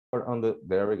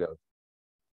There we go.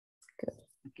 Good.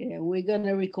 Okay, and we're going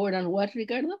to record on what,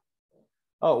 Ricardo?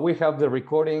 Oh, we have the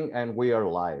recording and we are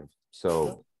live.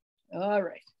 So, all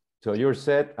right. So you're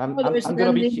set. I'm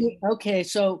gonna be. Okay,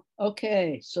 so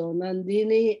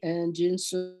Nandini and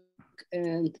Jinsuk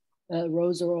and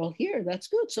Rose are all here. That's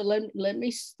good. So let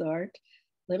me start.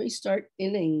 Let me start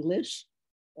in English.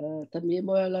 También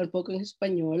voy a hablar un poco en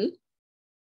español.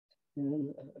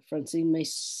 And Francine may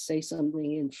say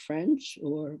something in French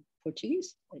or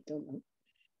Portuguese. I don't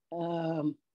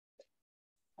know.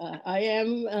 I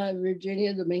am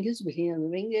Virginia Dominguez.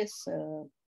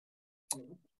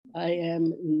 I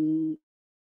am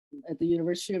at the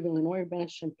University of Illinois,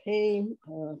 Urbana-Champaign,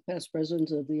 past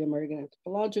president of the American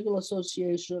Anthropological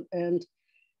Association, and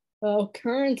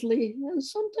currently, and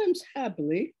sometimes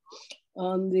happily,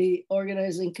 on the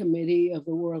organizing committee of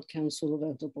the World Council of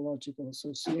Anthropological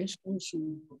Associations,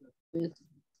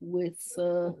 with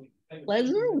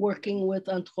pleasure working with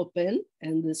Anthropen,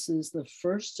 and this is the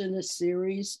first in a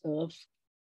series of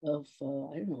I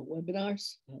don't know,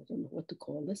 webinars, I don't know what to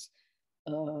call this,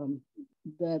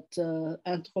 that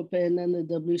Anthropen and the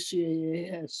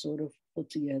WCAA has sort of put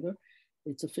together.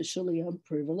 It's officially on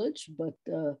Privilège, but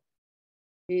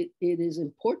it is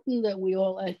important that we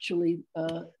all actually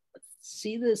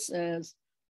see this as,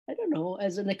 I don't know,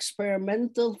 as an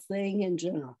experimental thing in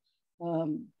general.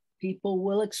 People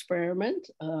will experiment,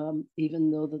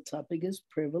 even though the topic is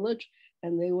privilege,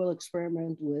 and they will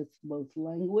experiment with both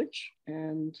language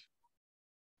and,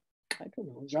 I don't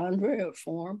know, genre or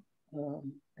form.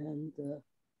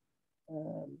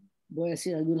 Voy a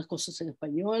decir algunas cosas en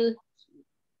español,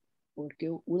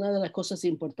 porque una de las cosas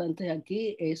importantes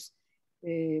aquí es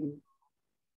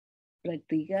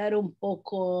practicar un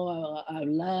poco,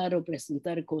 hablar o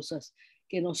presentar cosas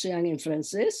que no sean en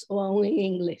francés o aún en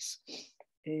inglés.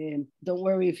 Don't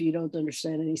worry if you don't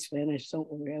understand any Spanish. Don't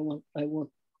worry, I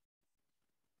won't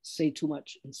say too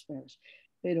much in Spanish.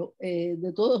 Pero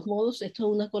de todos modos, esto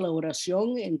es una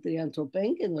colaboración entre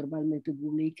Anthropen, que normalmente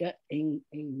publica en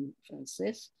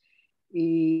francés,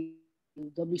 y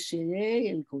el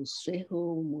WCAA, el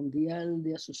Consejo Mundial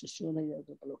de Asociaciones de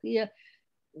Antropología,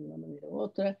 de una manera u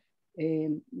otra.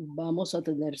 Vamos a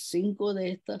tener 5 de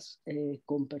estas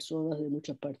con personas de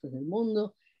muchas partes del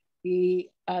mundo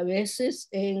y a veces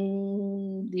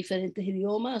en diferentes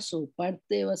idiomas o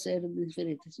parte va a ser de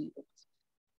diferentes idiomas.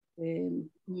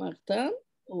 Martin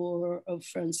or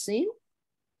Francine,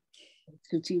 est-ce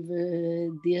que tu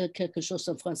veux dire quelque chose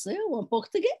en français ou en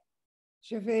portugais?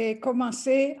 Je vais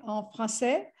commencer en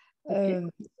français. Okay.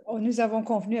 Nous avons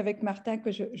convenu avec Martin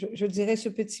que je dirais ce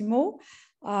petit mot.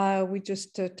 We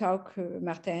just talk,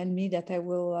 Martin and me, that I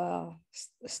will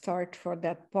start for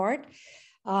that part.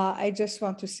 I just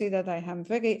want to say that I am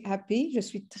very happy. Je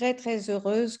suis très, très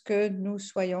heureuse que nous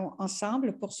soyons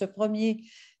ensemble pour ce premier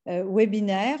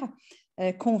webinaire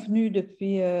convenu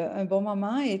depuis un bon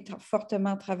moment et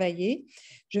fortement travaillé.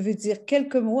 Je veux dire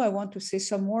quelques mots. I want to say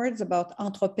some words about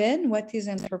Anthropen. What is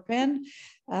Anthropen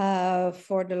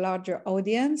for the larger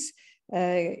audience?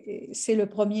 C'est le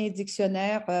premier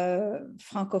dictionnaire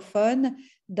francophone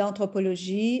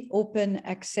d'anthropologie open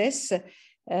access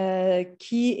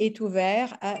qui est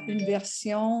ouvert à une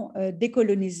version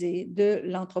décolonisée de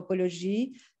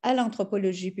l'anthropologie, à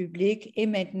l'anthropologie publique et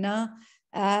maintenant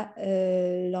à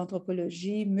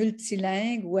l'anthropologie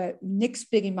multilingue ou à une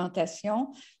expérimentation,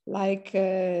 like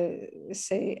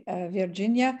say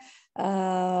Virginia,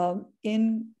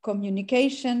 in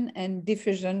communication and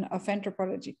diffusion of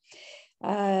anthropology.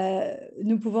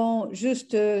 Nous pouvons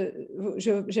juste,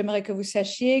 j'aimerais que vous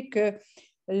sachiez que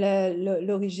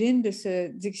l'origine de ce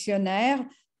dictionnaire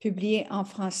publié en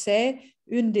français,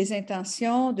 une des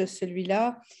intentions de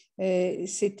celui-là,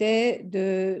 c'était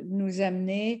de nous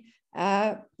amener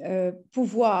à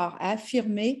pouvoir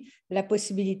affirmer la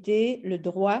possibilité, le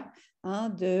droit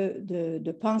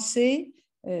de penser,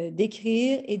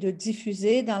 d'écrire et de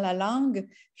diffuser dans la langue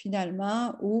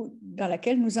finalement ou dans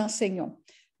laquelle nous enseignons.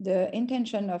 The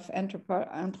intention of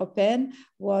Anthropen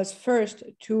was first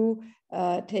to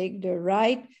take the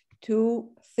right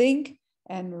to think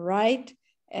and write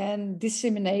and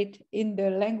disseminate in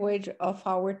the language of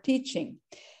our teaching.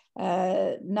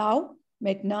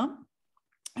 Maintenant,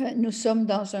 nous sommes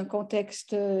dans un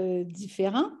contexte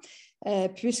différent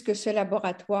puisque ce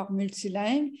laboratoire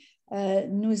multilingue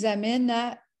nous amène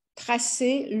à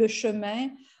tracer le chemin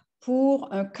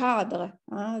pour un cadre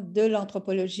de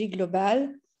l'anthropologie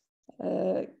globale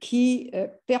qui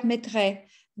permettrait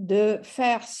de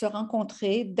faire se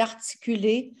rencontrer,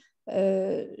 d'articuler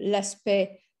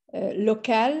l'aspect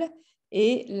local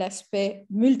et l'aspect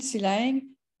multilingue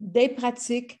des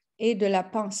pratiques et de la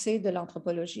pensée de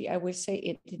l'anthropologie. I will say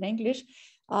it in English.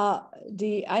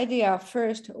 The idea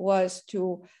first was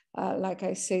to, like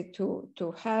I said,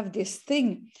 to have this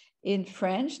thing in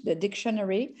French, the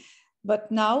dictionary,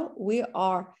 but now we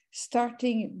are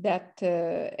starting that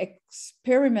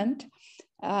experiment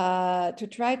to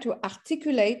try to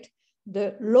articulate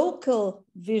the local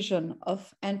vision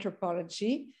of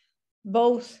anthropology,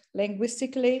 both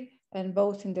linguistically and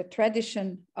both in the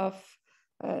tradition of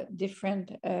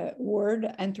different word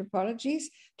anthropologies,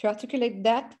 to articulate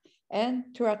that and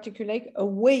to articulate a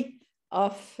way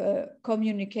of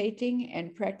communicating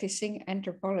and practicing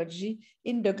anthropology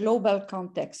in the global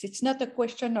context. It's not a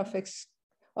question of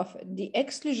the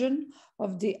exclusion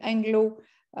of the Anglo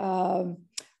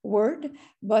word,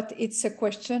 but it's a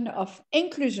question of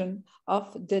inclusion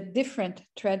of the different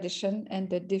tradition and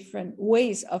the different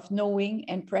ways of knowing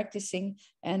and practicing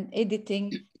and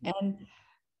editing and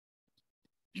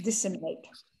disseminate.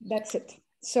 That's it.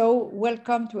 So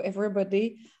welcome to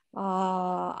everybody.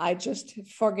 I just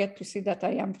forget to say that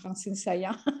I am Francine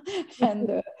Saillant and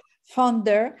the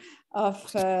founder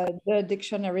of the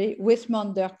dictionary with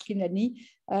Monder Kinani,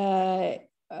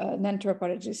 an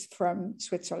anthropologist from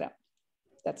Switzerland.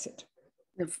 That's it.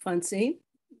 Francine,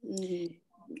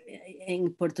 em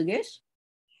português?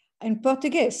 Em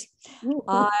português.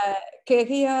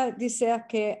 Queria dizer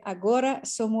que agora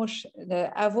somos,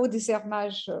 vou dizer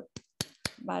mais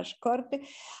corte,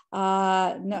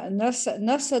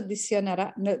 nosso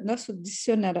dicionário,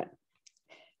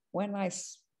 when I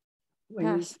pass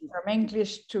from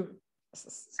English to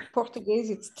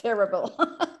Portuguese, it's terrible.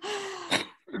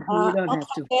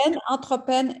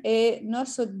 Anthropène é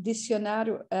nosso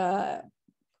dicionário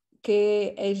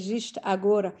que existe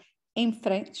agora em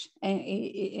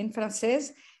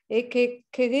francês, e que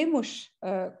queremos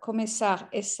começar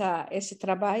esse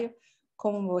trabalho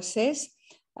com vocês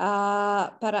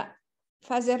para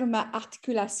fazer uma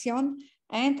articulação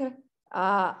entre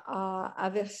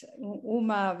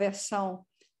uma versão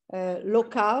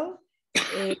local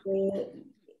e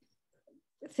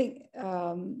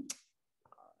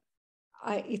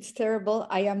it's terrible.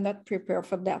 I am not prepared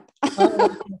for that. Oh,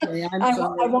 okay.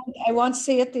 I won't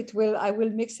say it. I will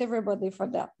mix everybody for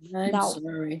that. I'm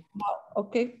sorry.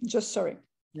 Okay, just sorry.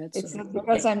 It's not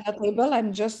because I'm not able.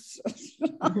 I'm just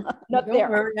not Don't there.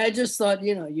 worry. I just thought,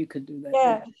 you could do that.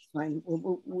 Yeah. It's fine.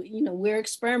 We're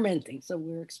experimenting, so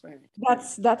we're experimenting.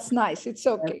 That's nice. It's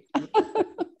okay.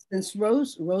 Since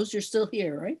Rose, you're still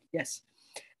here, right? Yes.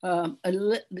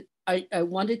 I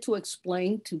wanted to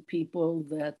explain to people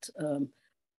that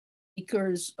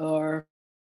speakers are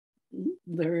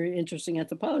very interesting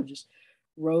anthropologists.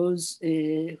 Rose,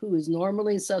 who is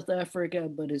normally in South Africa,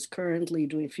 but is currently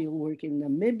doing field work in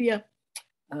Namibia,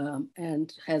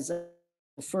 and has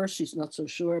first, she's not so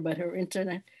sure about her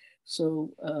internet.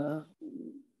 So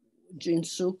Jin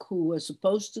Suk, who was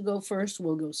supposed to go first,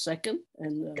 will go second,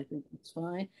 and I think it's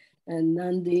fine. And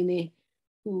Nandini,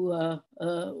 who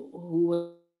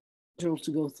was scheduled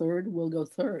to go third, will go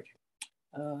third.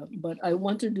 But I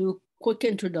want to do quick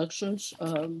introductions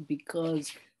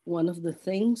because one of the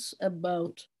things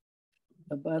about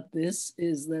this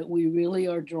is that we really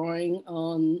are drawing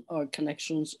on our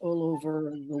connections all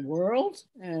over the world,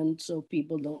 and so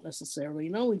people don't necessarily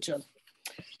know each other.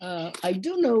 I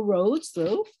do know Rose,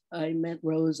 though. I met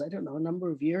Rose, I don't know, a number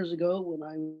of years ago when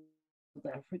I was in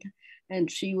South Africa,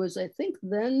 and she was, I think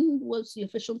then, was the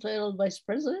official title Vice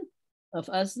President of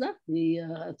ASDA, the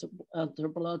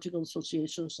Anthropological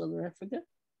Association of Southern Africa.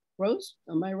 Rose,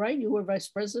 am I right? You were Vice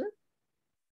President?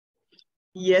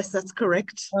 Yes, that's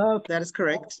correct. Okay. That is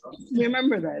correct. You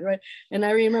remember that, right? And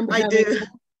I remember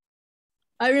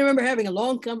I remember having a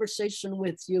long conversation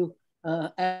with you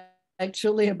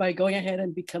actually about going ahead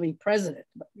and becoming president,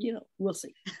 but we'll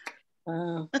see.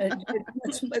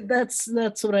 That's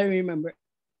what I remember.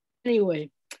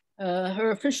 Anyway,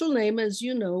 her official name, as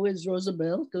you know, is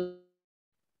Rosabelle.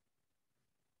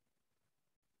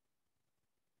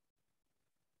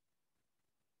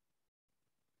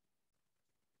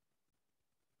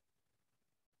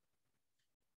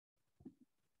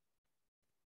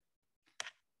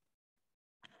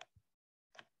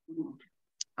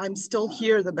 I'm still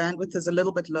here. The bandwidth is a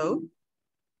little bit low.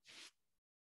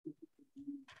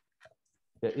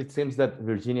 It seems that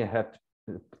Virginia had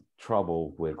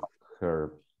trouble with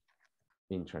her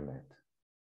internet.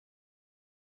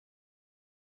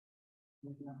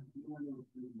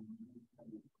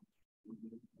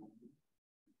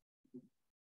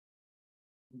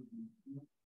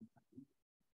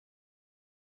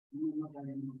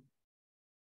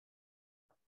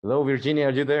 Hello, Virginia,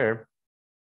 are you there?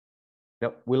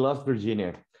 No, we lost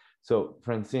Virginia. So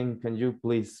Francine, can you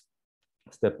please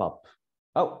step up.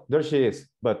 Oh, there she is,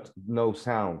 but no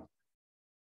sound.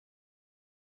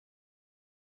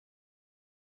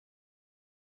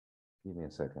 Give me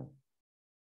a second.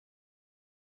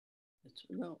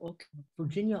 No, okay.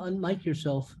 Virginia, unmic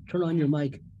yourself. Turn on your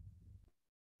mic.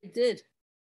 I did.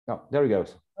 Oh, there he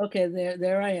goes. Okay,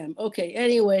 there I am. Okay,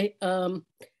 anyway,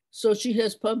 so she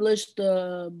has published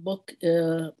a book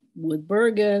with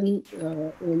Bergen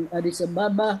in Addis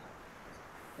Ababa,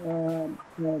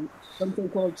 something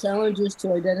called Challenges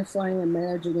to Identifying and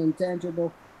Managing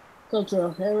Intangible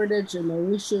Cultural Heritage in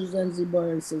Mauritius, Zanzibar,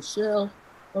 and Seychelles,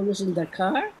 published in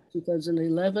Dakar,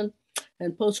 2011,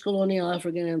 and Post-Colonial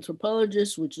African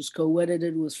Anthropologists, which is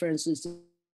co-edited with Francis,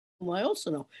 whom I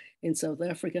also know, in South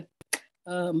Africa.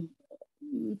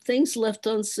 Things Left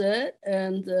Unsaid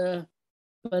and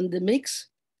Pandemics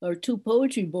are two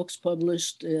poetry books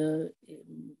published in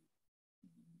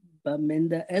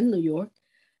Bamenda and New York.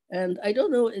 And I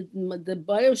don't know, the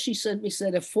bio she sent me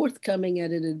said a forthcoming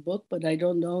edited book, but I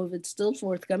don't know if it's still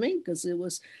forthcoming because it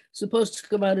was supposed to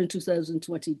come out in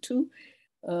 2022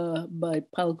 by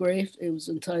Palgrave. It was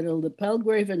entitled The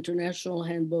Palgrave International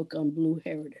Handbook on Blue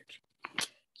Heritage.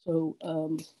 So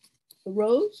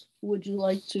Rose, would you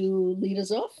like to lead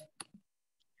us off?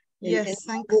 Yes,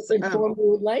 thanks. Form you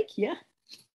would like, yeah.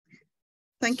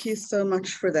 Thank you so much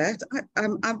for that.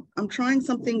 I'm trying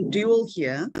something dual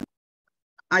here.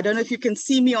 I don't know if you can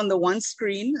see me on the one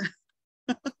screen.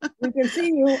 We can see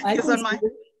you. I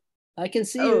can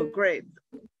see you. Oh, great.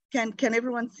 Can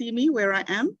everyone see me where I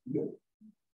am?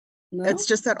 No? It's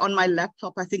just that on my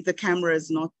laptop, I think the camera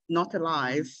is not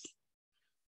alive.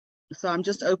 So I'm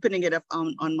just opening it up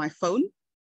on my phone.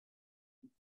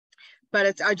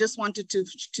 But I just wanted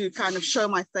to kind of show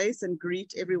my face and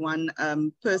greet everyone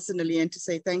personally and to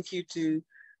say thank you to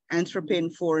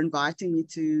Anthropen for inviting me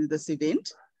to this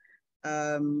event.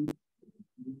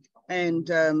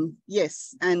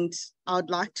 Yes, and I'd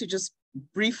like to just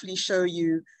briefly show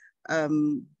you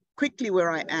quickly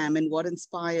where I am and what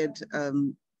inspired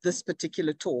this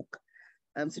particular talk.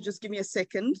 So just give me a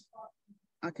second.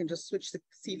 I can just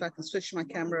see if I can switch my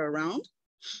camera around.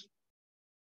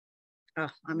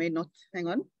 I may not, hang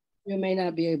on. You may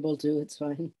not be able to, it's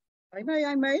fine. I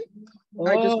may. Oh,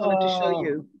 I just wanted to show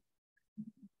you.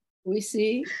 We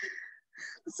see.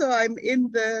 So I'm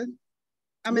in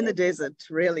the desert,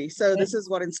 really. So this is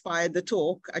what inspired the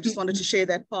talk. I just wanted to share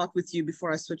that part with you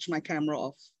before I switch my camera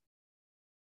off.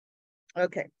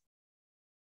 Okay.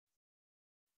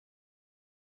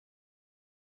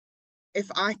 If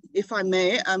I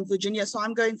may, Virginia, so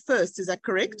I'm going first, is that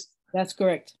correct? That's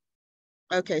correct.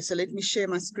 Okay, so let me share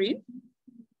my screen.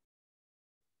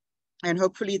 And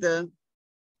hopefully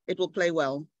it will play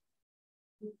well.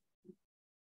 From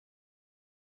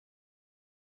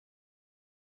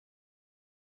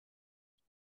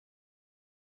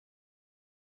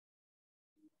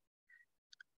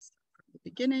the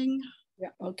beginning.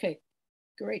 Yeah, okay,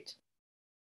 great.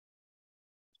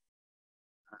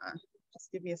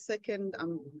 Just give me a second.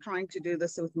 I'm trying to do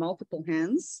this with multiple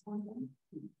hands.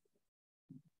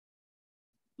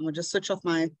 I'll just switch off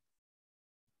my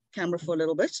camera for a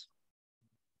little bit.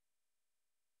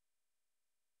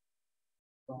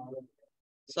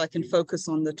 So I can focus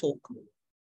on the talk.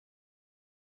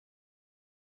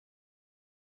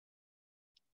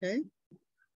 Okay.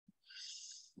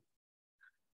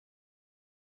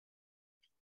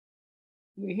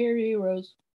 We hear you,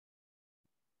 Rose.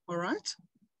 All right.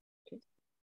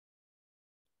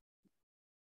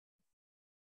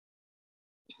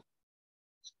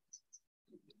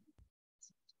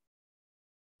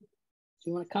 Do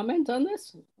you want to comment on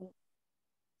this?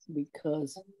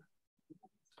 Because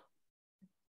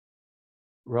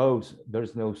Rose,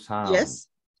 there's no sound. Yes.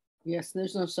 yes,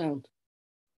 there's no sound.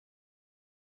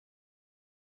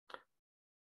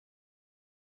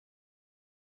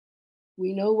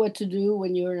 We know what to do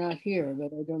when you're not here, but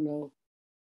I don't know.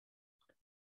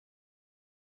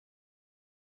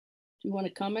 Do you want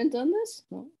to comment on this?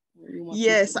 No?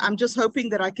 Yes, I'm just hoping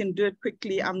that I can do it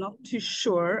quickly. I'm not too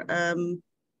sure.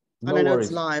 No I know worries.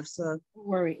 it's live, so. Don't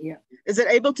worry, yeah.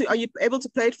 Are you able to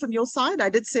play it from your side? I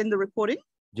did send the recording.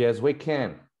 Yes, we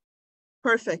can.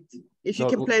 Perfect. If you So-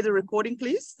 can play the recording,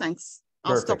 please. Thanks.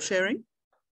 I'll stop Perfect. sharing.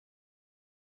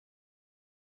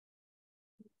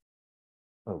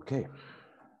 Okay.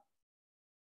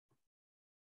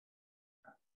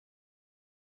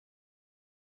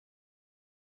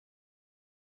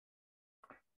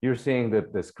 You're seeing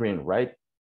the screen, right?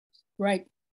 Right.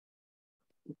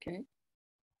 Okay.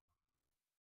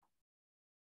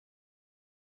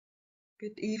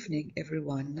 Good evening,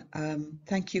 everyone.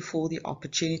 Thank you for the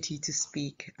opportunity to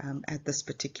speak at this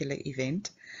particular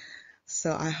event.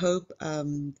 So I hope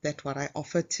that what I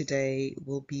offer today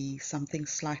will be something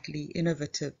slightly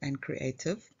innovative and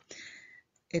creative.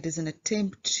 It is an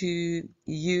attempt to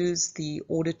use the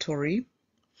auditory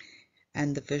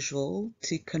and the visual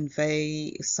to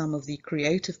convey some of the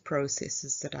creative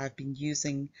processes that I've been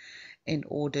using in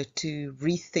order to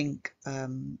rethink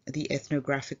the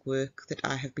ethnographic work that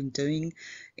I have been doing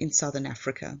in Southern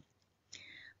Africa.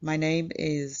 My name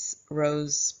is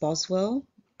Rose Boswell.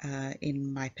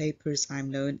 In my papers, I'm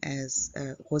known as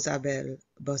Rosabelle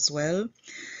Boswell.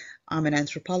 I'm an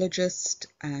anthropologist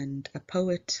and a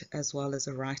poet as well as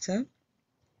a writer.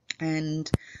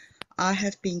 And I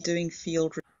have been doing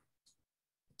field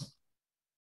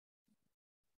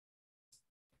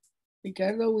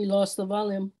Ricardo, we lost the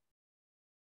volume.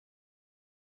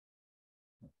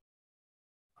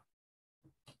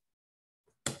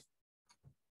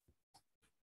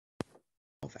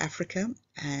 of Africa,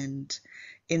 and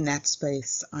in that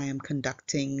space I am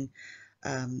conducting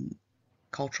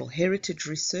cultural heritage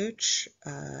research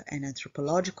and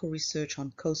anthropological research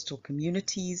on coastal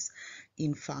communities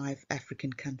in 5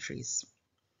 African countries.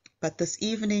 But this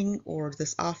evening or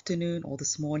this afternoon or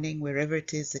this morning, wherever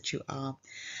it is that you are,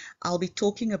 I'll be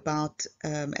talking about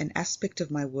an aspect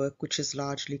of my work which is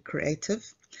largely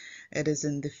creative. It is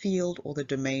in the field or the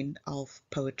domain of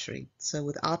poetry. So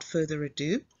without further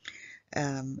ado,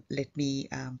 let me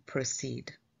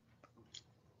proceed.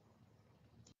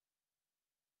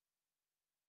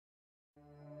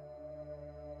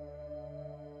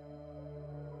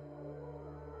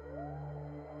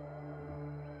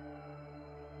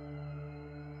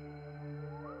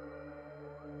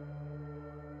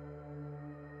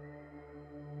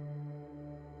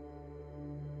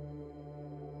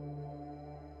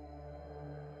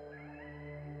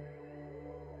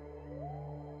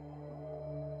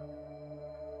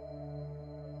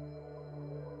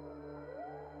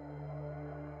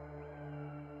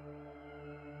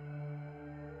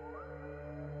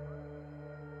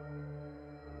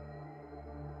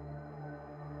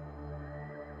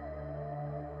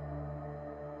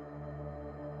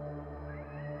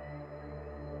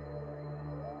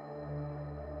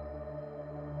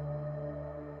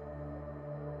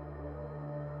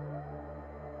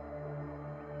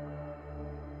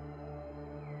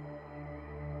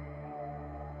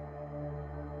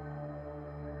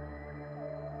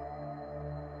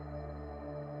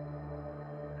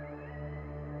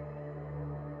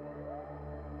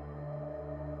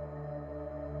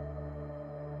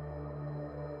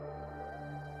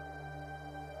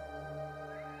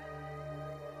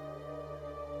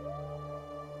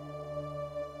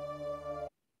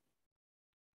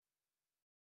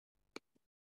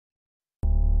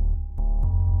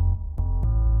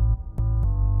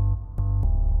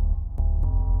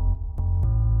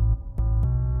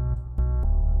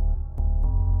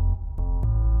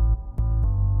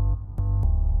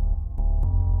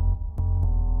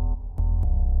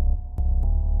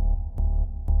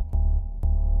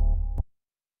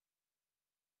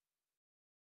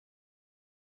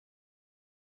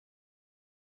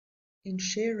 In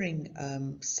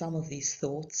sharing some of these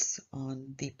thoughts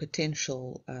on the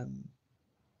potential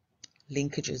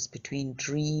linkages between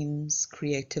dreams,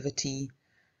 creativity,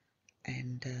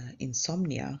 and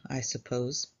insomnia, I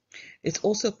suppose, it's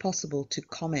also possible to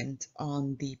comment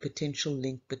on the potential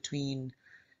link between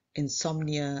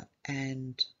insomnia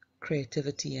and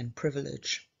creativity and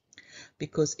privilege.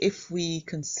 Because if we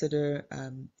consider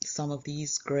some of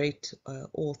these great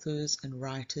authors and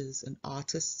writers and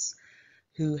artists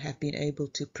who have been able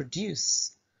to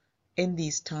produce in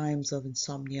these times of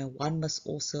insomnia, one must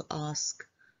also ask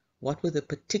what were the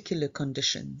particular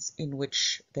conditions in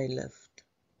which they lived.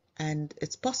 And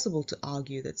it's possible to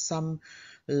argue that some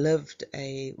lived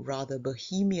a rather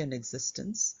bohemian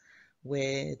existence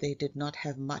where they did not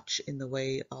have much in the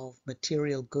way of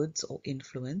material goods or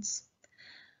influence.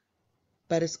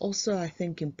 But it's also, I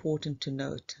think, important to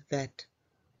note that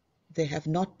there have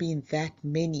not been that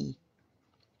many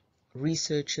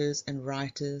researchers and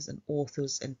writers and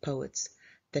authors and poets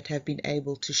that have been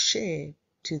able to share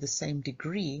to the same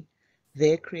degree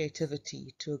their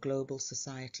creativity to a global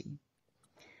society.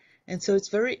 And so it's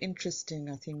very interesting,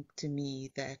 I think, to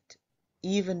me that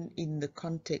even in the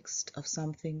context of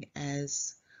something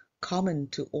as common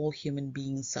to all human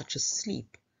beings, such as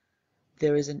sleep,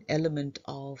 there is an element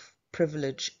of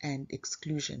privilege and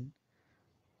exclusion.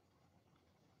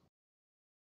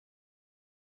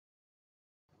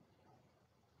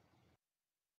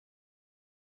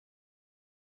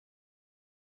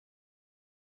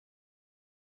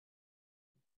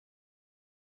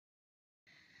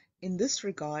 In this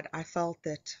regard, I felt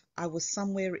that I was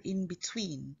somewhere in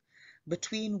between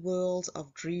between worlds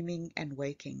of dreaming and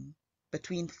waking,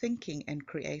 between thinking and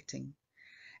creating.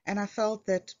 And I felt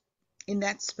that in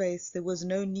that space there was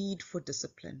no need for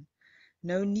discipline,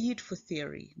 no need for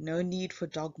theory, no need for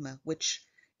dogma, which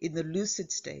in the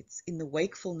lucid states, in the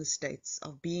wakefulness states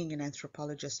of being an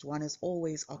anthropologist, one is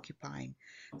always occupying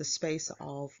the space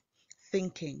of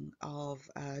thinking, of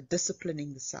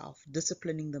disciplining the self,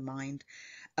 disciplining the mind,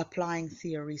 applying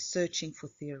theory, searching for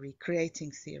theory,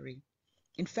 creating theory.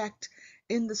 In fact,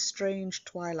 in the strange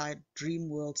twilight dream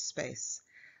world space,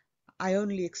 I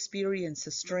only experience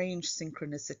a strange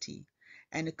synchronicity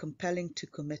and a compelling to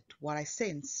commit what I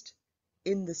sensed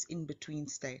in this in-between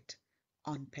state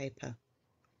on paper.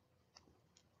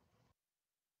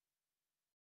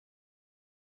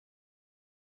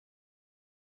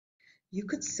 You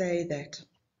could say that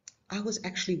I was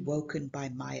actually woken by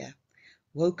Maya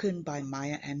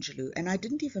Angelou, and I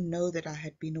didn't even know that I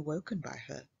had been awoken by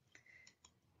her.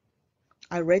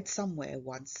 I read somewhere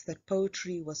once that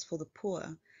poetry was for the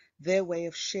poor, their way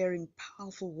of sharing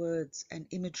powerful words and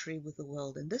imagery with the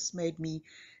world. And this made me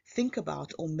think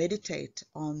about or meditate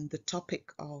on the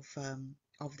topic of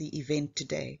the event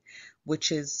today,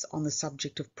 which is on the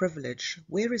subject of privilege.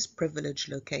 Where is privilege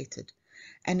located?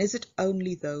 And is it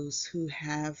only those who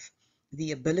have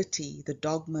the ability, the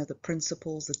dogma, the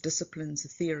principles, the disciplines, the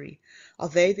theory? Are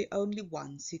they the only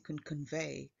ones who can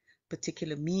convey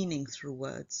particular meaning through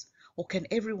words? Or can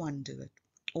everyone do it?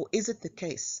 Or is it the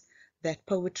case that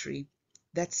poetry,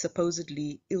 that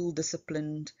supposedly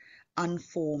ill-disciplined,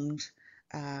 unformed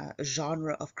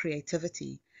genre of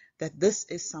creativity, that this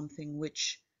is something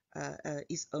which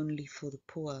is only for the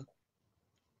poor?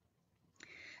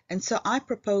 And so I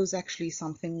propose actually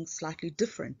something slightly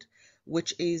different,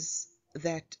 which is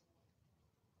that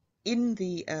in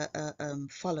the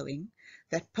following,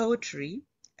 that poetry,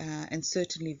 and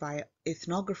certainly via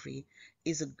ethnography,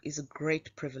 is a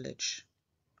great privilege.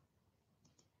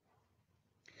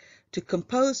 To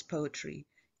compose poetry,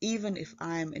 even if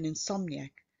I'm an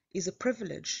insomniac, is a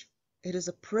privilege. It is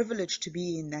a privilege to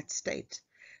be in that state,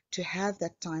 to have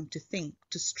that time to think,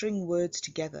 to string words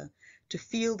together, to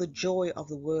feel the joy of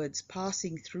the words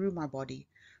passing through my body,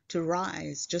 to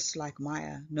rise just like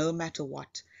Maya, no matter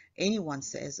what anyone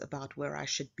says about where I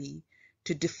should be,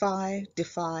 to defy,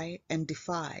 and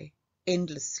defy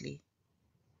endlessly.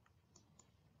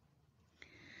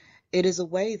 It is a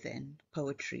way then,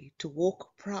 poetry, to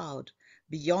walk proud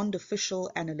beyond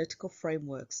official analytical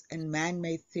frameworks and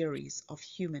man-made theories of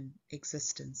human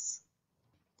existence.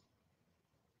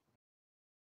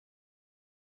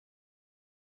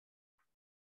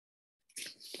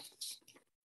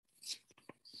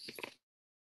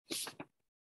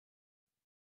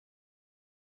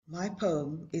 My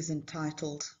poem is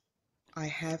entitled, I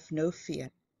Have No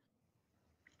Fear.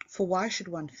 For why should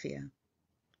one fear?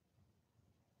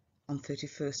 On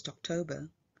 31st October,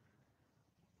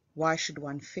 why should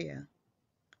one fear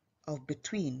of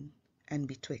between and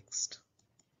betwixt?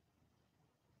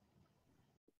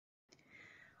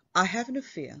 I have no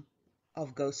fear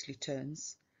of ghostly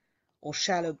turns or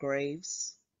shallow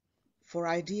graves, for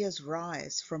ideas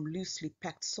rise from loosely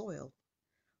packed soil,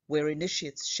 where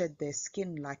initiates shed their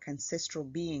skin like ancestral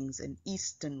beings in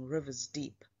eastern rivers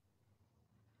deep.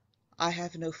 I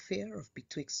have no fear of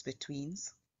betwixt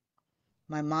betweens.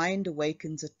 My mind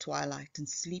awakens at twilight and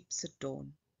sleeps at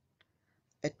dawn.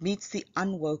 It meets the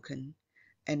unwoken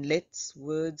and lets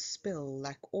words spill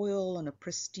like oil on a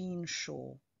pristine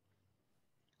shore.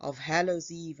 Of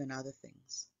Hallows Eve and other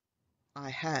things, I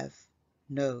have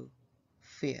no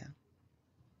fear.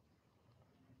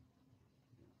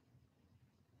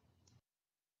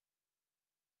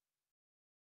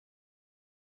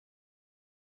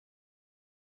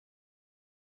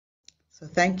 So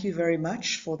thank you very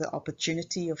much for the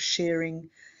opportunity of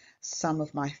sharing some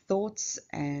of my thoughts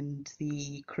and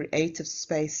the creative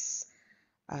space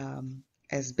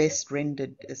as best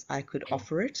rendered as I could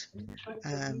offer it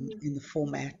in the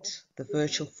format, the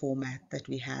virtual format that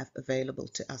we have available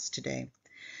to us today.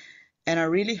 And I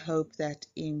really hope that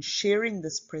in sharing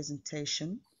this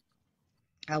presentation,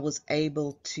 I was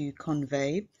able to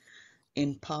convey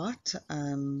in part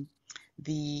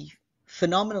the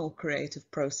phenomenal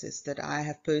creative process that I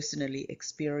have personally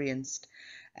experienced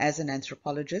as an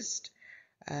anthropologist.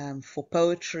 For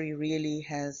poetry really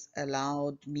has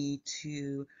allowed me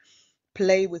to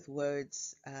play with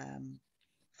words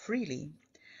freely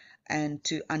and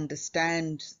to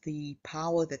understand the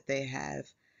power that they have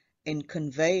in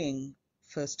conveying,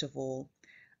 first of all,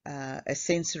 a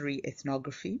sensory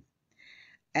ethnography,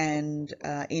 and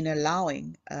in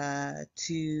allowing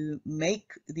to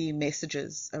make the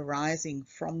messages arising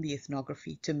from the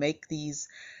ethnography, to make these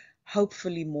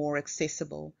hopefully more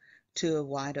accessible to a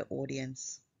wider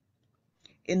audience.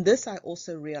 In this, I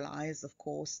also realize, of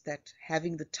course, that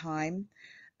having the time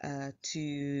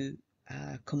to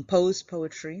compose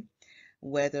poetry,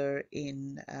 whether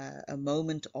in a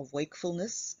moment of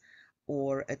wakefulness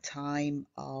or a time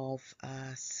of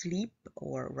sleep,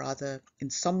 or rather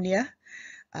insomnia,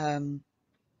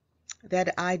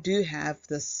 that I do have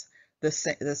this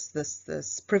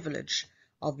privilege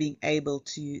of being able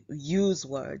to use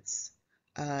words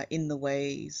in the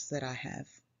ways that I have.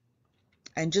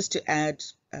 And just to add,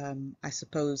 I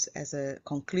suppose, as a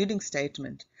concluding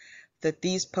statement, that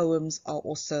these poems are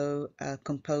also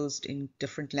composed in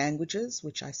different languages,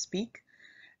 which I speak.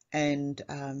 And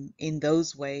in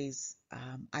those ways,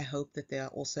 I hope that they are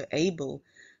also able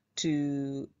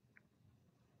to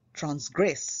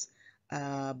transgress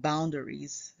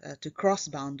boundaries, to cross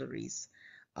boundaries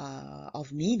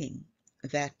of meaning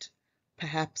that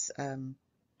perhaps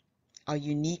are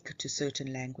unique to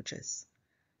certain languages.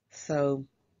 So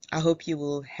I hope you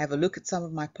will have a look at some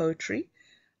of my poetry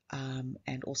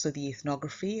and also the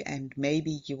ethnography, and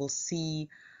maybe you will see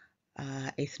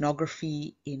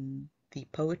ethnography in the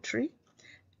poetry,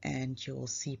 and you will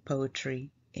see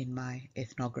poetry in my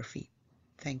ethnography.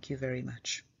 Thank you very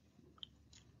much.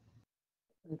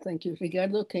 Thank you.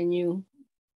 Ricardo, can you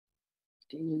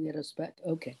get us back?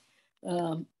 Okay.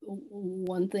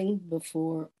 One thing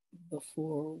before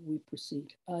we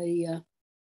proceed. I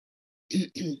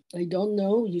don't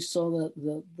know, you saw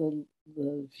the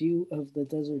view of the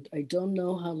desert. I don't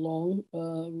know how long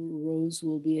Rose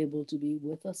will be able to be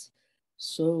with us.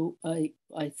 So I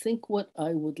think what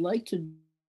I would like to do,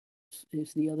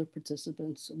 if the other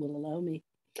participants will allow me,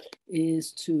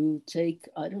 is to take,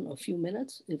 I don't know, a few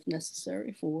minutes, if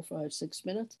necessary, 4, 5, 6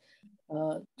 minutes,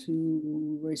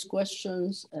 to raise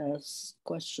questions, ask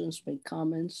questions, make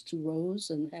comments to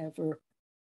Rose, and have her,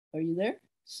 are you there?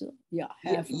 So yeah,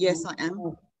 yes, I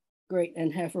am. Great,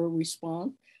 and have her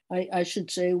respond. I should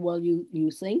say, while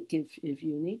you think, if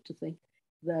you need to think,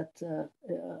 that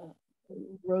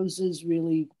Rose is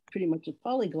really pretty much a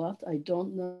polyglot. I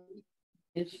don't know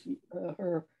if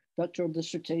her doctoral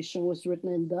dissertation was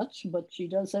written in Dutch, but she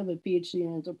does have a PhD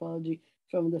in anthropology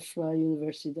from the Vrije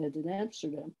Universiteit in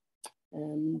Amsterdam.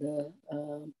 And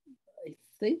I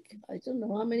think, I don't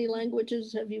know, how many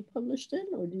languages have you published in,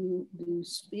 or do you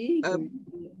speak, or do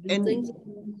things?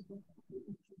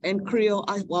 In Creole,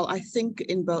 I think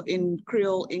in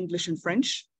Creole, English, and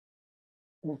French.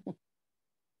 So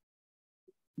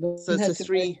it's a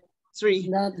three.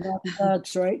 Not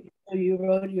Dutch, right? So you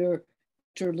wrote your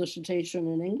dissertation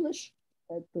in English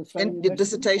at the And the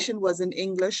dissertation was in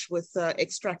English with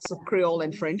extracts of Creole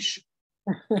and French.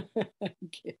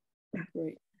 Okay,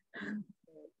 great.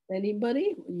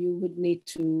 Anybody? You would need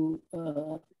to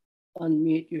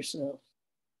unmute yourself.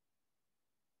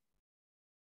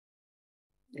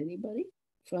 Anybody?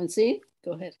 Francine,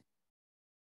 go ahead.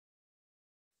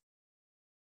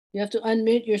 You have to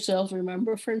unmute yourself,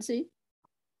 remember, Francine?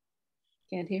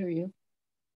 Can't hear you.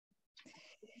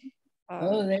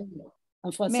 Oh, there you go.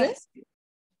 En français? Merci.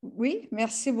 Oui,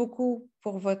 merci beaucoup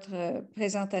pour votre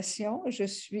présentation. Je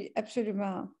suis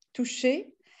absolument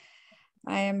touchée.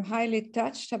 I am highly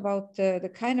touched about the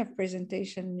kind of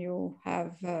presentation you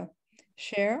have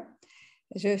shared.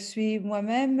 Je suis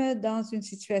moi-même dans une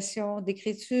situation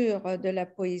d'écriture de la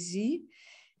poésie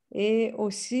et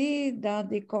aussi dans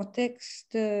des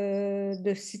contextes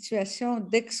de situations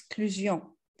d'exclusion.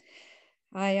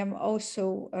 I am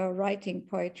also writing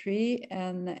poetry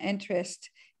and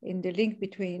interest in the link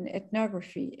between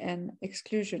ethnography and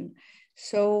exclusion.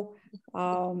 So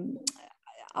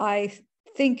I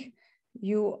think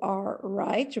you are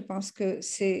right. Je pense que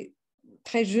c'est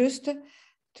très juste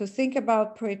to think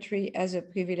about poetry as a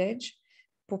privilege,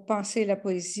 pour penser la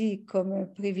poésie comme un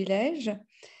privilège.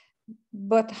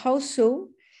 But how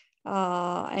so?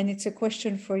 And it's a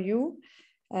question for you,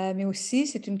 mais aussi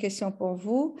c'est une question pour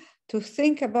vous, to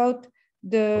think about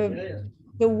the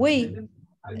way,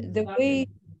 it's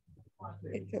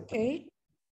okay?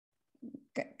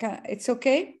 It's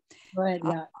okay? Right,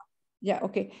 yeah. Yeah,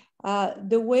 okay.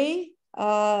 The way,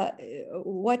 how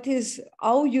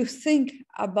you think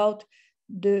about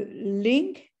the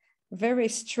link, very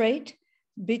straight,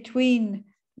 between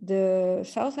the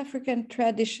South African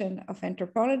tradition of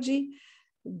anthropology,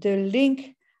 the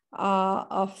link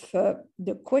of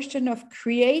the question of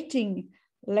creating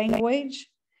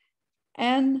language,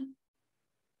 and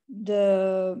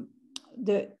the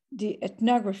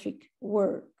ethnographic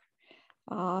work.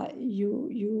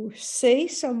 You say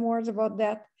some words about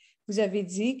that. Vous avez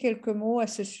dit quelques mots à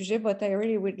ce sujet, but I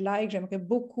really would like, j'aimerais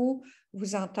beaucoup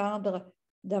vous entendre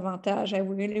davantage. I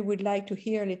really would like to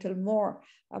hear a little more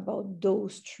about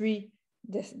those three,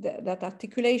 that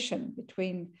articulation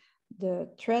between the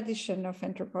tradition of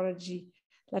anthropology,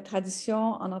 la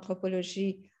tradition en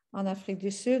anthropologie en Afrique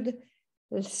du Sud,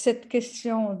 cette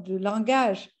question du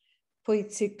langage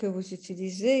poétique que vous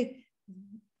utilisez,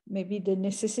 maybe the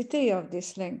necessity of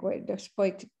this language, this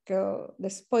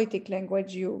poetic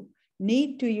language you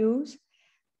need to use,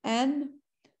 and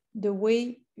the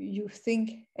way you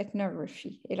think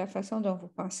ethnography, et la façon dont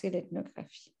vous pensez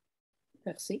l'ethnographie.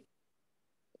 Merci.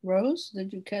 Rose,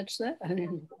 did you catch that? I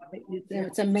mean,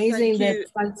 it's amazing that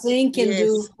Francine can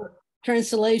do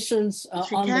translations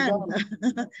on the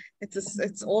go.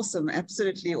 It's awesome,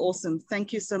 absolutely awesome.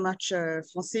 Thank you so much,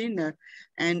 Francine,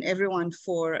 and everyone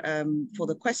for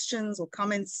the questions or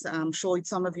comments. I'm sure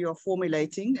some of you are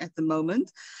formulating at the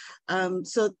moment.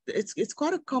 So it's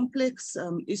quite a complex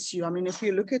issue. I mean, if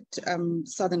you look at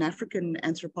Southern African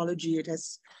anthropology, it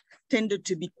has tended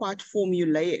to be quite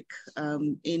formulaic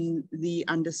in the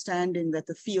understanding that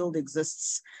the field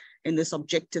exists in this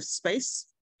objective space,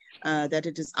 that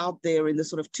it is out there in the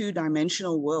sort of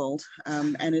two-dimensional world,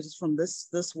 and it is from this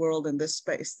world and this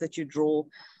space that you draw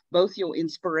both your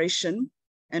inspiration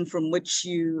and from which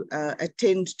you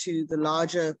attend to the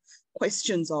larger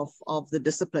questions of the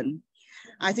discipline.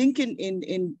 I think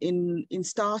in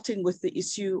starting with the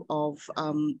issue of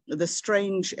the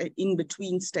strange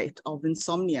in-between state of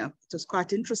insomnia, it was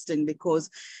quite interesting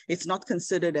because it's not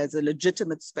considered as a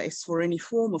legitimate space for any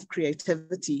form of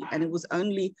creativity. And it was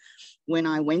only when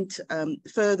I went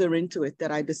further into it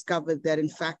that I discovered that in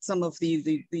fact some of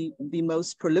the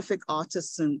most prolific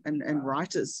artists and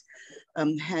writers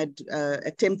had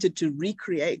attempted to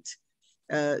recreate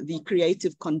the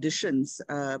creative conditions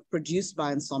produced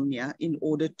by insomnia in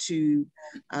order to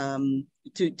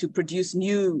produce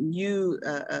new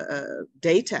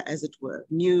data, as it were,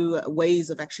 new ways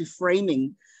of actually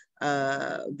framing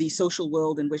the social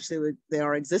world in which they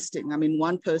are existing. I mean,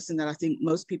 one person that I think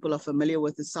most people are familiar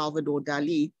with is Salvador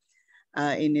Dali.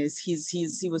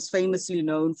 He was famously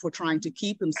known for trying to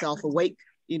keep himself awake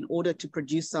in order to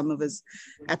produce some of his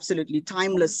absolutely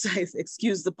timeless,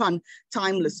 excuse the pun,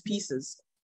 timeless pieces.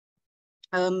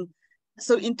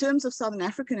 So in terms of Southern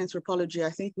African anthropology, I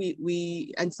think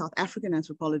we and South African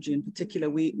anthropology in particular,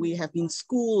 we have been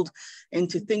schooled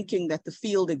into thinking that the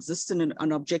field exists in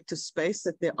an objective space,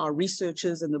 that there are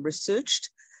researchers and the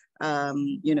researched,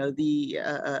 the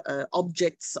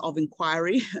objects of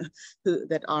inquiry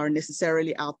that are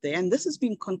necessarily out there. And this has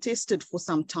been contested for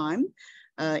some time.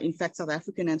 In fact, South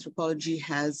African anthropology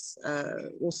has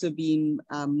also been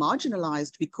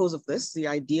marginalized because of this, the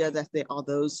idea that there are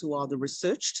those who are the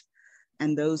researched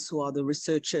and those who are the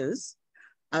researchers.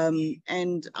 And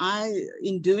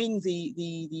in doing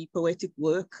the poetic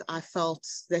work, I felt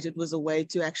that it was a way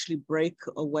to actually break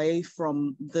away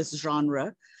from this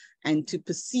genre and to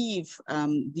perceive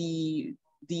the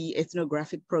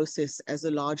ethnographic process as a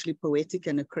largely poetic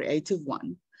and a creative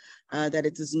one. That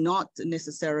it is not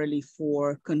necessarily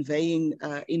for conveying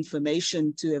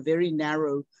information to a very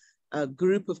narrow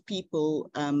group of people,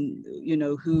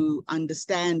 who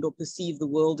understand or perceive the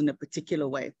world in a particular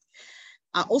way.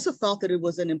 I also felt that it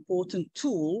was an important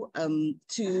tool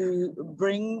to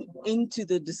bring into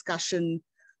the discussion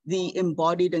the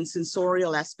embodied and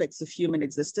sensorial aspects of human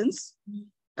existence,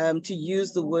 to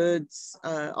use the words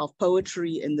of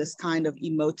poetry in this kind of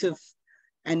emotive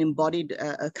and embodied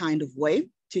kind of way,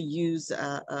 to use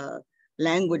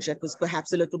language that was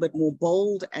perhaps a little bit more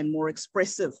bold and more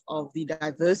expressive of the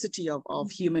diversity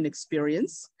of human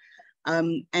experience.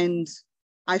 And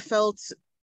I felt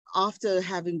after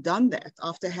having done that,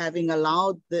 after having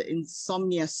allowed the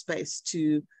insomnia space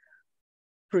to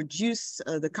produce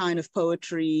the kind of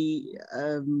poetry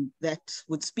that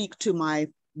would speak to my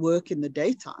work in the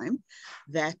daytime,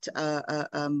 that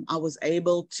I was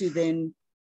able to then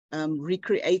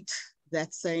recreate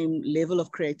that same level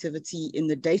of creativity in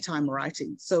the daytime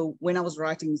writing. So when I was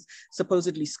writing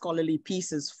supposedly scholarly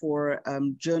pieces for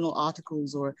journal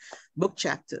articles or book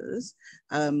chapters,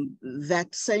 that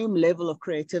same level of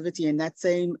creativity and that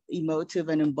same emotive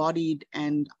and embodied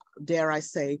and, dare I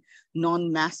say,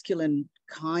 non-masculine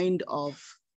kind of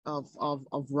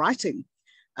writing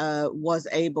was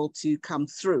able to come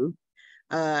through.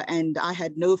 And I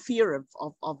had no fear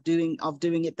of doing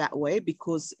it that way,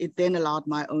 because it then allowed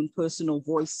my own personal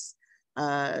voice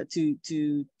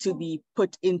to be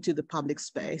put into the public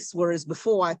space. Whereas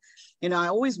before, I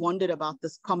always wondered about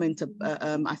this comment.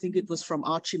 I think it was from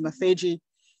Archie Mafeji,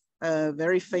 a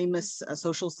very famous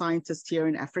social scientist here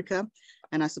in Africa.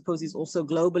 and I suppose he's also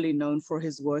globally known for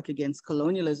his work against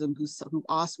colonialism, who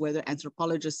asked whether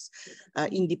anthropologists,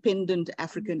 independent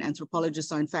African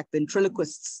anthropologists, are in fact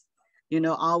ventriloquists. You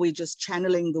know, are we just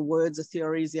channeling the words, the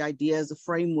theories, the ideas, the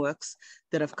frameworks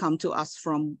that have come to us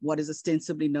from what is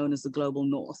ostensibly known as the global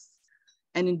north?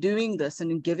 And in doing this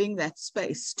and in giving that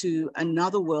space to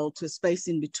another world, to a space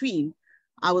in between,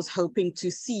 I was hoping to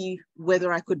see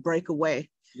whether I could break away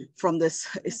from this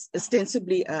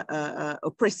ostensibly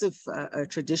oppressive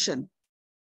tradition.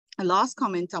 A last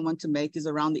comment I want to make is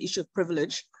around the issue of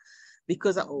privilege,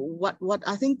 because what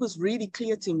I think was really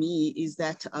clear to me is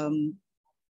that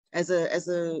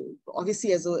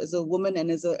obviously as a woman and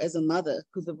as a mother,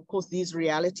 because of course these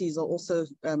realities are also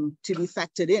to be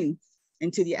factored in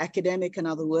into the academic and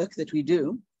other work that we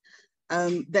do.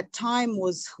 That time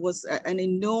was an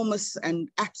enormous and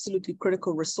absolutely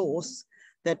critical resource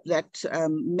that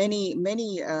many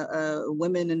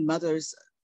women and mothers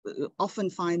often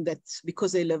find that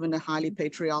because they live in a highly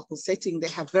patriarchal setting, they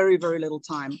have very, very little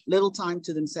time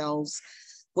to themselves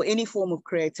for any form of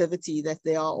creativity, that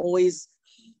they are always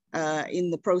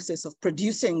in the process of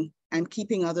producing and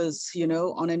keeping others, you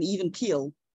know, on an even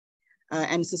keel.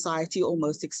 And society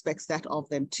almost expects that of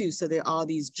them too. So there are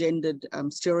these gendered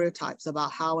stereotypes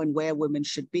about how and where women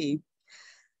should be.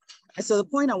 So the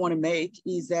point I want to make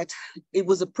is that it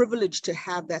was a privilege to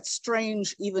have that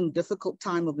strange, even difficult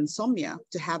time of insomnia,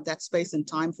 to have that space and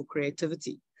time for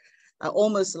creativity.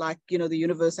 Almost like, you know, the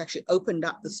universe actually opened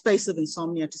up the space of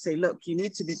insomnia to say, look, you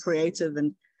need to be creative,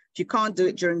 and if you can't do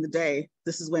it during the day,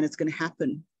 this is when it's going to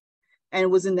happen. And it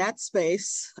was in that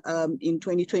space in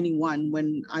 2021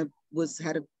 when I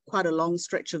had quite a long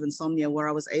stretch of insomnia where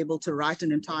I was able to write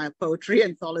an entire poetry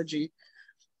anthology.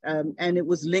 And it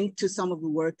was linked to some of the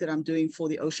work that I'm doing for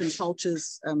the ocean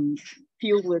cultures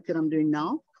field work that I'm doing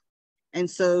now. And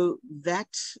so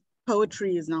that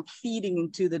poetry is now feeding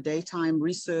into the daytime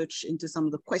research, into some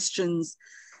of the questions.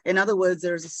 In other words,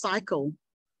 there's a cycle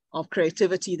of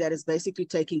creativity that is basically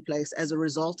taking place as a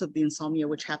result of the insomnia,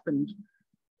 which happened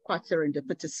quite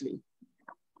serendipitously.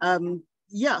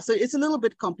 Yeah, so it's a little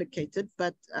bit complicated,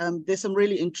 but there's some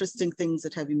really interesting things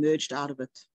that have emerged out of it.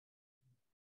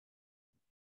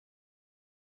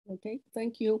 Okay,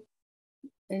 thank you.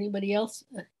 Anybody else?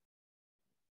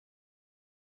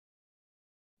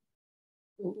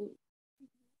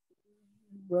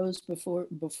 Rose,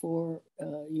 before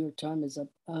your time is up,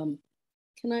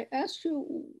 can I ask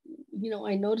you, you know,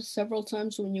 I noticed several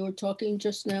times when you were talking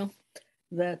just now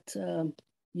that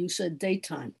you said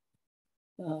daytime.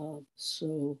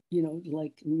 So, you know,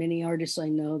 like many artists I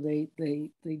know,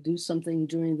 they do something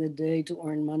during the day to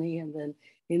earn money, and then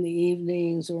in the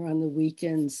evenings or on the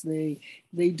weekends, they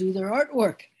do their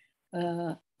artwork.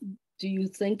 Do you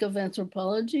think of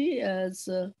anthropology as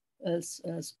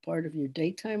part of your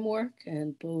daytime work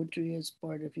and poetry as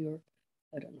part of your,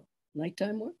 I don't know,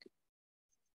 nighttime work?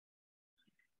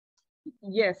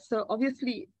 Yes, so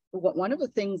obviously, one of the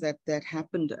things that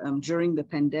happened during the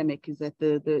pandemic is that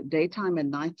the daytime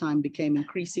and nighttime became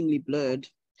increasingly blurred,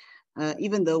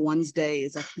 even though one's day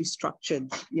is actually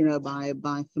structured, you know, by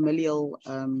familial,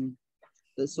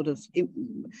 the sort of,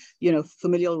 you know,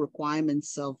 familial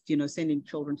requirements of, you know, sending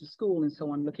children to school and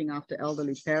so on, looking after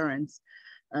elderly parents.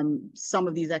 Some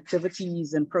of these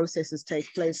activities and processes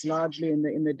take place largely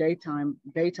in the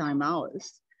daytime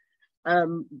hours,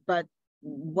 but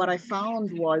what I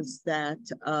found was that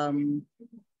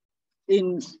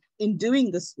in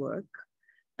doing this work,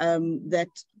 that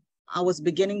I was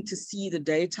beginning to see the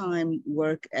daytime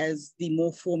work as the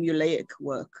more formulaic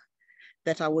work,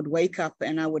 that I would wake up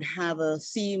and I would have a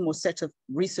theme or set of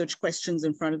research questions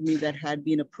in front of me that had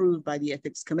been approved by the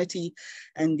ethics committee.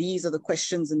 And these are the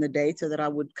questions and the data that I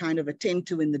would kind of attend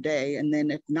to in the day. And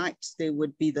then at night, there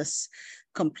would be this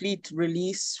complete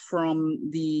release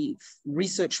from the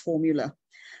research formula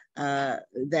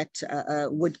that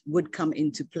would come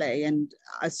into play. And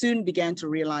I soon began to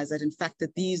realize that, in fact,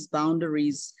 that these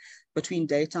boundaries between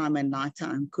daytime and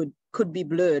nighttime could be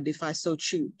blurred if I so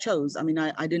chose. I mean,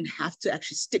 I didn't have to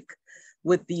actually stick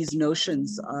with these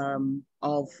notions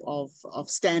of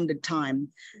standard time,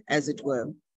 as it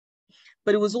were.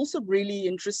 But it was also really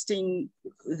interesting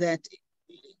that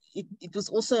it was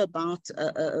also about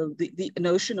the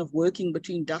notion of working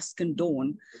between dusk and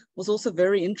dawn was also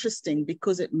very interesting,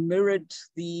 because it mirrored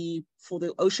for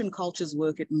the ocean cultures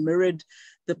work, it mirrored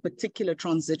the particular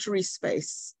transitory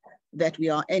space that we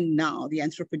are in now, the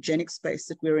anthropogenic space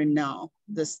that we're in now,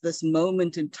 this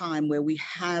moment in time where we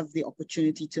have the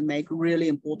opportunity to make really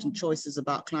important choices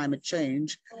about climate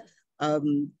change,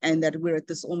 and that we're at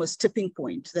this almost tipping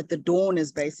point, that the dawn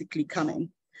is basically coming.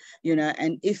 you know,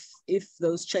 and if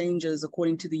those changes,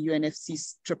 according to the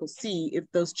UNFCCC, if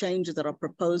those changes that are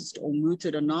proposed or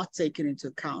mooted are not taken into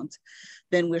account,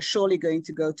 then we're surely going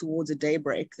to go towards a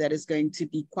daybreak that is going to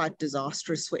be quite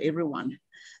disastrous for everyone.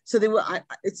 So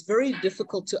it's very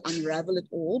difficult to unravel it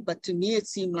all, but to me, it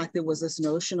seemed like there was this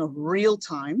notion of real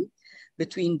time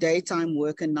between daytime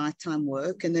work and nighttime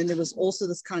work. And then there was also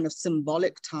this kind of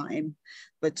symbolic time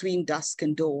between dusk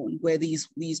and dawn, where these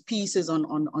pieces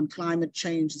on climate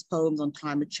change, these poems on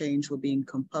climate change were being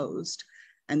composed.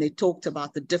 And they talked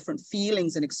about the different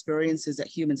feelings and experiences that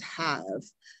humans have,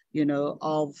 you know,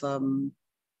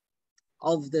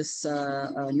 of this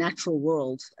natural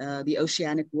world, the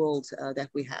oceanic world that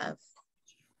we have.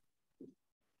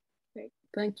 Okay,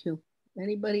 thank you.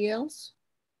 Anybody else?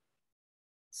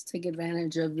 Let's take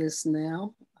advantage of this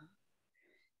now.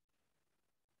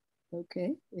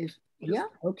 Okay,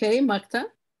 okay, Magda.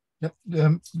 Yep.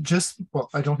 Well,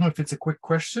 I don't know if it's a quick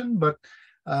question, but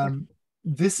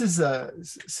this is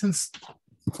since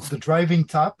the driving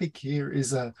topic here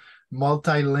is a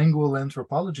multilingual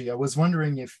anthropology, I was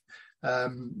wondering if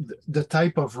the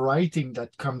type of writing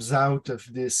that comes out of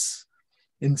this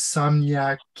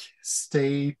insomniac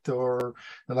state, or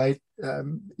like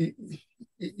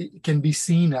it can be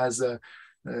seen as an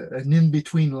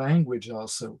in-between language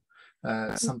also,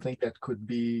 something that could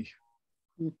be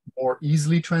more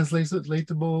easily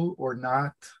translatable or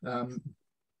not,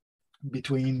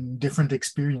 between different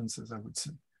experiences, I would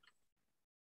say.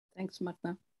 Thanks,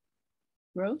 Magda.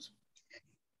 Rose?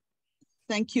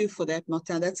 Thank you for that,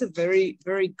 Martin. That's a very,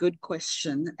 very good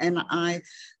question. And I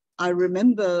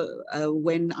remember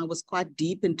when I was quite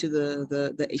deep into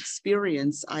the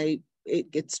experience,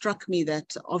 it struck me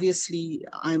that obviously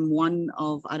I'm one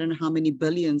of, I don't know how many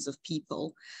billions of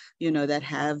people, you know, that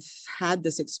have had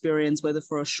this experience, whether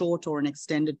for a short or an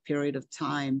extended period of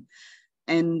time.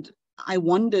 And I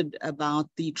wondered about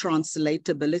the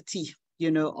translatability, you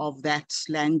know, of that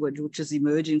language, which is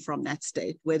emerging from that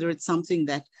state, whether it's something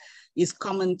that is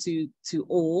common to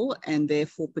all and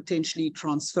therefore potentially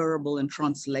transferable and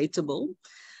translatable,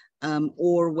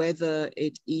 or whether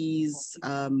it is,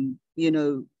 you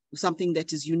know, something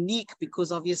that is unique,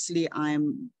 because obviously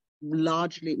I'm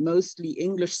mostly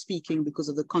English speaking because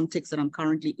of the context that I'm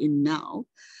currently in now.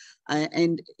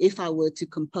 And if I were to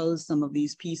compose some of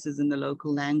these pieces in the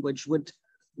local language, would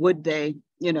they,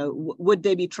 you know, would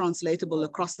they be translatable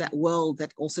across that world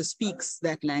that also speaks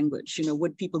that language? You know,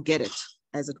 would people get it,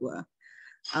 as it were?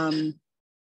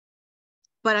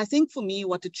 But I think for me,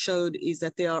 what it showed is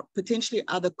that there are potentially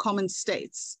other common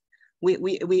states.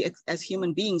 We as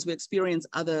human beings, we experience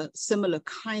other similar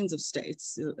kinds of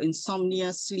states: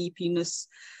 insomnia, sleepiness,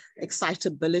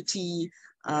 excitability.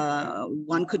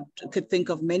 One could think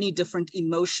of many different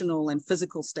emotional and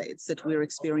physical states that we're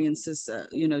experiences,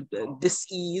 you know,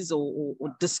 dis-ease or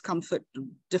discomfort,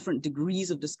 different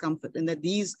degrees of discomfort, and that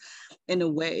these, in a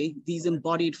way, these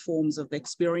embodied forms of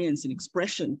experience and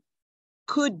expression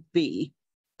could be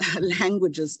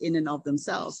languages in and of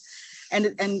themselves.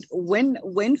 And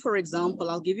when, for example,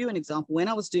 I'll give you an example. When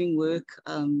I was doing work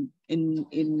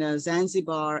in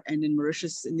Zanzibar and in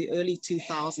Mauritius in the early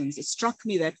 2000s, it struck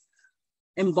me that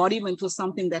embodiment was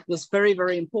something that was very,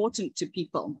 very important to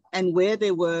people, and where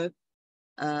there were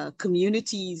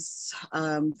communities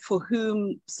for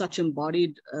whom such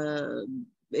embodied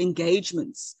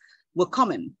engagements were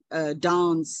common,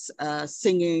 dance,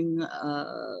 singing,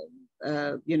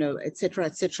 you know, etc.,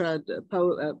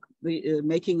 the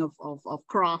making of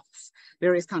crafts,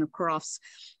 various kind of crafts.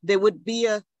 There would be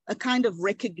a kind of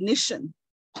recognition,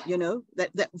 you know,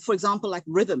 that for example, like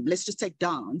rhythm, let's just take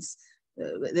dance,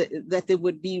 that there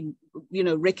would be, you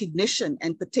know, recognition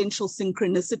and potential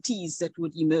synchronicities that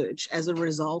would emerge as a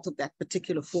result of that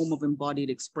particular form of embodied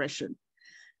expression.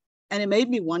 And it made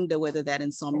me wonder whether that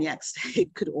insomniac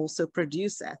state could also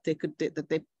produce that. That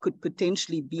there could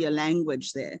potentially be a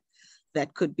language there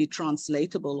that could be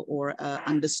translatable or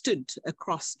understood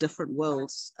across different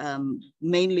worlds,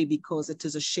 mainly because it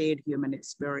is a shared human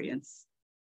experience.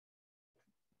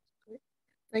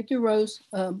 Thank you, Rose.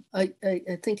 I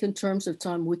think in terms of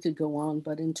time, we could go on,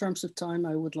 but in terms of time,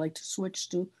 I would like to switch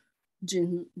to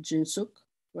Jinsuk,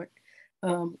 right?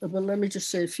 But let me just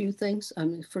say a few things. I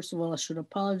mean, first of all, I should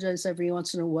apologize. Every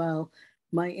once in a while,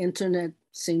 my internet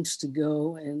seems to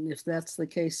go, and if that's the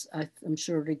case, I'm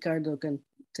sure Ricardo can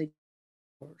take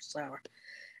over sour.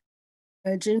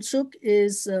 Jinsuk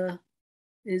is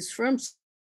from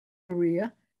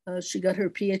Korea. She got her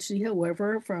PhD,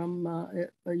 however, from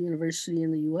a university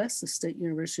in the US, the State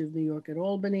University of New York at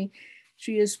Albany.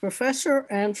 She is professor,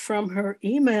 and from her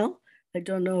email, I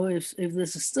don't know if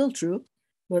this is still true,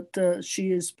 but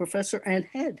she is professor and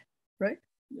head, right,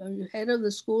 Are you head of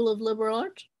the School of Liberal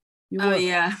Arts? You Oh were.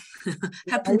 yeah,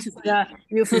 happen to be.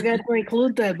 You forgot to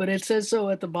include that, but it says so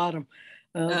at the bottom.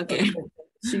 Okay.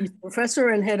 She's professor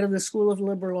and head of the School of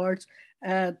Liberal Arts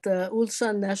at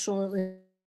Ulsan National Institute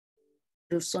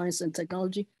of Science and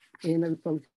Technology in the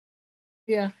Republic.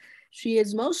 Yeah, she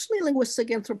is mostly a linguistic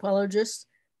anthropologist,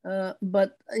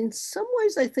 but in some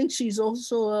ways I think she's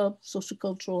also a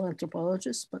sociocultural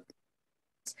anthropologist. But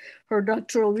her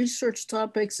doctoral research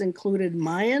topics included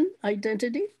Mayan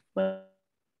identity, but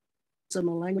some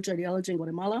language ideology in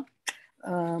Guatemala.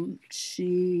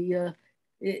 She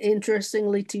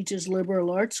interestingly teaches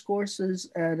liberal arts courses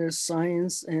at a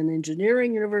science and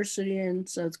engineering university in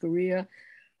South Korea.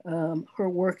 Her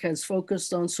work has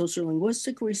focused on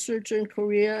sociolinguistic research in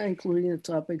Korea, including the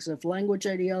topics of language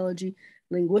ideology,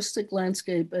 linguistic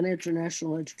landscape, and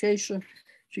international education.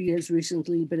 She has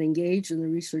recently been engaged in the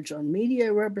research on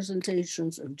media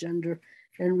representations of gender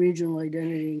and regional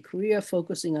identity in Korea,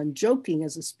 focusing on joking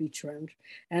as a speech trend.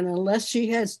 And unless she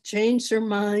has changed her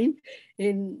mind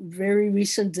in very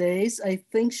recent days, I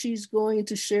think she's going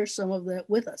to share some of that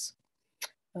with us.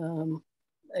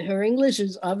 Her English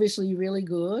is obviously really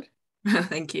good.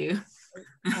 Thank you.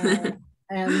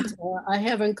 And I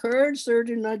have encouraged her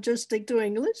to not just stick to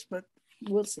English, but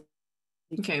we'll see.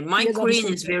 Okay, my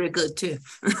Korean is very good too.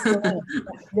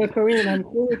 You're Korean, I'm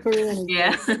fully Korean.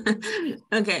 Yeah.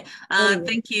 Okay.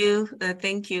 Thank you.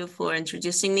 Thank you for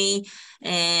introducing me.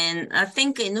 And I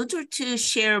think in order to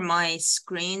share my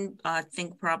screen, I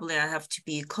think probably I have to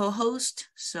be co-host.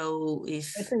 So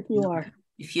if I think you are.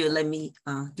 If you let me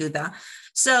do that.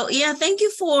 So yeah, thank you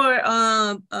for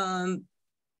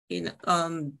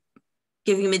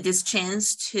giving me this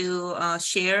chance to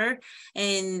share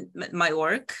in my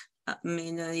work. I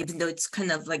mean, even though it's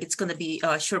kind of like it's going to be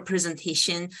a short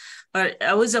presentation, but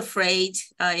I was afraid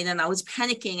and I was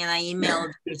panicking, and I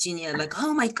emailed Virginia like,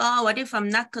 oh my God, what if I'm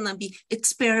not going to be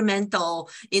experimental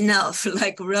enough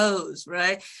like Rose,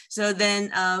 right? So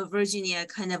then Virginia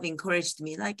kind of encouraged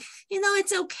me like,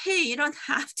 it's okay. You don't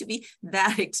have to be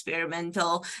that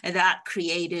experimental and that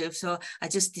creative. So I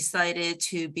just decided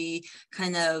to be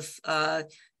kind of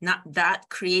not that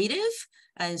creative.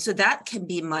 And so that can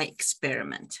be my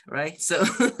experiment, right? So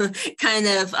kind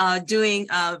of doing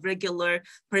regular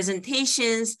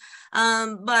presentations,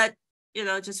 but,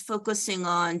 just focusing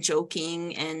on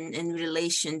joking and in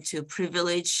relation to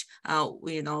privilege,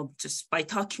 just by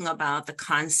talking about the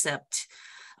concept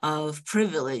of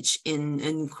privilege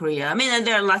in Korea. I mean,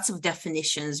 there are lots of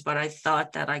definitions, but I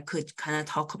thought that I could kind of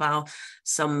talk about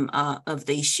some of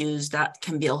the issues that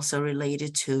can be also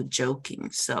related to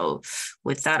joking. So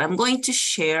with that, I'm going to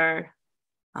share.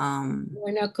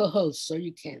 We're not co-hosts, so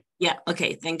you can't. Yeah,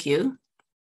 okay, thank you.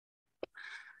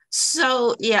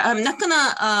 So yeah, I'm not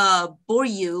gonna bore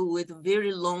you with a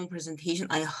very long presentation,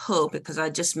 I hope, because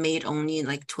I just made only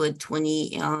like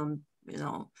 20,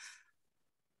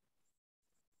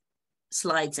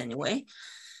 slides anyway.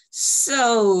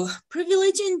 So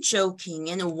privilege and joking,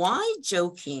 and why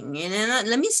joking? And then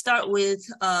let me start with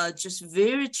just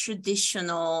very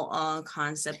traditional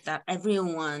concept that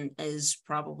everyone is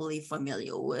probably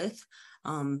familiar with.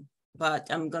 But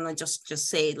I'm gonna just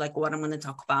say like what I'm gonna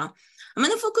talk about. I'm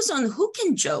gonna focus on who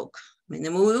can joke. I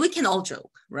mean, we can all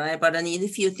joke, right? But I mean,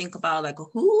 if you think about like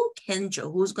who can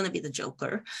joke, who's gonna be the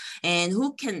joker, and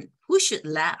who should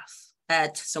laugh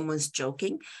at someone's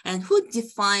joking, and who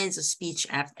defines a speech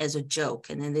act as a joke.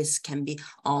 And then this can be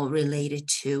all related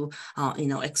to,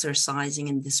 exercising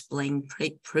and displaying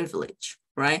privilege,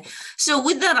 right? So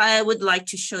with that, I would like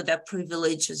to show that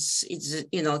privilege is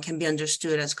can be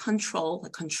understood as control,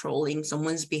 controlling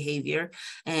someone's behavior,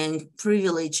 and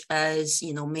privilege as,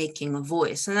 making a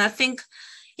voice. And I think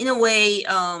in a way,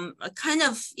 kind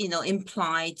of,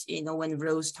 implied, when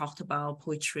Rose talked about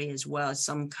poetry as well,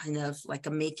 some kind of like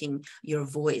a making your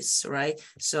voice, right?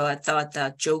 So I thought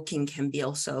that joking can be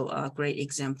also a great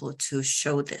example to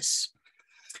show this.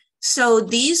 So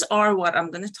these are what I'm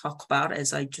going to talk about,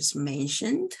 as I just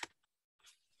mentioned.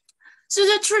 So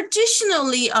that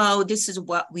traditionally, this is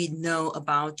what we know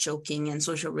about joking and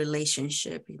social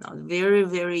relationship. Very,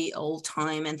 very old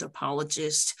time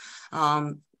anthropologists,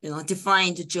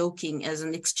 defined joking as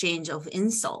an exchange of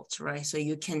insults, right? So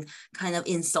you can kind of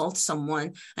insult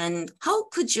someone. And how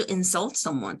could you insult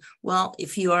someone? Well,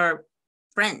 if you are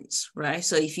friends, right?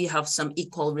 So if you have some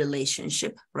equal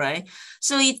relationship, right?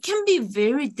 So it can be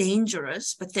very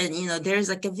dangerous, but then, there's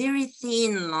like a very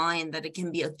thin line that it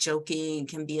can be a joking, it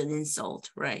can be an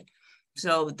insult, right?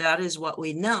 So that is what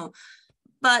we know.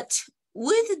 But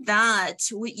with that,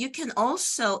 you can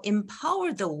also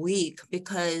empower the weak,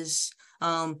 because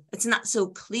it's not so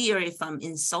clear if I'm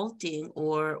insulting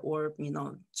or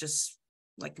just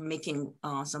like making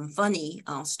some funny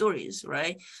stories,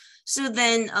 right? So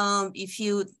then if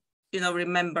you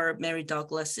remember Mary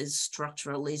Douglas's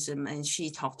structuralism, and she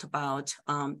talked about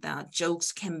that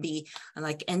jokes can be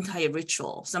like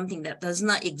anti-ritual, something that does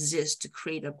not exist to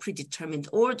create a predetermined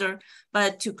order,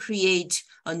 but to create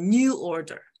a new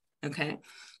order, okay?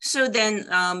 So then,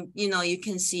 you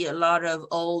can see a lot of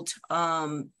old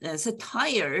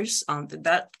satires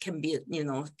that can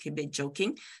be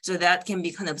joking. So that can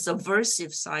be kind of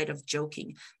subversive side of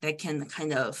joking that can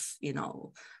kind of,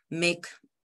 make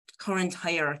current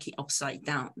hierarchy upside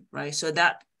down, right? So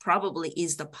that probably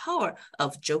is the power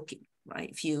of joking, right?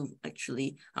 If you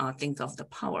actually think of the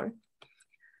power.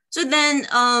 So then,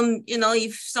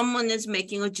 if someone is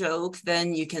making a joke,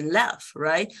 then you can laugh,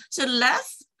 right? So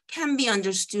laugh can be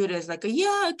understood as like,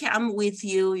 yeah, okay, I'm with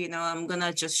you, I'm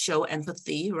gonna just show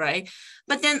empathy, right?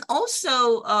 But then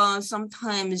also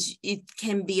sometimes it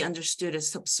can be understood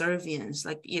as subservience,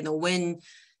 like, when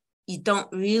you don't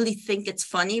really think it's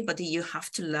funny, but you have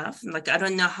to laugh. Like, I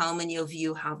don't know how many of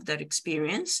you have that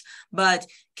experience, but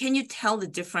can you tell the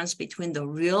difference between the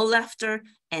real laughter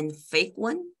and fake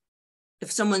one?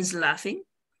 If someone's laughing,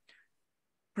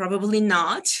 probably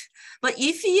not. But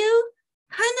if you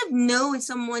kind of know if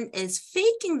someone is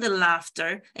faking the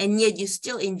laughter and yet you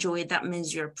still enjoy it, that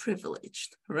means you're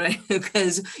privileged, right?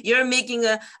 Because you're making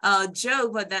a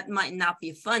joke, but that might not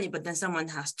be funny, but then someone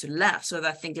has to laugh. So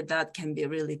I think that can be a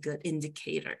really good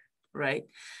indicator, right?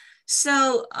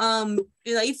 So, and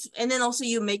then also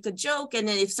you make a joke, and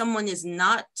then if someone is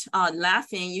not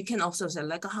laughing, you can also say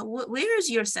like, where is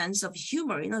your sense of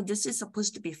humor? This is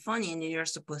supposed to be funny and you're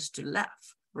supposed to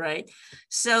laugh, right?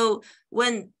 So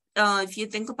when if you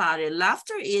think about it,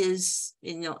 laughter is,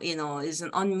 is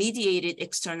an unmediated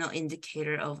external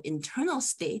indicator of internal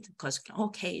state because,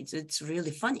 okay, it's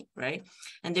really funny, right?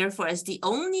 And therefore, as the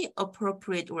only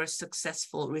appropriate or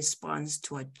successful response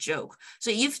to a joke. So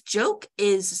if joke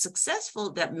is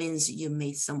successful, that means you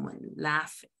made someone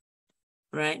laugh,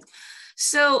 right?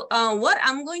 So what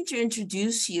I'm going to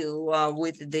introduce you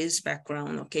with this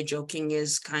background, okay, joking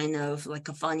is kind of like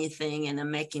a funny thing and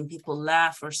I'm making people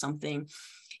laugh or something.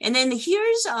 And then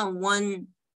here's one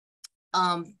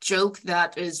joke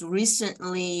that is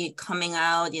recently coming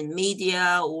out in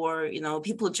media, or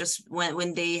people just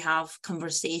when they have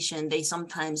conversation, they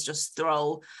sometimes just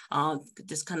throw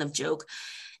this kind of joke.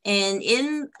 And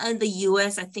in the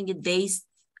US, I think they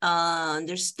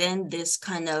understand this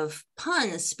kind of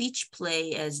pun, speech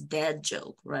play, as dad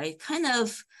joke, right? Kind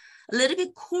of a little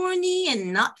bit corny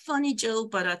and not funny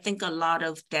joke, but I think a lot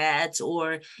of dads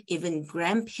or even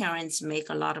grandparents make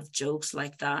a lot of jokes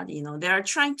like that. They are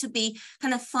trying to be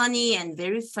kind of funny and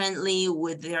very friendly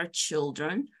with their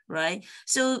children, right?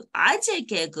 So 아재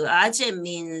개그, 아재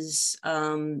means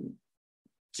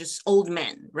just old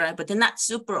men, right? But they're not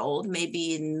super old,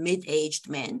 maybe mid-aged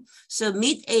men. So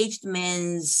mid-aged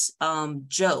men's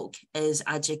joke is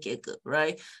아재 개그,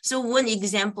 right? So one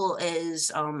example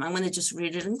is, I'm going to just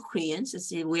read it in Korean. So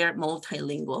see, we are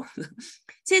multilingual.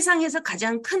 세상에서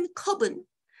가장 큰 컵은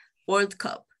World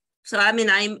Cup. So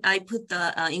I put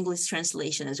the English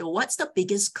translation as, what's the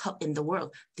biggest cup in the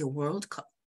world? The World Cup,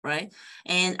 right?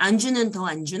 And 안주는 더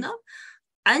안주나?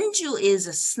 Anju is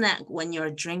a snack when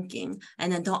you're drinking,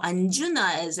 and then 더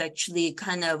안주나 is actually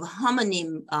kind of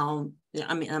homonym,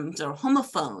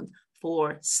 homophone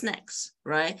for snacks,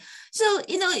 right? So,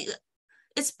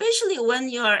 especially when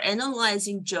you're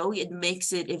analyzing joke, it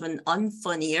makes it even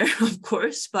unfunnier, of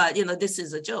course, but, this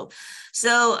is a joke.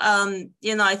 So,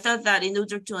 I thought that in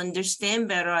order to understand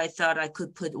better, I thought I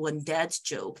could put one dad's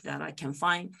joke that I can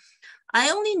find. I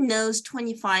only know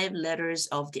 25 letters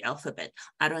of the alphabet.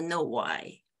 I don't know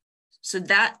why. So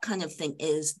that kind of thing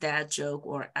is dad joke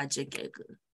or 아재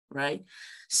개그, right?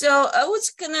 So I was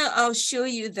I'll show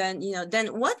you then, then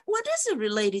what is it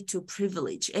related to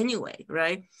privilege anyway,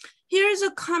 right? Here's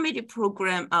a comedy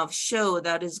program of show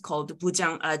that is called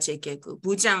부장 아재 개그.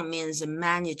 부장 means a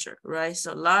manager, right?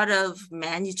 So a lot of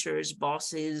managers,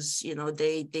 bosses,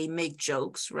 they make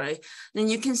jokes, right? Then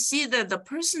you can see that the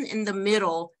person in the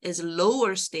middle is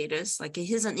lower status, like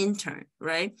he's an intern,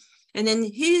 right? And then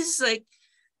he's like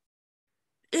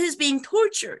is being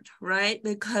tortured, right?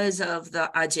 Because of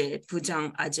the 아재,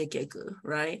 부장 아재 개그,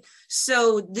 right?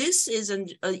 So this is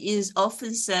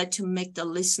often said to make the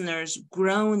listeners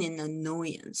groan in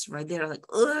annoyance, right? They're like,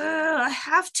 I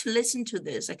have to listen to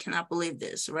this. I cannot believe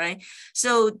this, right?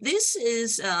 So this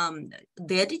is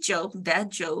that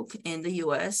joke in the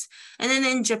US. And then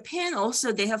in Japan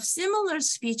also, they have similar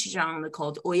speech genre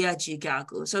called oyaji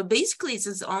gagu. So basically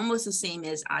it's almost the same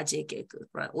as 아재 개그,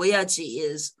 right? Oyaji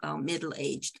is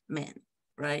middle-aged men,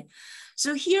 right?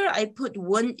 So here I put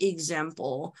one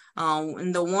example,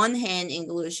 on the one hand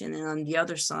English and then on the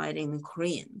other side in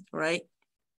Korean, right?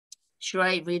 Should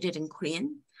I read it in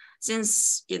Korean?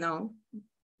 Since, you know,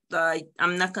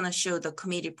 I'm not gonna show the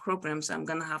committee programs, I'm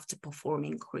gonna have to perform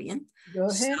in Korean. Go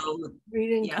ahead,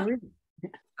 read in Korean.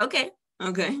 Okay.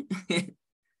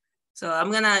 So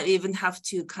I'm gonna even have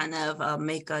to kind of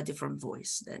make a different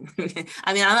voice then.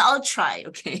 I mean, I'll try,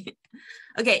 okay?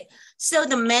 Okay, so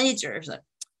the manager is like,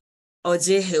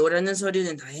 어제 해오라는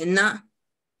서류는 다 했나?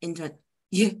 인턴,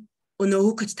 예, 오늘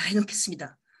오후까지 다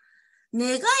해놓겠습니다.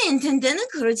 내가 인턴 때는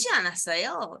그러지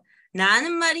않았어요.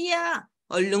 나는 말이야,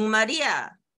 얼른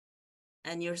말이야.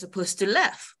 And you're supposed to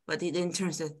laugh, but the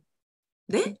intern said,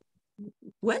 네?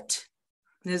 What?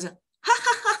 그래서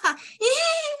하하하하,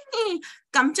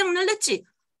 깜짝 놀랐지?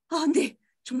 네,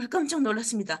 정말 깜짝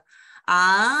놀랐습니다.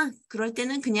 그럴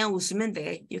때는 그냥 웃으면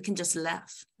돼. You can just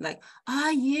laugh. Like,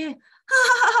 예,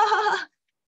 하하하하.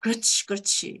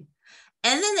 그렇지.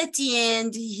 And then at the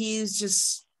end, he's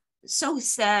just so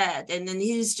sad. And then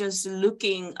he's just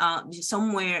looking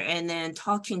somewhere and then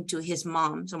talking to his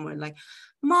mom somewhere like,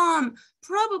 Mom,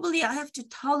 probably I have to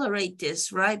tolerate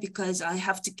this, right? Because I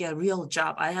have to get a real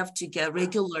job. I have to get a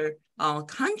regular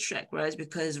contract, right?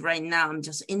 Because right now I'm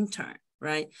just intern,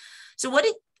 right? So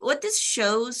what this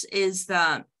shows is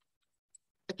that,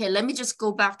 okay, let me just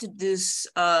go back to this,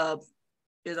 real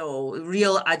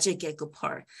아재 개그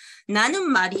part. 나는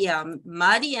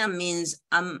Maria means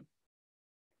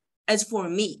as for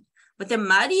me, but then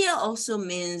Maria also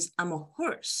means I'm a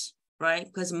horse, right?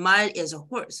 Because 말 is a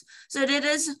horse. So that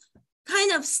is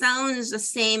kind of sounds the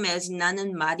same as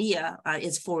나는 Maria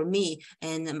is for me,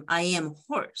 and I am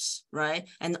horse, right?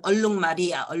 And 얼른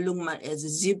말 is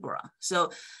zebra.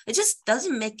 So it just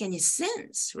doesn't make any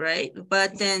sense, right?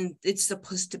 But then it's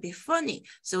supposed to be funny.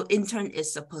 So intern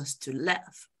is supposed to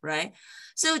laugh, right?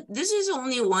 So this is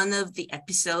only one of the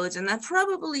episodes, and that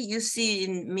probably you see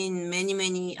in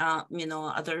many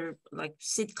other like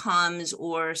sitcoms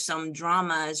or some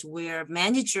dramas where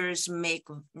managers make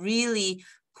really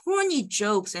corny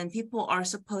jokes and people are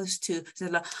supposed to say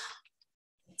like,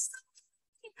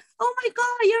 oh my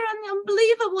God, you're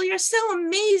unbelievable, you're so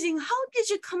amazing, how did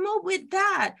you come up with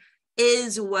that,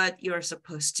 is what you're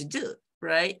supposed to do,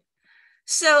 right?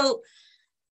 So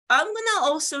I'm gonna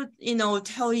also,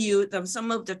 tell you some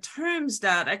of the terms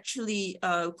that actually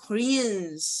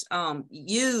Koreans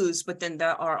use, but then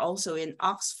that are also in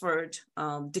Oxford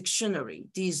dictionary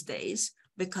these days,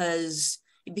 because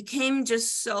it became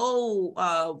just so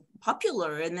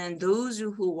popular. And then those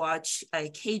who watch a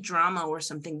K-drama or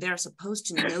something, they're supposed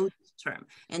to know this term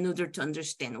in order to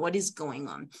understand what is going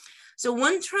on. So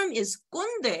one term is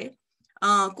꼰대.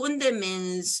 꼰대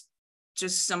means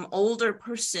just some older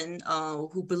person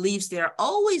who believes they're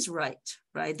always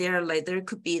right? They're like, there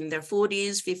could be in their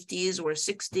 40s, 50s, or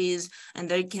 60s, and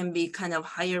they can be kind of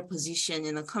higher position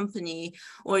in a company,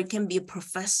 or it can be a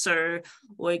professor,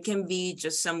 or it can be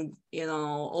just some,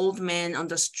 old man on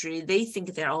the street. They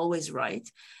think they're always right.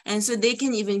 And so they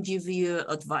can even give you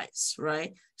advice,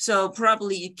 right? So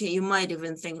probably you might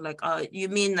even think like, you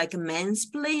mean like a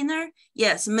mansplainer?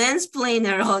 Yes,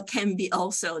 mansplainer can be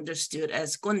also understood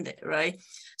as 꼰대, right?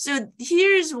 So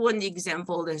here's one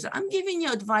example. I'm giving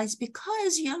you advice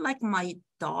because you're like my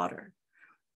daughter.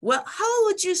 Well, how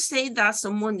would you say that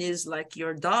someone is like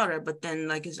your daughter, but then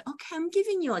like, okay, I'm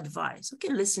giving you advice.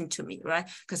 Okay, listen to me, right?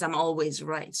 Because I'm always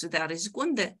right. So that is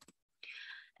꼰대.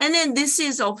 And then this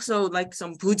is also like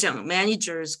some 부장,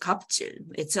 managers, 갑질.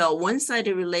 It's a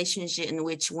one-sided relationship in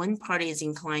which one party is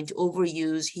inclined to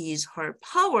overuse his, her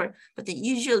power, but then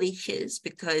usually his,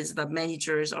 because the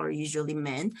managers are usually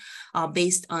men,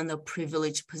 based on a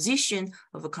privileged position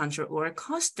of a country or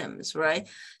customs, right?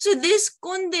 So this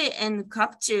꼰대 and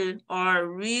갑질 are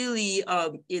really,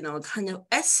 kind of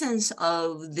essence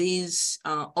of these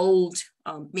old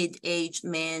mid-aged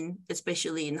men,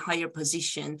 especially in higher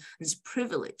position, is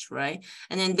privilege, right?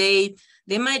 And then they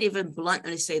might even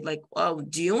bluntly say like, oh,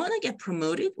 do you want to get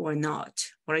promoted or not?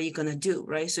 What are you going to do,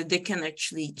 right? So they can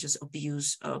actually just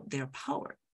abuse their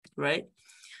power, right?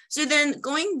 So then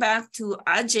going back to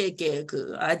아재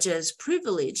개그, 아재's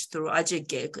privilege through 아재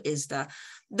개그 is that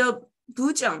the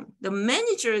부장, the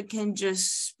manager can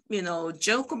just,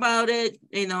 joke about it,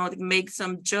 make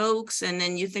some jokes, and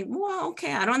then you think, well,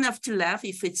 okay, I don't have to laugh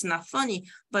if it's not funny.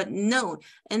 But no,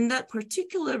 in that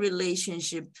particular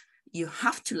relationship, you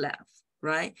have to laugh,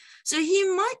 right? So he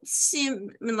might seem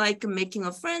like making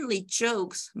a friendly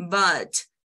jokes, but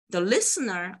the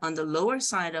listener on the lower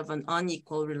side of an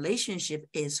unequal relationship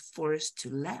is forced to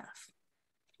laugh.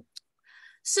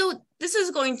 So this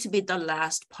is going to be the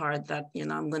last part that,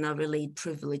 I'm going to relate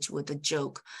privilege with a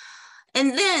joke.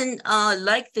 And then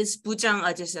like this bujang,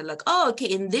 I just said like, oh, okay,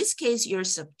 in this case, you're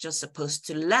just supposed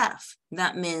to laugh.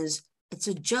 That means it's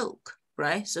a joke,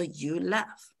 right? So you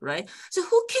laugh, right? So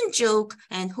who can joke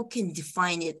and who can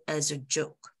define it as a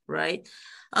joke, right?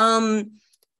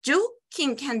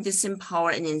 Joking can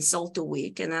disempower and insult the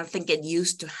weak. And I think it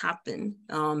used to happen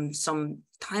some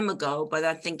time ago, but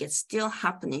I think it's still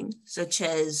happening, such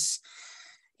as,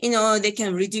 they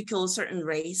can ridicule certain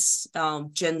race,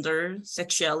 gender,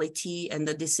 sexuality, and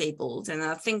the disabled. And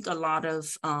I think a lot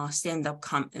of stand-up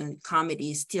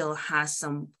comedy still has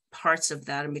some parts of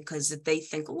that because they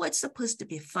think, oh, it's supposed to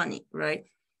be funny, right?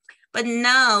 But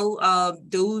now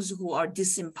those who are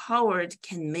disempowered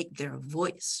can make their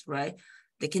voice, right?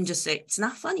 They can just say, it's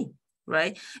not funny,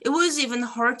 right? It was even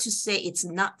hard to say it's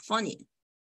not funny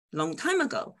long time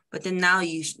ago, but then now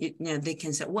they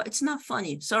can say, well, it's not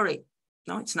funny, sorry.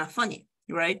 No, it's not funny,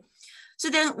 right? So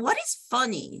then what is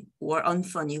funny or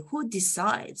unfunny? Who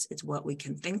decides? It's what we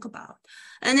can think about.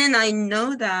 And then I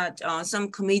know that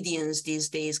some comedians these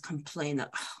days complain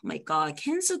that, oh my God,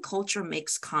 cancel culture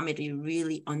makes comedy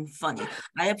really unfunny.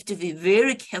 I have to be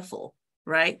very careful,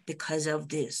 right? Because of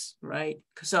this, right?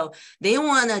 So they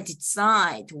want to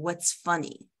decide what's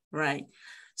funny, right?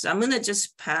 So I'm going to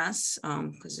just pass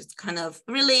because it's kind of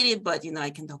related, but,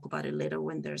 I can talk about it later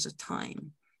when there's a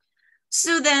time.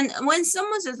 So then when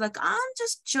someone says like, I'm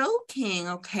just joking,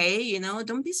 okay,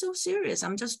 don't be so serious.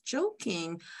 I'm just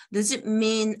joking. Does it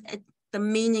mean the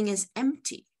meaning is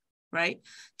empty, right?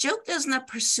 Joke does not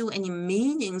pursue any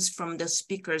meanings from the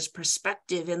speaker's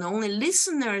perspective, and only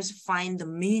listeners find the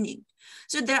meaning.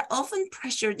 So they're often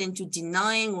pressured into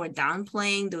denying or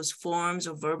downplaying those forms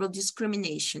of verbal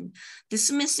discrimination,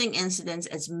 dismissing incidents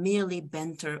as merely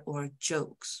banter or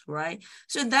jokes, right?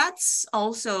 So that's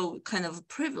also kind of a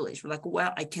privilege. Like,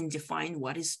 well, I can define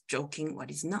what is joking,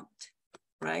 what is not,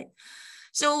 right?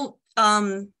 So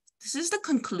this is the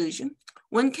conclusion.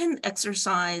 One can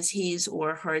exercise his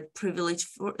or her privilege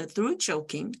through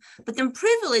joking, but then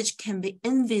privilege can be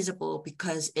invisible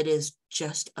because it is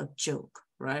just a joke,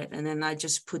 right? And then I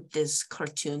just put this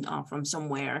cartoon from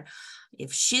somewhere.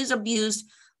 If she's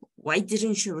abused, why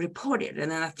didn't she report it?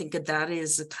 And then I think that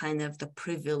is kind of the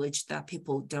privilege that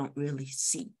people don't really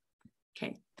see,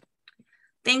 okay?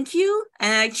 Thank you.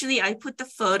 And actually, I put the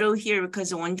photo here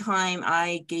because one time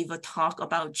I gave a talk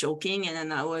about joking, and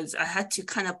then I had to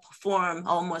kind of perform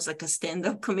almost like a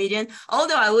stand-up comedian,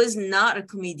 although I was not a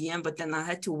comedian, but then I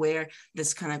had to wear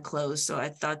this kind of clothes. So I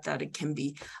thought that it can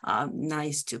be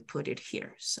nice to put it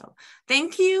here. So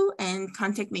thank you, and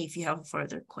contact me if you have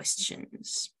further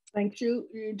questions. Thank you,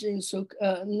 Jin-Suk.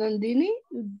 Nandini,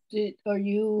 are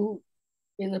you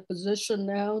in a position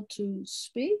now to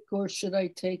speak, or should I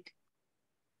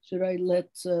let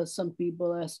some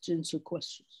people ask Jin-Suk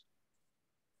questions?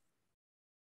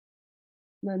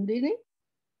 Nandini?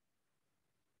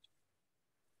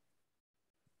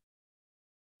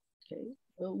 Okay,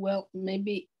 well,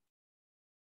 maybe,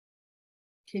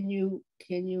 can you,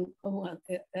 oh,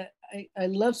 I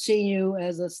love seeing you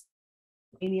as a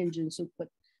Indian Jin-Suk, but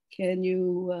can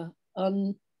you I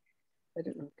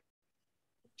don't know,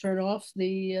 turn off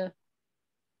the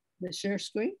share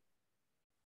screen?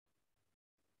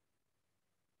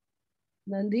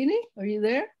 Nandini, are you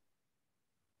there?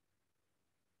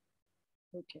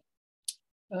 Okay.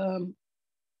 I'm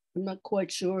not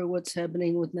quite sure what's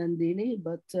happening with Nandini,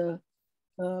 but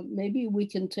maybe we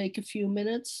can take a few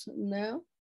minutes now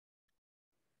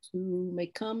to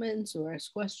make comments or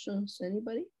ask questions.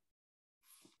 Anybody?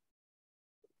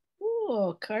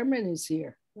 Oh, Carmen is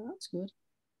here. Oh, that's good.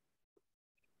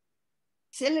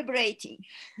 Celebrating.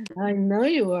 I know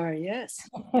you are, yes.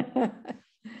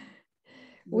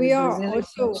 We are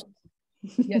also.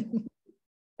 Yeah.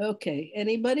 Okay,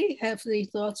 anybody have any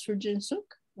thoughts for Jin-Suk?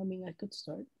 I mean, I could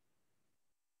start.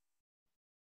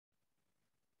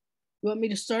 You want me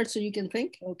to start so you can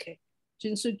think? Okay.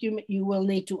 Jin-Suk, you will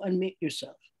need to unmute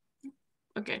yourself.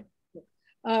 Okay.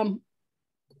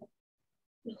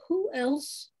 Who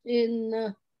else in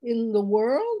the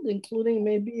world, including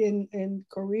maybe in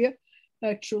Korea,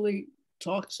 actually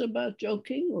talks about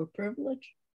joking or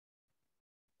privilege?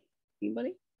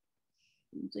 Anybody?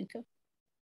 You think of?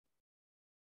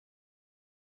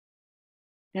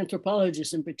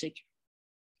 anthropologists in particular?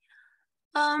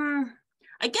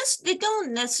 I guess they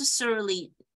don't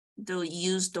necessarily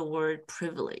use the word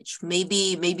privilege.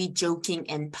 Maybe joking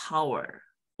and power,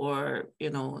 or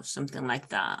something like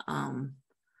that.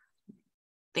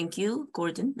 Thank you,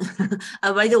 Gordon.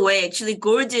 By the way, actually,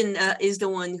 Gordon is the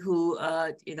one who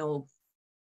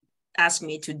asked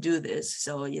me to do this.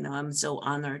 So I'm so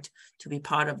honored to be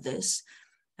part of this,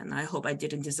 and I hope I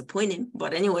didn't disappoint him.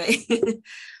 But anyway.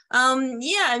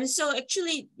 Yeah, and so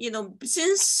actually,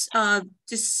 since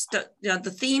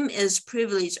the theme is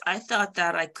privilege, I thought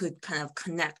that I could kind of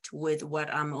connect with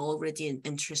what I'm already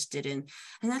interested in.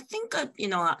 And I think,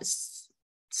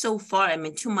 so far,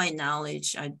 to my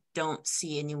knowledge, I don't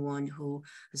see anyone who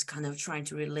is kind of trying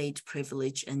to relate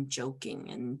privilege and joking,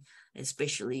 and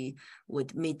especially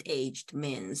with mid-aged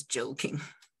men's joking.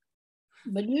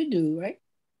 But you do, right?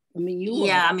 You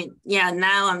Yeah, are. Yeah,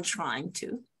 now I'm trying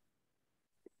to.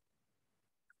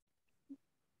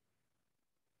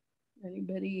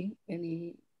 Anybody,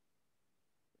 any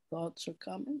thoughts or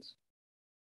comments?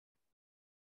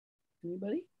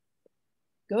 Anybody?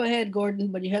 Go ahead,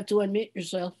 Gordon, but you have to unmute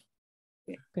yourself.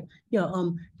 Okay. Yeah,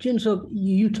 Jin, so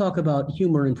you talk about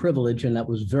humor and privilege, and that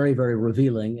was very, very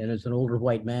revealing. And as an older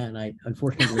white man, I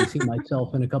unfortunately see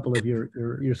myself in a couple of your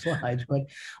slides. But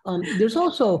there's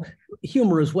also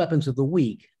humor as weapons of the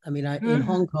weak. In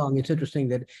Hong Kong, it's interesting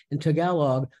that in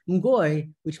Tagalog, ngoy,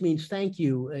 which means thank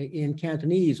you in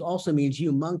Cantonese, also means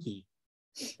you monkey.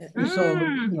 And so,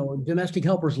 domestic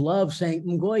helpers love saying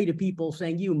ngoy to people,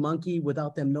 saying you monkey,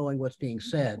 without them knowing what's being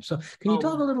said. So can you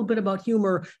talk a little bit about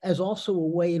humor as also a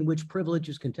way in which privilege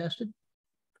is contested?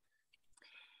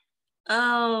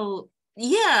 Oh,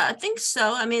 yeah, I think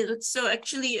so. So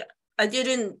actually, I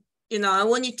didn't, I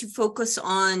wanted to focus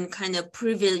on kind of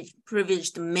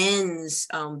privileged men's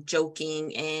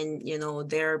joking and,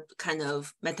 their kind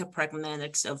of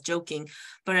metapragmatics of joking.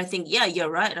 But I think, yeah,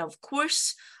 you're right. Of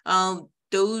course,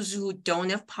 those who don't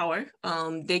have power,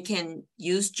 they can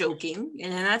use joking.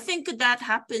 And I think that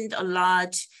happened a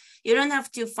lot. You don't have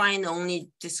to find only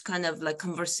this kind of like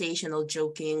conversational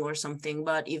joking or something,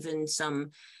 but even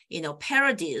some,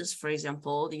 parodies, for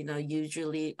example,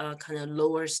 usually kind of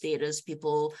lower status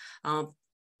people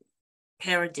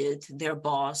parodied their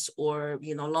boss, or,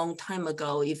 a long time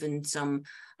ago, even some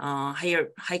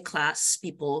high class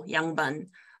people, Yangban,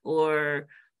 or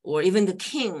even the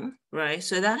king, right?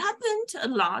 So that happened a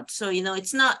lot. So,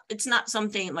 it's not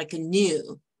something like a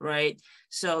new, right?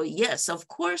 So yes, of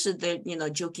course,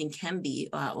 joking can be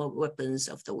weapons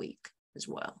of the weak as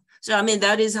well. So,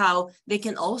 that is how they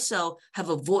can also have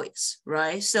a voice,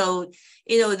 right? So,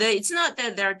 it's not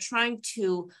that they're trying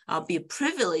to be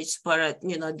privileged, but,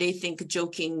 they think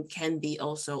joking can be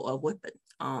also a weapon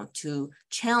to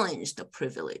challenge the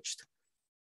privileged.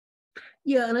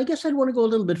 Yeah, and I guess I'd want to go a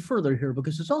little bit further here,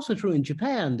 because it's also true in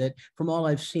Japan that, from all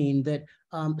I've seen, that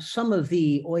some of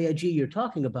the oyaji you're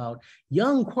talking about,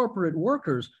 young corporate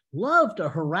workers love to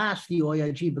harass the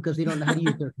oyaji because they don't know how to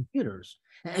use their computers.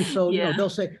 And so, they'll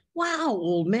say, wow,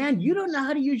 old man, you don't know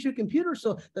how to use your computer.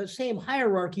 So the same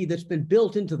hierarchy that's been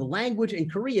built into the language in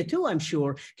Korea too, I'm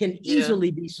sure, can easily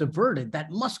be subverted.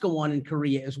 That must go on in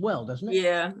Korea as well, doesn't it?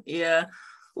 Yeah.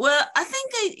 Well, I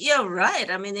think you're right.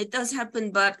 It does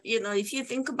happen, but, if you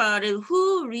think about it,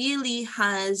 who really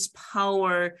has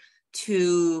power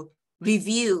to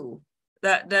review?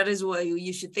 That is what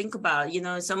you should think about.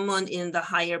 Someone in the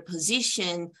higher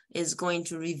position is going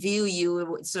to review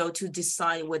you, so to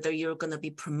decide whether you're going to be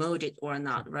promoted or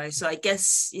not, right? So I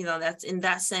guess, that's in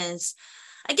that sense,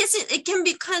 I guess it can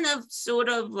be kind of sort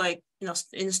of like, in a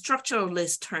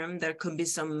structuralist term, there could be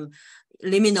some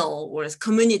liminal or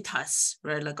communitas,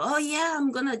 right? Like, oh yeah,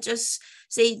 I'm gonna just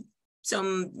say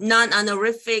some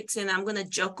non-honorifics and I'm gonna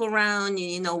joke around,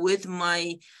 with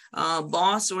my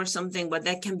boss or something, but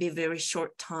that can be a very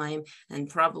short time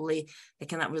and probably they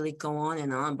cannot really go on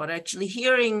and on. But actually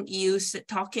hearing you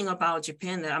talking about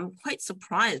Japan, I'm quite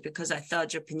surprised, because I thought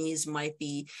Japanese might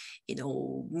be,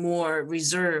 more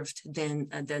reserved than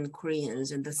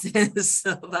Koreans in the sense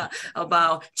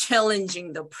about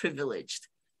challenging the privileged.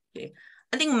 Okay.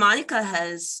 I think Monica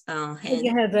has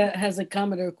has a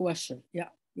comment or a question. Yeah.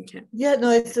 Okay. Yeah, no,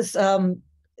 it's just off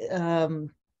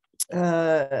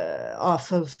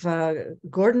of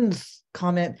Gordon's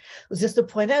comment, was just to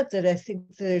point out that I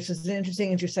think there's just an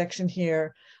interesting intersection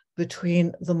here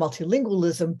between the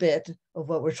multilingualism bit of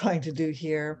what we're trying to do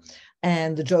here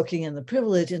and the joking and the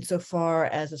privilege, insofar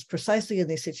as it's precisely in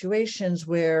these situations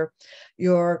where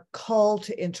you're called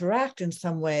to interact in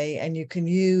some way, and you can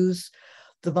use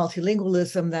the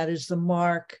multilingualism that is the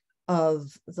mark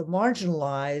of the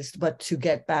marginalized, but to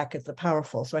get back at the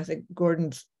powerful. So I think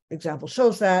Gordon's example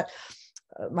shows that.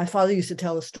 My father used to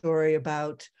tell a story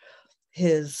about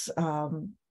his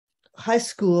high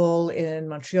school in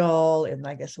Montreal in,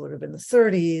 I guess it would have been the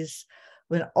 30s,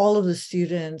 when all of the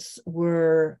students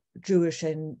were Jewish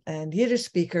and Yiddish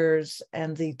speakers,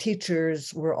 and the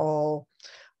teachers were all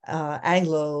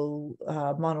Anglo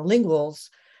monolinguals,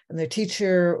 and their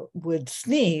teacher would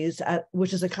sneeze,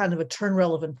 which is a kind of a turn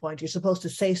relevant point. You're supposed to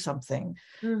say something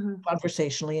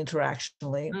conversationally,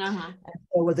 interactionally. And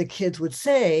so what the kids would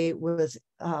say was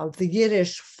the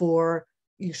Yiddish for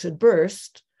 "you should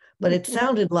burst," but it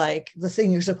sounded like the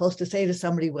thing you're supposed to say to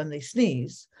somebody when they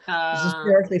sneeze. It's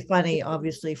hysterically funny,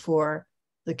 obviously, for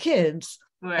the kids,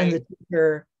 and the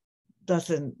teacher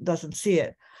doesn't see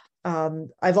it.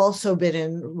 I've also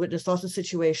witnessed lots of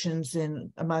situations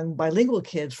among bilingual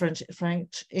kids, French,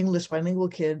 English bilingual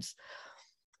kids,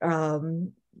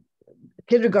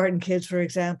 kindergarten kids, for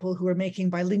example, who are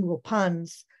making bilingual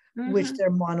puns, which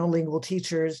their monolingual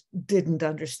teachers didn't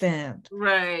understand.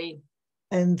 Right.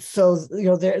 And so,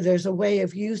 there's a way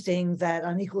of using that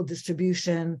unequal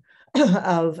distribution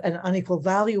of an unequal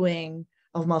valuing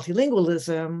of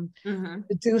multilingualism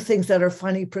to do things that are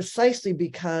funny precisely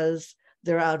because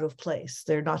they're out of place.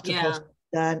 They're not supposed to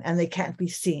be done, and they can't be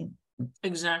seen.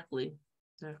 Exactly.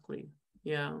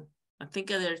 Yeah. I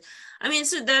think so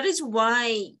that is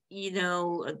why,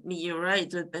 you're right.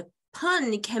 The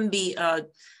pun can be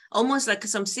almost like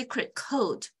some secret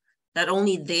code that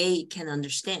only they can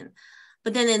understand.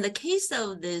 But then in the case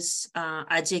of this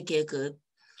아재 개그,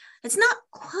 it's not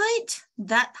quite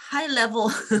that high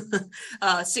level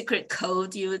secret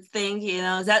code, you would think,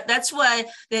 that's why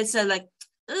there's I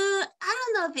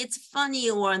don't know if it's funny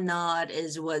or not,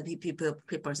 is what people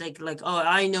are saying. Like, oh,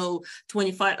 I know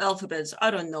 25 alphabets.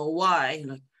 I don't know why.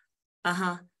 Like,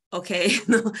 okay.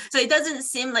 So it doesn't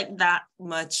seem like that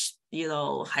much,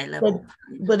 high level.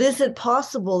 But is it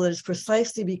possible that it's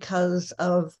precisely because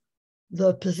of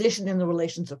the position in the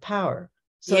relations of power?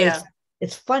 So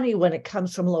it's funny when it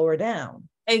comes from lower down.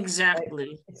 Exactly.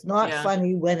 Right? It's not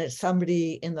funny when it's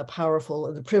somebody in the powerful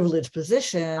or the privileged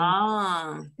position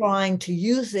trying to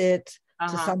use it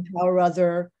to somehow or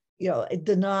other,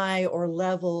 deny or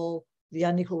level the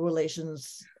unequal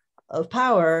relations of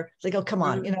power. It's like, oh, come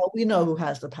on, we know who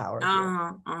has the power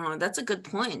here. That's a good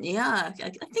point. Yeah,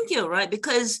 I think you're right,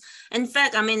 because in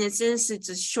fact, since it's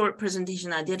a short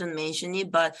presentation, I didn't mention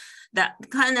it, but that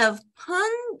kind of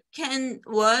pun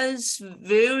was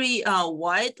very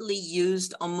widely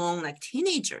used among like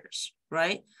teenagers,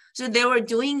 right? So they were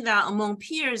doing that among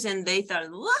peers, and they thought,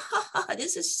 wow,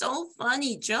 this is so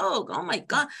funny joke. Oh my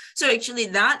God. So actually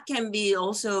that can be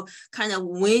also kind of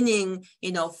winning,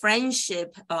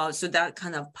 friendship. So that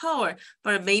kind of power.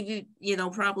 But maybe,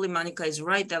 probably Monica is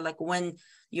right that like when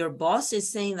your boss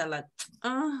is saying that like,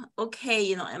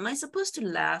 okay, am I supposed to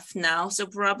laugh now? So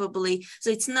probably, so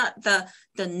it's not the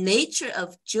nature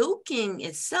of joking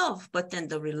itself, but then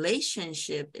the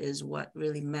relationship is what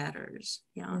really matters.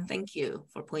 Thank you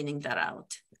for pointing that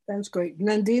out. That's great.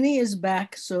 Nandini is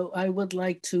back, so I would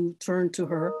like to turn to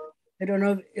her. I don't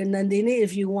know, Nandini,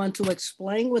 if you want to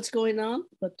explain what's going on,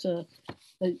 but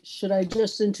should I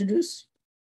just introduce?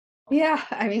 Yeah,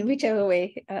 whichever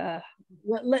way.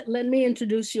 Let me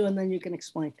introduce you and then you can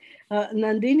explain.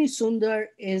 Nandini Sundar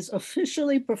is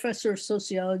officially professor of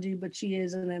sociology, but she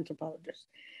is an anthropologist.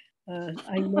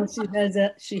 I know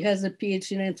she has a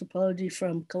PhD in anthropology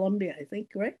from Columbia, I think,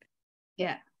 right?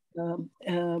 Yeah.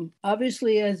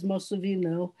 Obviously, as most of you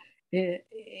know,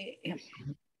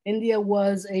 India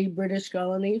was a British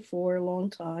colony for a long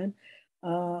time,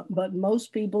 but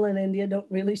most people in India don't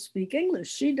really speak English.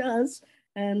 She does.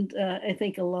 And I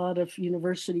think a lot of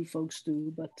university folks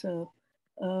do, but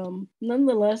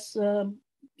nonetheless,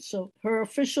 so her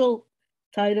official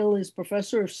title is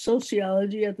Professor of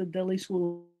Sociology at the Delhi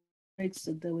School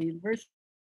of Delhi University.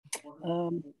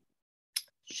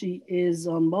 She is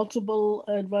on multiple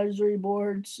advisory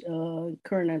boards,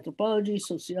 Current Anthropology,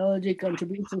 Sociology,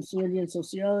 Contributions to Indian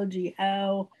Sociology,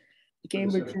 How, the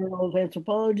Cambridge Journal of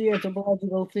Anthropology,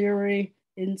 Anthropological Theory,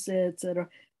 INSET, etc.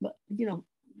 But,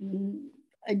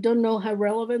 I don't know how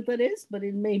relevant that is, but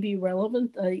it may be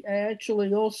relevant. I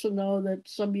actually also know that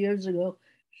some years ago,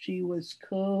 she was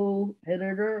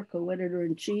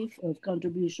co-editor-in-chief of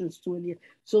Contributions to Indian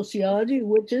Sociology,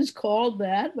 which is called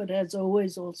that, but has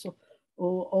always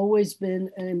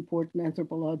been an important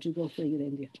anthropological thing in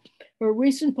India. Her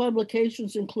recent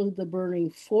publications include The Burning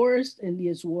Forest,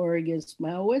 India's War Against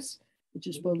Maoists, which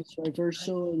is published by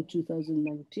Verso in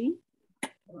 2019,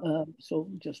 so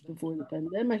just before the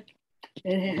pandemic.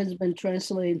 It has been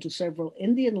translated into several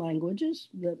Indian languages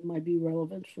that might be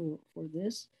relevant for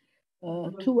this.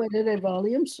 2 edited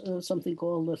volumes, something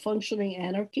called The Functioning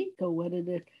Anarchy,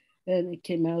 co-edited, and it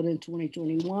came out in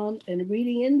 2021, and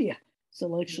Reading India,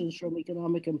 selections from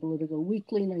Economic and Political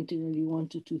Weekly, 1991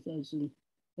 to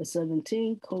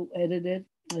 2017, co-edited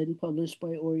and published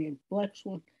by Orient Black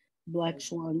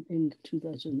Swan in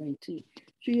 2019.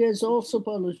 She has also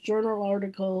published journal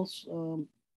articles.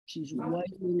 She's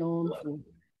widely known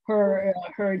for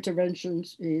her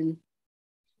interventions in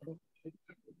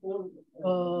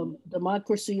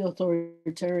democracy,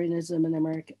 authoritarianism,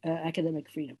 and academic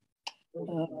freedom.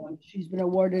 She's been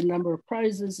awarded a number of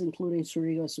prizes, including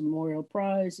Surigas Memorial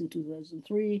Prize in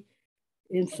 2003,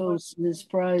 Infosys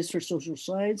Prize for Social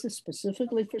Sciences,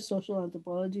 specifically for social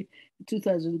anthropology in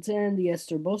 2010, the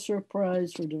Esther Bosser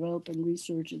Prize for Development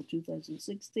Research in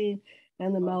 2016,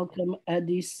 and the Malcolm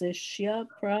Adisesha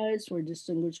Prize for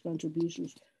Distinguished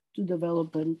Contributions to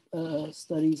Development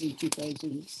Studies in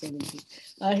 2017.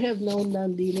 I have known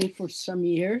Nandini for some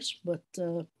years, but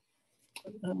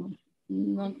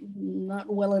not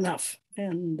well enough.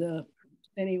 And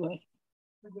anyway,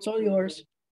 it's all yours.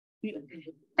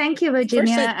 Thank you,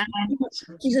 Virginia.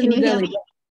 She's in New Delhi.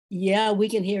 Yeah, we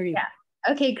can hear you.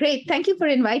 Yeah. Okay, great. Thank you for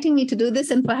inviting me to do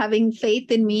this and for having faith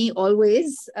in me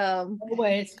always.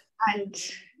 Always. And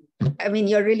I mean,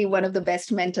 you're really one of the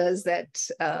best mentors that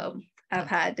I've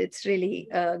had. It's really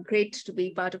great to be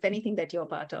part of anything that you're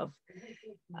part of.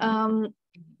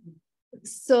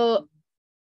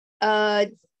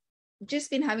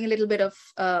 Just been having a little bit of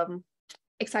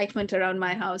excitement around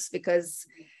my house because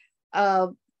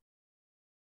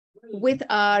with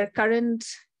our current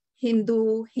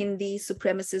Hindi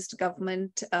supremacist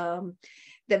government,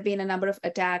 there have been a number of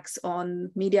attacks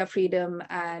on media freedom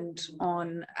and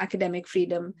on academic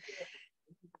freedom.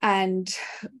 And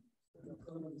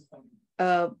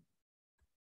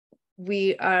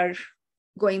we are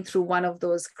going through one of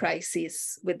those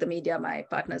crises with the media, my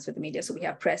partners with the media. So we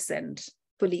have press and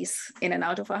police in and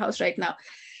out of our house right now.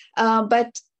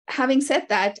 But having said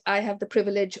that, I have the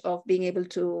privilege of being able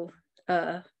to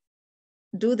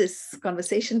do this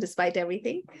conversation despite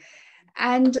everything.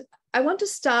 And I want to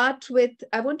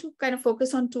kind of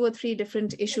focus on 2 or 3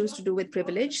 different issues to do with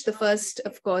privilege. The first,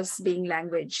 of course, being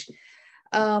language.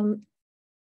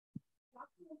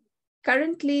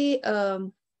 Currently,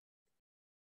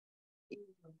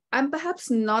 I'm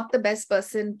perhaps not the best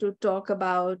person to talk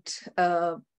about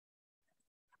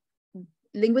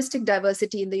linguistic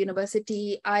diversity in the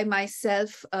university. I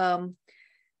myself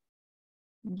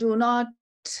do not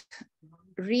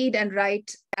read and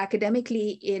write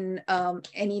academically in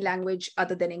any language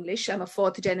other than English. I'm a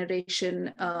 4th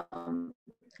generation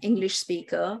English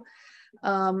speaker.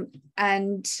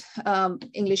 And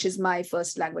English is my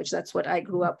first language. That's what I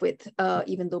grew up with,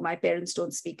 even though my parents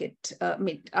don't speak it.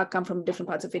 I come from different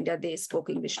parts of India. They spoke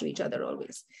English to each other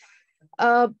always.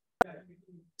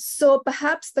 So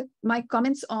perhaps my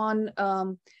comments on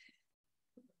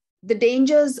the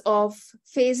dangers of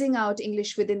phasing out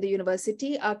English within the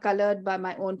university are colored by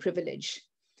my own privilege.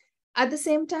 At the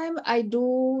same time, I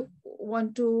do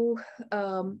want to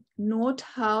note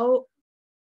how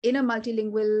in a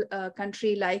multilingual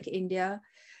country like India,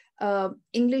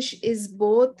 English is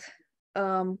both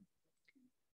a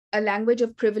language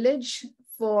of privilege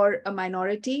for a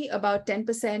minority. About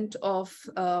 10% of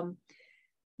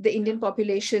the Indian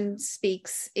population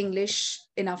speaks English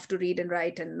enough to read and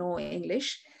write and know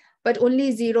English, but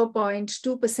only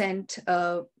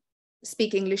 0.2%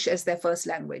 speak English as their first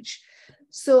language.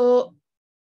 So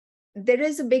there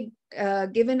is a big,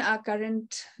 given our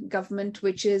current government,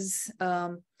 which is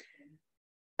a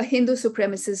Hindu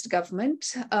supremacist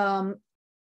government,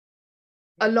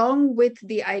 along with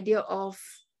the idea of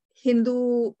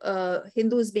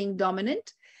Hindus being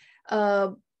dominant,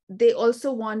 they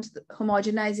also want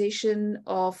homogenization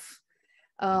of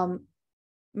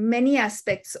many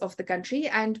aspects of the country,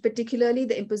 and particularly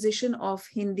the imposition of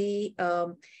Hindi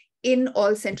in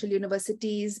all central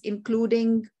universities,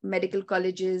 including medical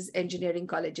colleges, engineering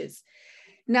colleges.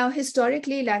 Now,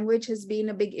 historically, language has been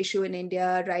a big issue in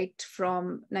India right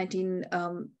from the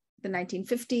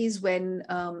 1950s, when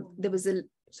there was a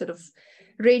sort of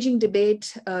raging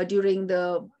debate during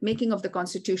the making of the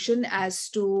constitution as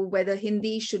to whether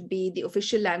Hindi should be the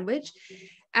official language.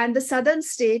 And the southern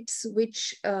states,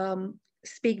 which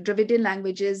speak Dravidian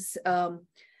languages,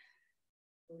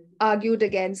 argued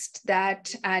against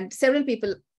that, and several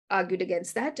people argued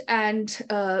against that. And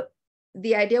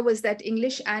the idea was that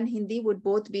English and Hindi would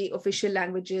both be official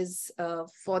languages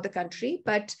for the country,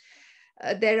 but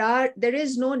there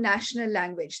is no national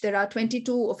language. There are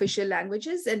 22 official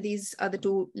languages, and these are the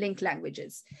 2 linked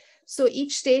languages. So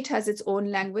each state has its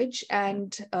own language,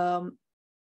 and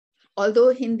although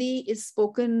Hindi is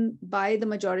spoken by the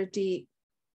majority,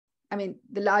 I mean,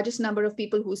 the largest number of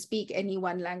people who speak any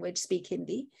one language speak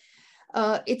Hindi,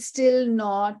 it's still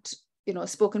not,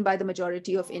 spoken by the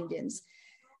majority of Indians.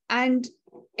 And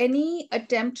any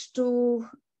attempt to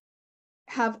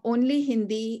have only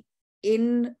Hindi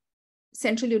in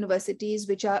central universities,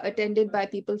 which are attended by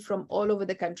people from all over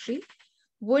the country,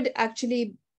 would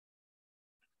actually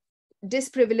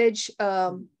disprivilege,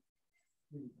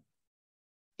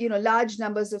 large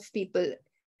numbers of people.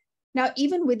 Now,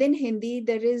 even within Hindi,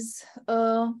 there is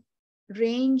a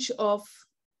range of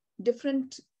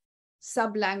different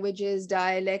sub-languages,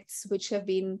 dialects, which have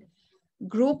been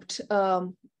grouped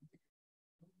under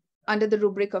the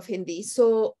rubric of Hindi.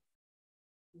 So,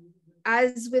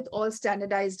 as with all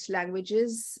standardized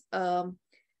languages,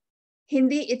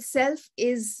 Hindi itself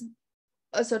is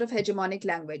a sort of hegemonic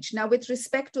language. Now, with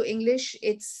respect to English,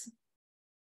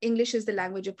 English is the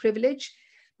language of privilege,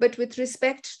 but with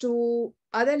respect to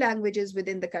other languages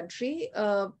within the country,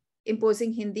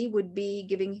 imposing Hindi would be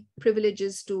giving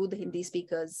privileges to the Hindi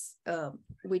speakers,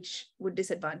 which would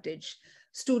disadvantage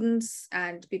students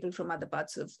and people from other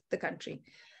parts of the country.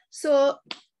 So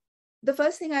the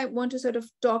first thing I want to sort of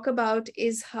talk about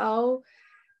is how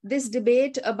this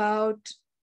debate about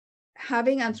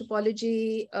having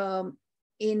anthropology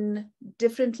in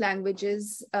different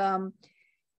languages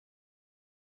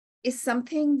is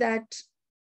something that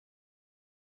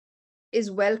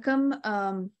is welcome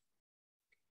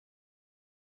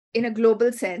in a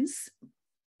global sense.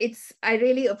 I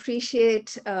really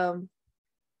appreciate the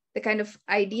kind of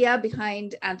idea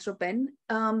behind Anthropen,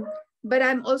 but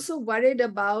I'm also worried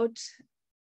about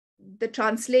the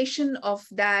translation of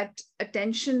that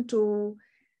attention to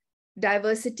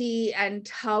diversity and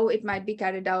how it might be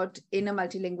carried out in a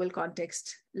multilingual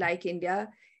context like India,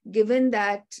 given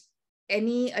that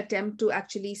any attempt to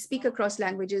actually speak across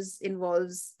languages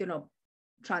involves,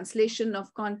 translation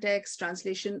of context,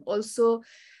 translation also,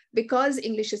 because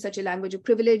English is such a language of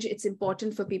privilege, it's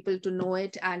important for people to know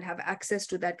it and have access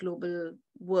to that global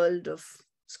world of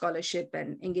scholarship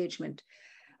and engagement.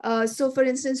 So for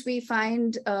instance, we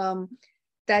find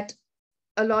that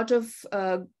a lot of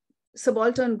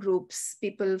subaltern groups,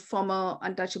 people, former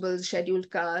untouchables, scheduled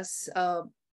castes,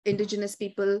 indigenous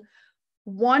people,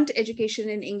 want education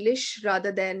in English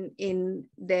rather than in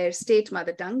their state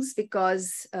mother tongues,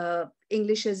 because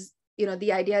English is,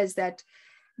 the idea is that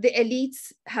the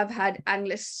elites have had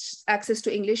access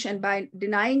to English, and by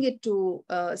denying it to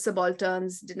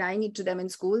subalterns, denying it to them in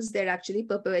schools, they're actually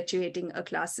perpetuating a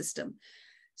class system.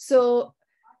 So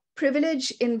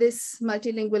privilege in this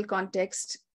multilingual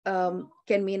context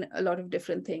can mean a lot of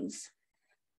different things.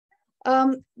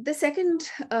 The second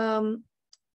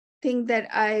thing that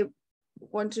I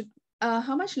wanted,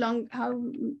 how much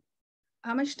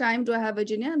time do I have,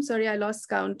 Virginia? I'm sorry, I lost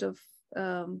count of.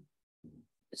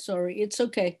 Sorry, it's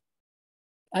okay.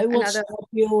 I will stop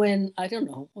you in, I don't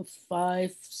know,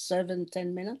 5, 7,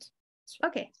 10 minutes.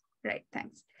 Okay, right,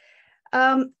 thanks.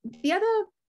 The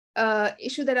other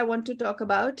issue that I want to talk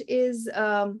about is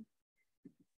a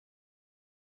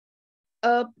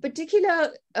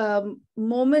particular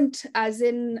moment, as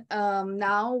in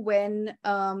now when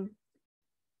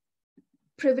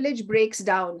privilege breaks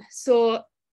down. So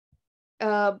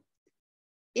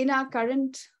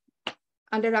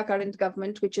under our current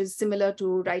government, which is similar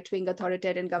to right-wing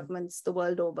authoritarian governments the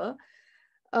world over,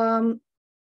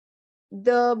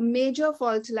 the major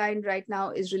fault line right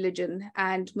now is religion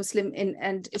and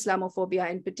and Islamophobia,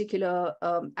 in particular,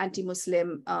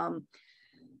 anti-Muslim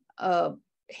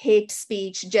hate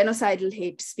speech, genocidal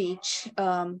hate speech.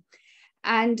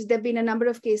 And there have been a number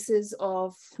of cases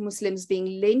of Muslims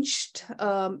being lynched,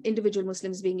 individual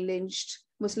Muslims being lynched,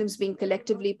 Muslims being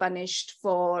collectively punished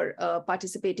for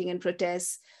participating in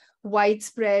protests,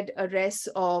 widespread arrests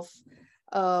of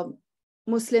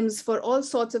Muslims for all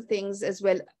sorts of things, as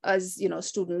well as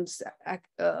students,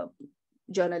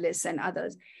 journalists, and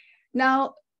others.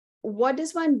 Now, what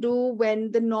does one do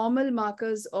when the normal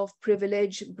markers of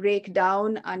privilege break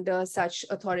down under such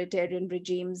authoritarian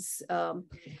regimes?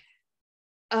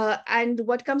 And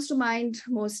what comes to mind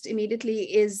most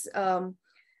immediately is,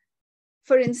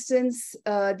 for instance,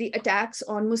 the attacks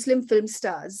on Muslim film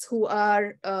stars who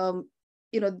are,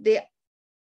 they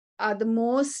are the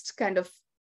most kind of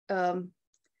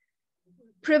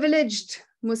privileged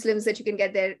Muslims that you can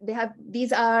get there.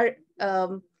 These are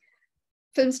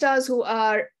film stars who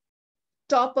are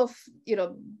top of,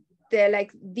 they're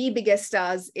like the biggest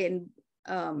stars in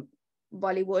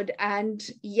Bollywood, and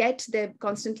yet they're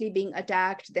constantly being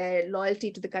attacked. Their loyalty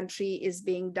to the country is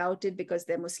being doubted because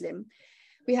they're Muslim.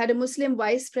 We had a Muslim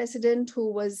vice president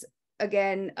who was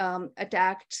again,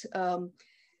 attacked,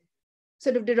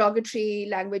 sort of derogatory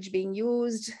language being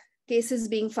used, cases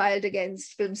being filed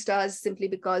against film stars simply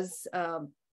because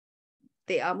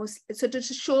they are Muslim. So to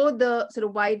show the sort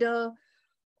of wider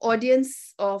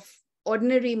audience of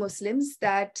ordinary Muslims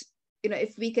that,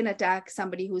 if we can attack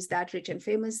somebody who's that rich and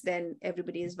famous, then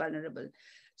everybody is vulnerable.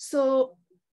 So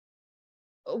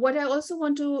what I also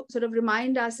want to sort of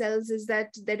remind ourselves is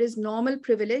that there is normal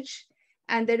privilege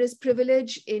and there is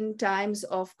privilege in times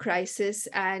of crisis,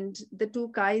 and the two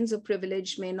kinds of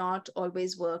privilege may not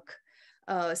always work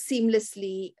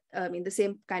seamlessly. I mean, the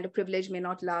same kind of privilege may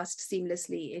not last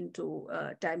seamlessly into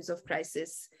times of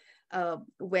crisis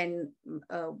when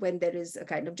there is a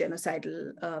kind of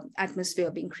genocidal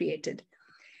atmosphere being created.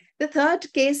 The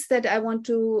third case that I want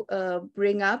to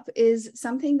bring up is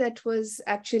something that was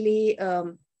actually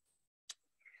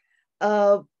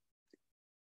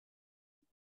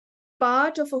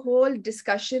part of a whole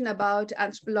discussion about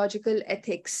anthropological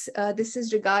ethics. This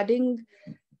is regarding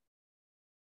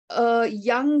a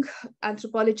young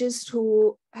anthropologist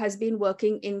who has been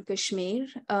working in Kashmir.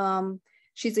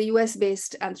 She's a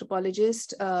US-based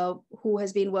anthropologist who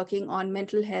has been working on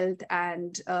mental health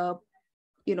and,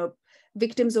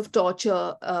 victims of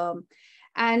torture.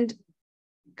 And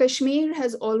Kashmir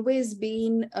has always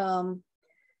been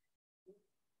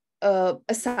a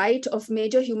site of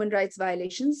major human rights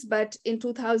violations. But in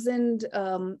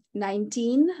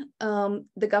 2019,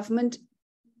 the government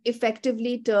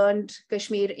effectively turned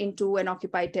Kashmir into an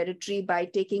occupied territory by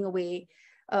taking away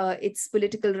its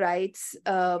political rights.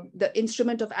 The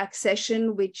instrument of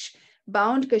accession, which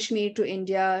bound Kashmir to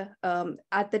India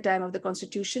at the time of the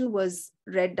constitution, was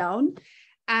read down,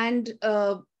 and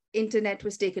internet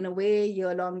was taken away.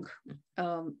 Year-long,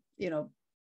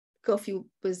 curfew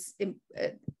was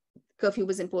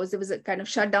imposed. There was a kind of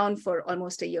shutdown for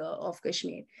almost a year of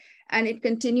Kashmir. And it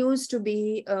continues to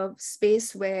be a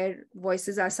space where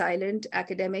voices are silent,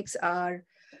 academics are,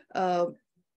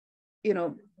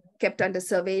 kept under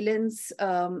surveillance,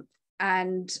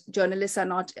 and journalists are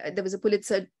not. There was a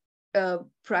Pulitzer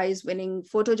Prize-winning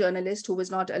photojournalist who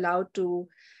was not allowed to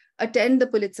attend the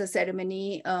Pulitzer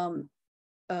ceremony.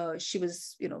 She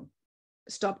was,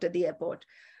 stopped at the airport.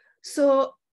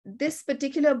 So this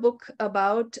particular book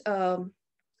about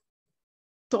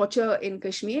torture in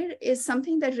Kashmir is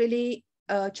something that really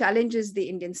challenges the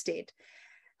Indian state.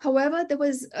 However, there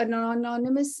was an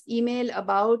anonymous email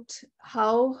about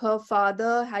how her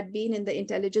father had been in the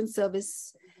intelligence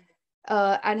service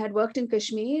and had worked in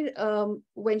Kashmir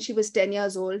when she was 10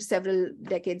 years old, several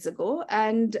decades ago.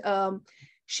 And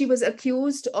she was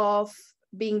accused of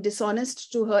being dishonest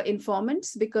to her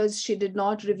informants because she did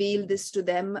not reveal this to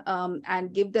them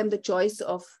and give them the choice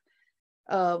of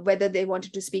whether they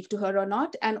wanted to speak to her or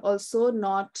not, and also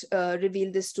not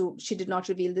reveal this to, she did not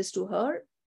reveal this to her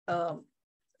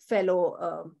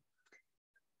fellow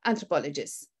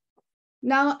anthropologists.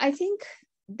 Now, I think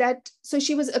that, so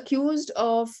she was accused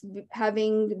of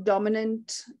having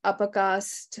dominant upper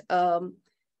caste,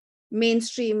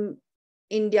 mainstream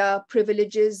India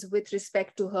privileges with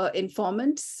respect to her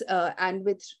informants and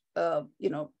with,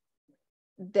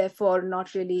 therefore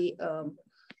not really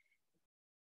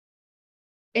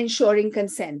ensuring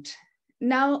consent.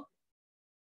 Now,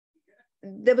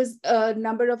 there was a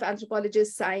number of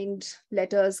anthropologists signed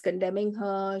letters condemning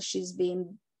her. She's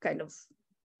been kind of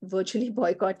virtually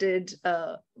boycotted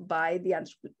by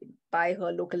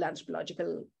her local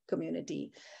anthropological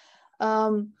community.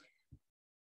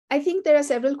 I think there are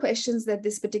several questions that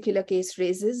this particular case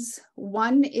raises.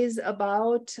 One is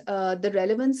about the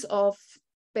relevance of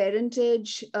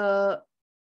parentage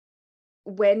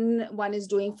when one is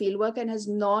doing fieldwork and has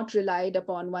not relied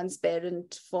upon one's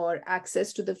parent for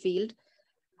access to the field.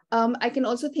 I can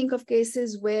also think of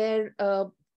cases where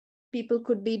people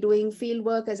could be doing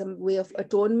fieldwork as a way of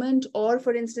atonement, or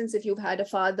for instance, if you've had a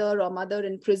father or mother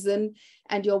in prison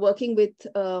and you're working with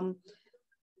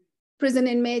prison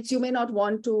inmates, you may not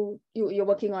want to, you're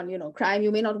working on crime,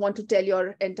 you may not want to tell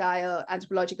your entire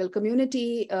anthropological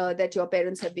community that your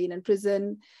parents have been in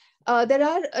prison. There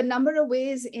are a number of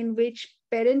ways in which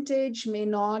parentage may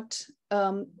not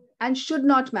and should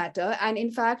not matter. And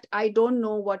in fact, I don't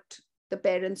know what the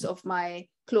parents of my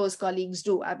close colleagues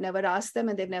do. I've never asked them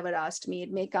and they've never asked me.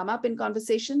 It may come up in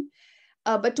conversation,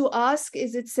 but to ask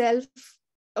is itself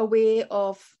a way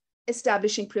of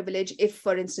establishing privilege. If,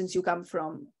 for instance, you come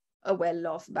from a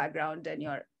well-off background and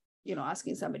you're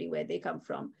asking somebody where they come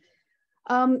from.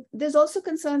 There's also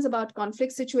concerns about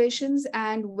conflict situations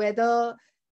and whether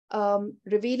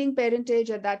Revealing parentage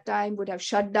at that time would have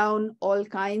shut down all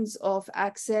kinds of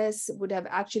access, would have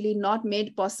actually not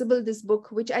made possible this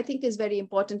book, which I think is very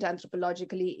important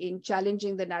anthropologically in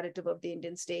challenging the narrative of the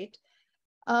Indian state.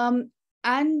 And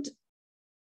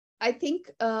I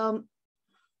think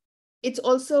it's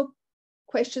also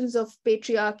questions of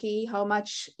patriarchy, how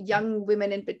much young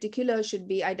women in particular should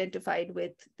be identified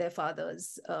with their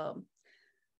father's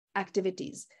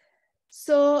activities.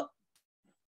 So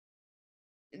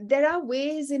there are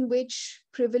ways in which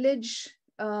privilege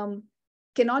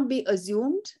cannot be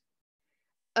assumed,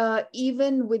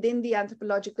 even within the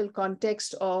anthropological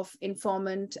context of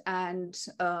informant and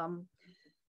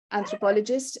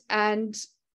anthropologist. And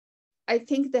I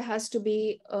think there has to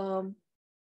be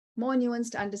more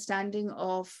nuanced understanding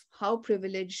of how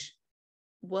privilege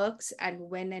works and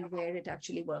when and where it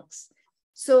actually works.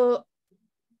 So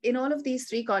in all of these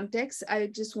three contexts, I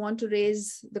just want to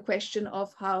raise the question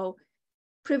of how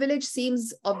privilege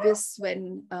seems obvious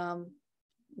when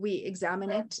we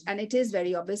examine it, and it is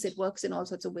very obvious. It works in all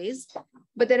sorts of ways.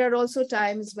 But there are also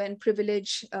times when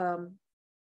privilege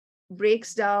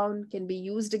breaks down, can be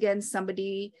used against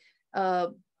somebody,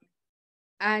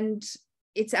 and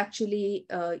it's actually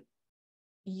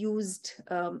used,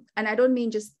 and I don't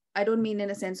mean in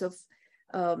a sense of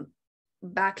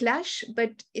backlash,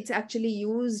 but it's actually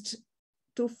used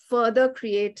to further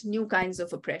create new kinds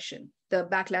of oppression, the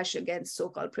backlash against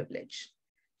so-called privilege.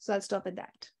 So I'll stop at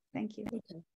that. Thank you.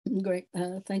 Okay. Great.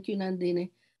 Thank you, Nandini.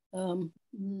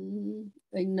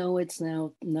 I know it's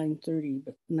now 9:30,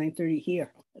 but 9:30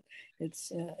 here.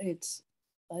 It's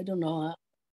I don't know,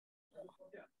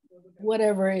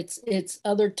 whatever, it's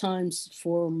other times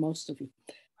for most of you.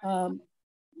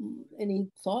 Any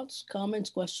thoughts, comments,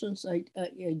 questions? I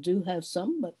do have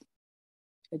some, but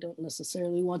I don't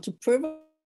necessarily want to prove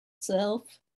myself.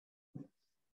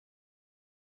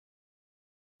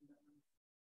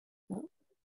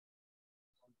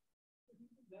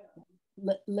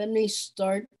 Let me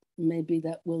start. Maybe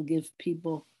that will give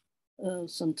people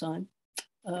some time.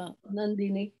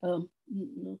 Nandini,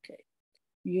 okay.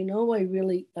 You know, I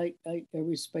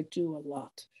respect you a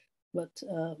lot, but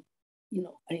you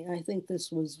know, I think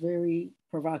this was very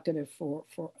provocative for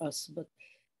us. But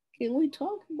can we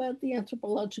talk about the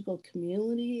anthropological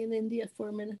community in India for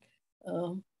a minute?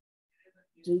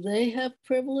 Do they have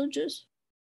privileges?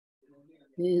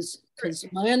 Because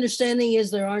my understanding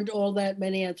is there aren't all that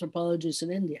many anthropologists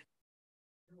in India.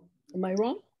 Am I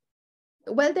wrong?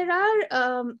 Well, there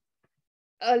are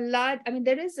a lot. I mean,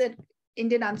 there is an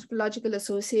Indian Anthropological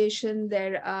Association.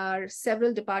 There are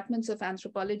several departments of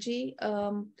anthropology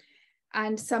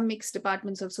and some mixed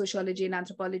departments of sociology and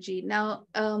anthropology. Now,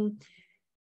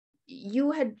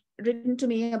 you had written to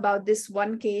me about this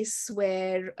one case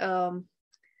where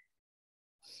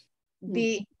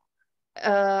the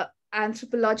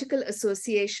Anthropological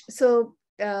Association, so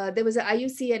there was an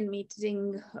IUCN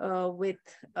meeting with,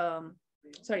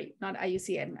 sorry, not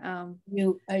IUCN.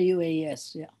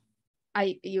 IUAS, yeah.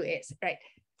 IUAS, right.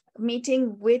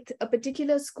 Meeting with a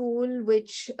particular school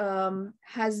which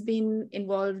has been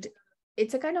involved.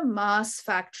 It's a kind of mass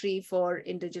factory for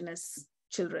indigenous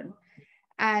children.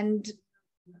 And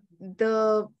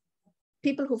the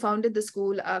people who founded the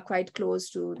school are quite close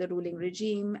to the ruling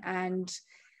regime, and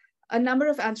a number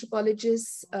of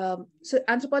anthropologists, so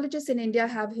anthropologists in India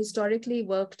have historically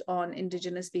worked on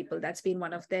indigenous people. That's been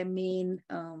one of their main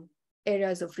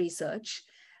areas of research,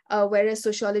 whereas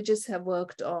sociologists have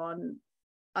worked on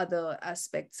other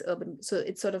aspects, urban. So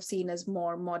it's sort of seen as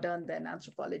more modern than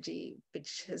anthropology,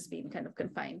 which has been kind of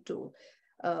confined to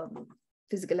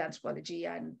physical anthropology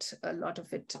and a lot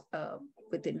of it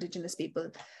with indigenous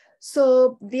people.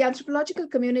 So the anthropological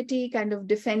community kind of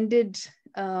defended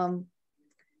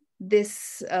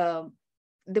this.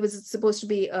 There was supposed to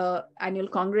be an annual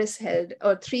congress held,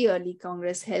 or 3 yearly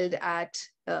congress held at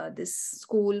this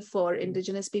school for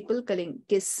indigenous people, calling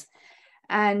KISS,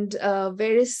 and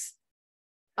various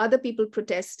other people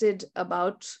protested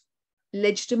about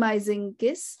legitimizing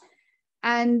KISS.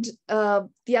 And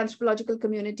the anthropological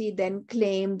community then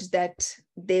claimed that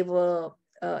they were,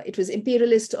 it was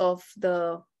imperialist of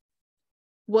the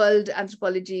World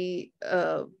Anthropology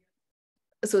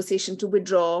Association to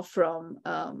withdraw from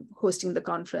hosting the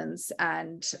conference,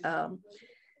 and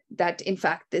that in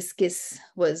fact this KISS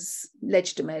was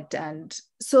legitimate. And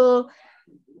so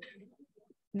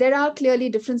there are clearly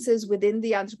differences within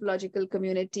the anthropological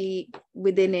community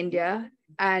within India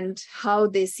and how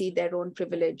they see their own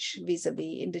privilege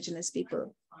vis-a-vis indigenous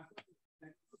people.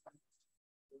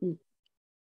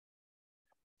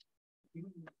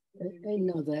 I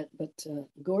know that, but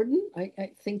Gordon,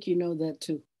 I think you know that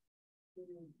too.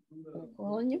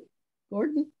 Calling you,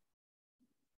 Gordon?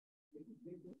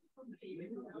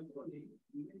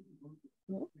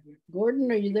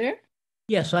 Gordon, are you there?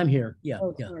 Yes, I'm here. Yeah.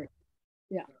 Oh, yeah. sorry.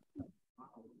 Yeah.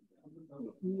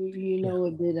 You know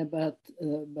a bit about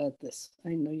this. I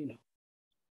know you know.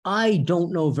 I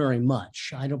don't know very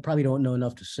much. I probably don't know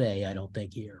enough to say, I don't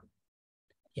think here.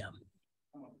 Yeah.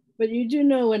 But you do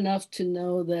know enough to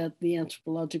know that the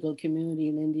anthropological community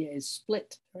in India is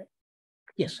split, right?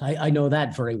 Yes, I know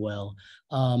that very well,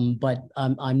 but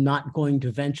I'm not going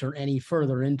to venture any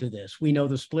further into this. We know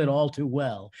the split all too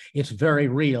well. It's very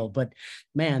real, but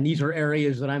man, these are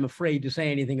areas that I'm afraid to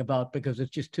say anything about because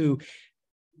it's just too,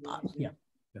 yeah.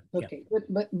 Okay,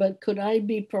 but could I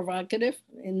be provocative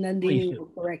and then you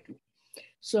will correct me?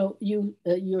 So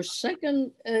your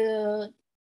second, the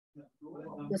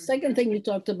second thing you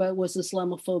talked about was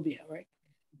Islamophobia, right?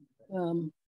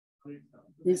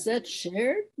 Is that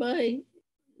shared by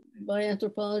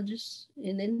anthropologists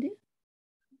in India?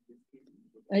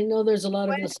 I know there's a lot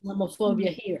of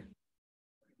Islamophobia here.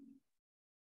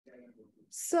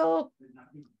 So,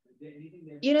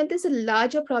 you know, there's a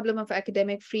larger problem of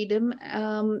academic freedom,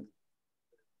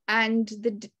 and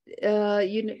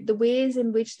the ways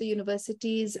in which the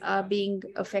universities are being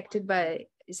affected by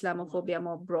Islamophobia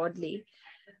more broadly.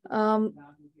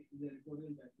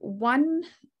 One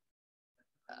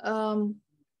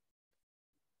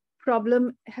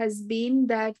problem has been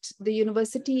that the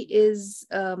university is,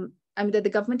 that the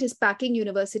government is packing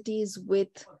universities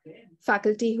with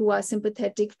faculty who are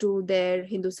sympathetic to their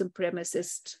Hindu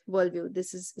supremacist worldview.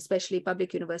 This is especially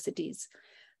public universities.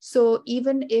 So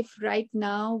even if right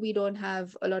now we don't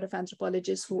have a lot of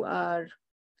anthropologists who are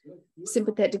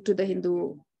sympathetic to the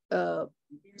Hindu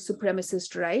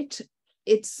supremacist right,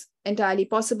 it's entirely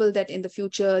possible that in the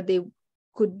future they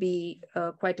could be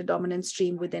quite a dominant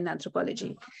stream within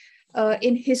anthropology.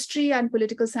 In history and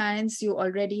political science, you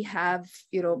already have,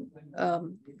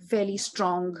 fairly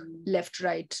strong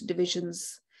left-right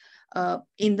divisions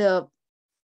in the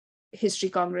History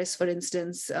Congress, for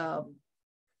instance.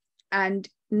 And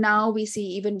now we see,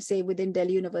 even say within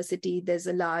Delhi University, there's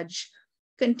a large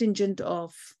contingent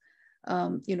of,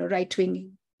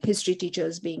 right-wing history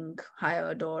teachers being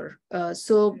hired, or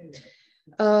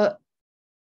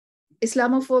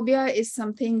Islamophobia is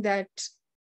something that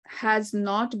has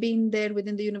not been there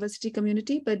within the university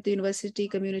community, but the university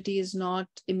community is not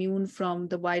immune from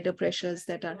the wider pressures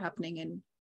that are happening in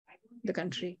the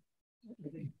country.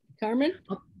 Carmen?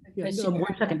 Yes, 1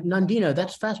 second. Nandina,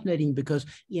 that's fascinating because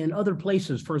in other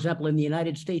places, for example, in the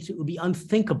United States, it would be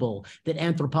unthinkable that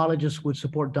anthropologists would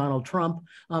support Donald Trump.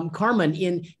 Carmen,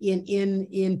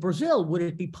 in Brazil, would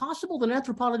it be possible that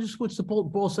anthropologists would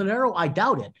support Bolsonaro? I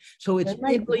doubt it. So it's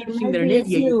really interesting that in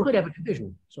India, you could have a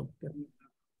division. So, yeah.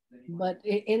 But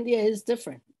India is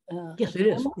different. Yes, it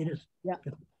is. It is. Yeah.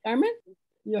 Carmen,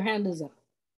 your hand is up.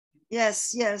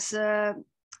 Yes.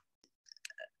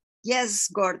 Yes,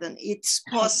 Gordon, it's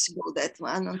possible that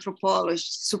an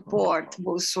anthropologist support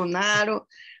Bolsonaro.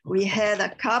 We had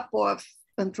a couple of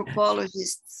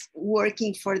anthropologists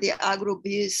working for the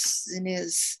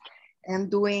agribusiness and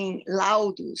doing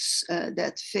laudos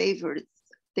that favored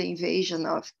the invasion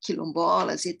of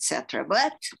quilombolas, etc.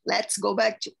 But let's go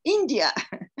back to India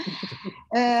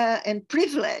and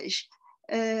privilege.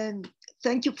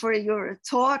 Thank you for your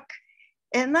talk.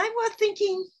 And I was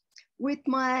thinking with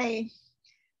my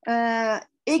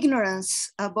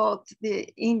ignorance about the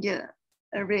India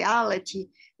reality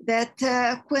that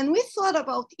when we thought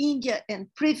about India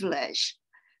and privilege,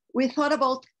 we thought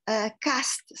about a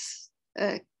caste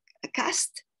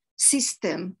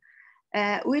system.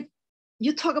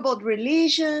 You talk about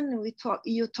religion,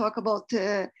 you talk about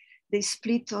the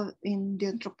split in the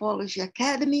Anthropology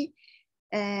Academy,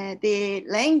 the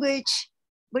language,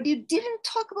 but you didn't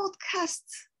talk about caste.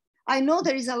 I know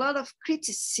there is a lot of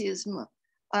criticism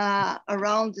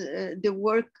around the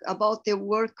work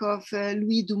of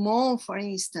Louis Dumont, for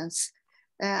instance.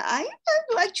 I'd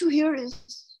like to hear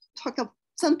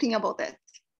something about that.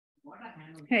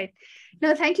 Great.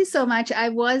 No, thank you so much. I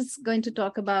was going to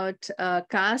talk about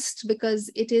caste because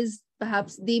it is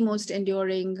perhaps the most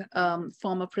enduring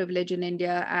form of privilege in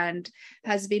India and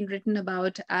has been written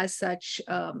about as such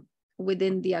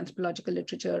within the anthropological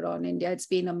literature on India. It's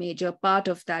been a major part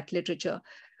of that literature.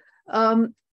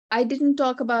 I didn't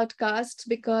talk about caste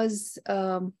because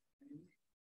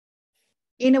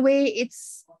in a way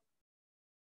it's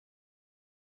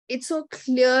so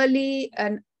clearly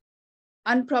and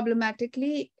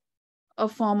unproblematically a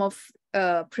form of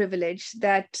privilege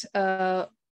that there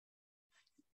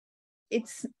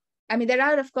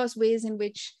are of course ways in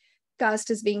which caste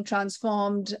is being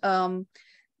transformed,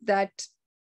 that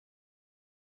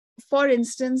for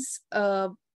instance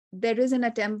there is an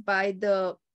attempt by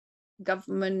the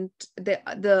government,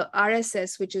 the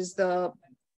RSS, which is the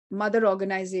mother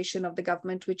organization of the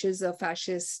government, which is a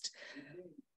fascist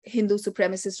Hindu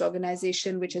supremacist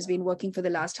organization, which has been working for the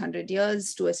last 100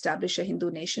 years to establish a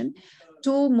Hindu nation,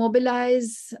 to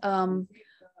mobilize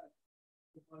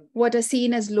what are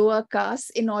seen as lower castes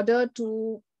in order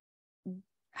to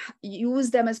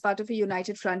use them as part of a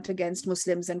united front against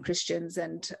Muslims and Christians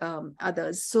and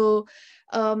others. So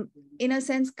in a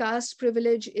sense, caste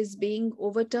privilege is being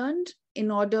overturned in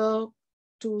order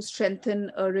to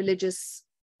strengthen a religious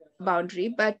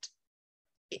boundary, but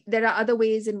there are other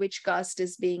ways in which caste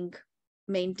is being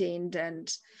maintained.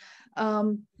 And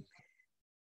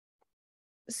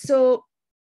so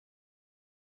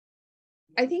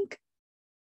I think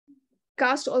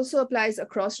caste also applies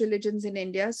across religions in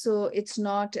India. So it's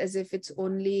not as if it's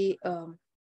only,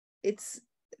 it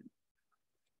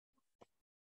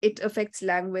affects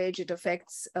language, it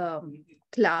affects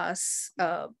class.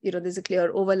 There's a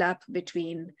clear overlap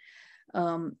between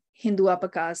Hindu upper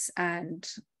caste and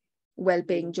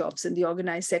well-paying jobs in the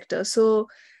organized sector. So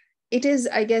it is,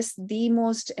 I guess, the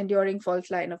most enduring fault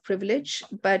line of privilege,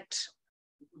 but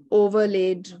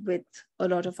overlaid with a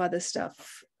lot of other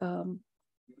stuff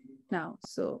now.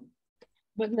 So,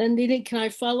 but then can I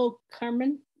follow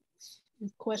Carmen's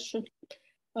question?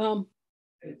 I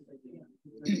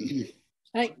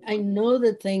know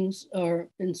that things are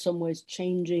in some ways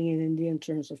changing in India in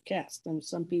terms of caste. And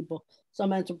some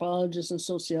anthropologists and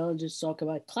sociologists talk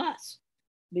about class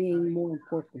being more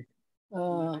important.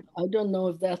 I don't know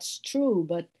if that's true,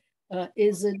 but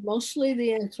is it mostly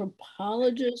the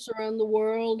anthropologists around the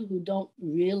world who don't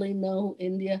really know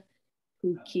India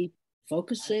who keep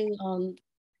focusing on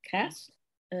caste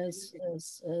as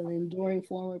an enduring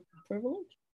form of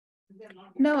privilege?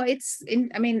 No,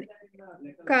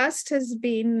 caste has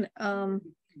been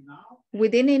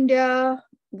within India,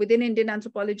 within Indian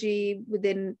anthropology,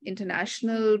 within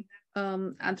international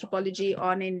anthropology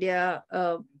on India,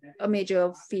 a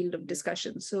major field of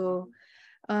discussion. So,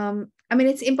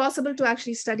 it's impossible to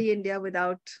actually study India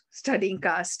without studying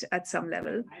caste at some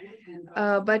level.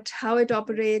 But how it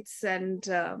operates and,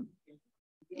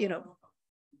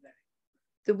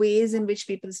 the ways in which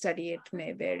people study it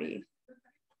may vary.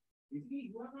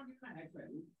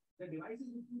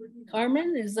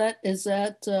 Carmen, is that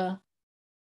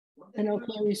an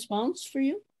okay response for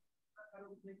you?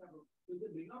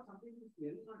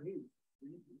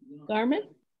 Carmen?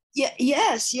 Yeah,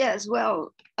 yes.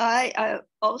 Well, I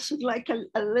also like a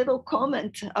little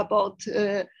comment about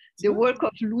the work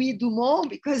of Louis Dumont,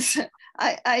 because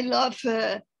I love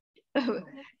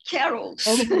carols.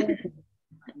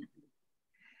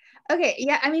 Okay,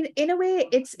 yeah, in a way,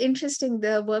 it's interesting,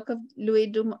 the work of Louis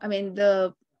Dumont.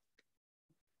 The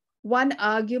one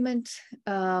argument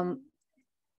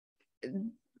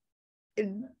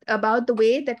about the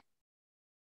way that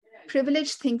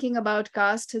privileged thinking about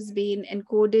caste has been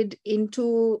encoded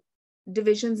into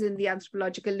divisions in the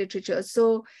anthropological literature.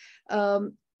 So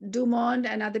Dumont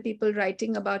and other people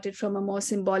writing about it from a more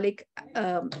symbolic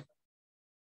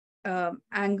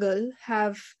angle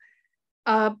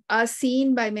are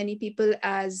seen by many people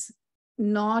as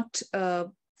not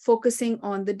focusing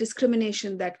on the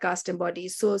discrimination that caste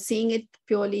embodies. So seeing it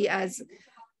purely as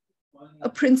a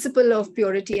principle of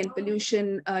purity and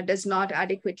pollution does not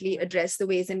adequately address the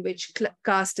ways in which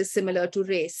caste is similar to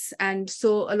race. And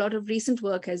so a lot of recent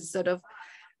work has sort of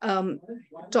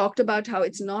talked about how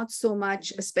it's not so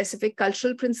much a specific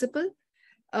cultural principle,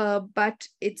 but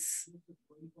it's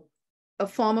a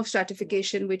form of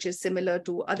stratification which is similar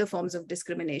to other forms of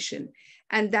discrimination.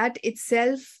 And that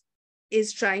itself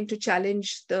is trying to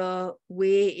challenge the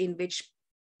way in which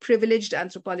privileged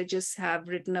anthropologists have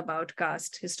written about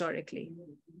caste historically.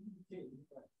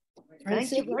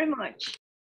 Thank you very much.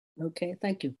 Okay,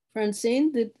 thank you.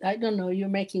 Francine, I don't know, you're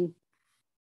making,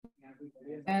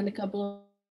 and a couple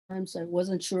of times I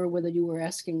wasn't sure whether you were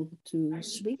asking to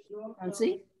speak.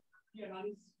 Francine?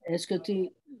 Est-ce que tu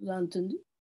l'as entendu?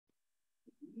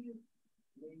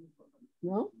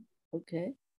 No?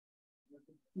 Okay.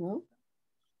 No?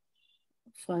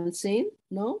 Francine?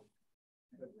 No?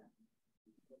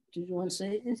 Did you want to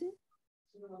say anything?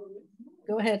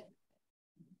 Go ahead.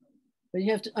 But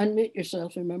you have to unmute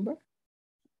yourself, remember?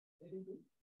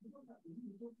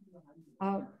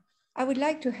 I would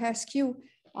like to ask you,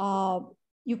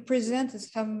 you presented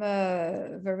some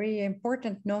very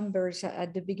important numbers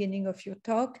at the beginning of your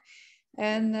talk,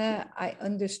 and I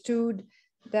understood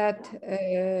that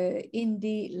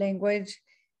Hindi language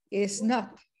is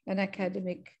not an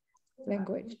academic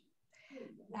language.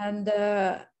 And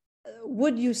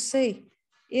would you say,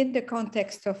 in the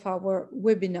context of our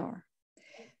webinar,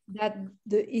 that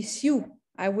the issue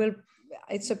I will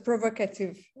it's a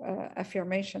provocative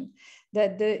affirmation,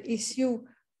 that the issue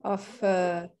of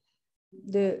the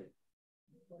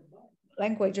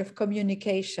language of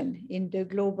communication in the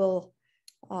global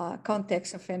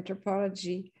context of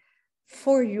anthropology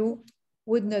for you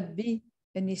would not be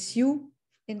an issue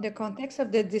in the context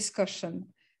of the discussion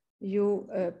you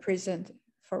present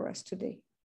for us today?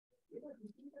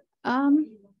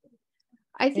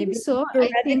 I think Maybe so. I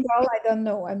don't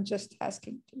know. I'm just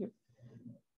asking you.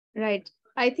 Right.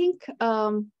 I think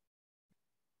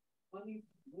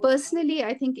personally,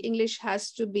 I think English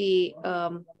has to be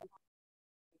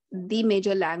the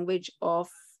major language of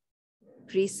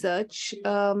research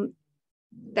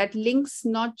that links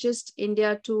not just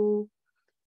India to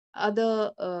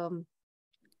other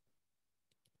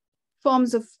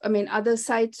forms of, other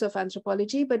sites of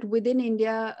anthropology, but within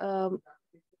India,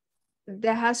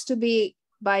 there has to be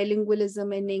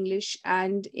bilingualism in English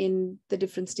and in the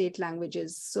different state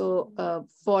languages. So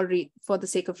for the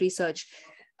sake of research.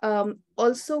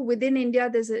 Also within India,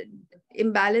 there's an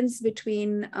imbalance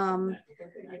between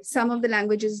some of the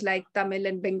languages like Tamil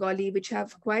and Bengali, which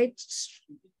have quite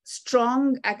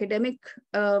strong academic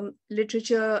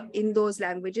literature in those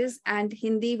languages, and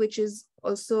Hindi, which is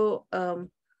also,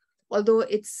 although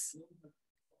it's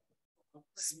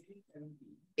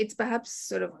perhaps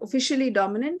sort of officially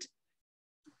dominant,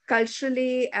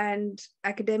 culturally and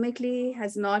academically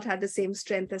has not had the same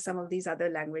strength as some of these other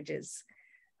languages.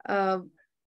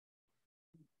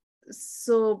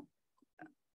 So,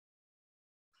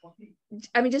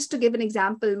 just to give an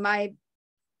example, my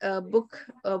book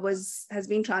has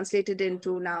been translated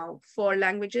into now 4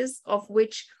 languages, of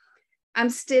which I'm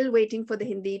still waiting for the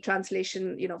Hindi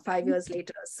translation, 5 years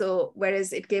later. So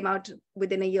whereas it came out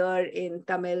within a year in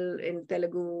Tamil, in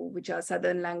Telugu, which are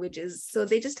southern languages. So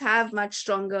they just have much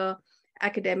stronger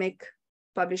academic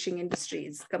publishing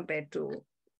industries compared to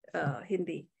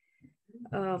Hindi.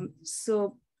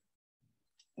 So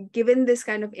given this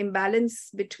kind of imbalance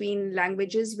between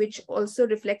languages, which also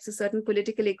reflects a certain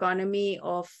political economy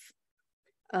of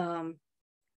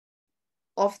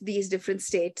these different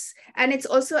states. And it's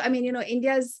also,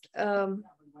 India's,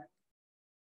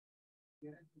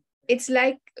 it's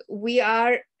like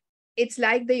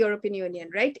the European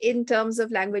Union, right? In terms of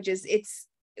languages,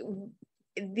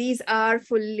 these are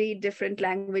fully different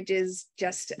languages,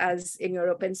 just as in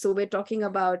Europe. And so we're talking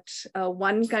about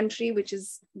one country which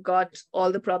has got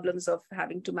all the problems of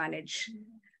having to manage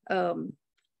the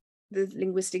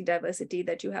linguistic diversity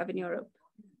that you have in Europe.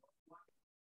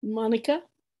 Monica,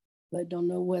 I don't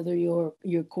know whether your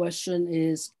question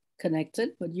is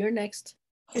connected, but you're next.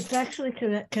 It's actually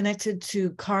connected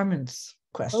to Carmen's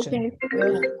question. Okay.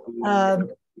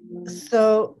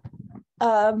 To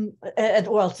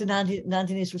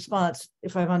Nandini's response,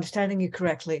 if I'm understanding you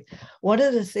correctly, one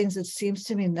of the things that seems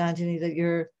to me, Nandini, that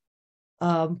you're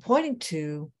pointing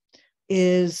to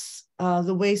is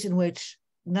the ways in which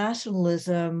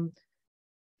nationalism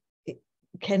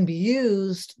can be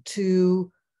used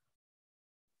to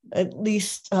at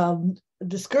least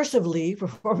discursively,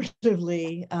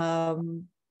 performatively,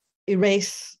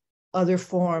 erase other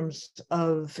forms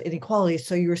of inequality.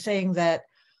 So you were saying that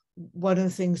one of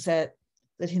the things that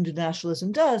Hindu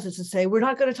nationalism does is to say, we're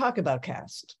not going to talk about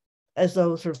caste, as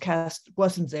though sort of caste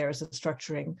wasn't there as a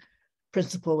structuring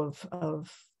principle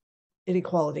of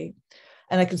inequality.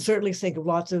 And I can certainly think of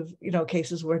lots of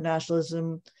cases where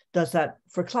nationalism does that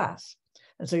for class.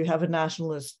 And so you have a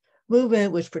nationalist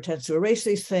movement which pretends to erase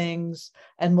these things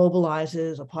and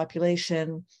mobilizes a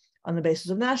population on the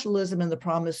basis of nationalism and the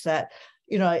promise that,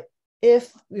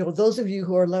 if those of you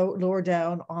who are lower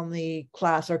down on the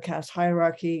class or caste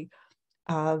hierarchy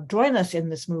join us in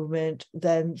this movement,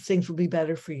 then things will be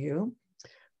better for you.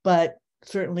 But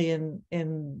certainly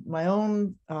in my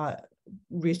own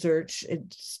research,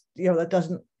 it's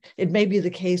it may be the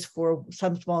case for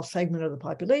some small segment of the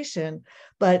population,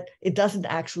 but it doesn't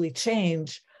actually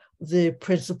change the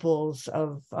principles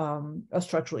of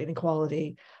structural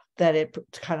inequality that it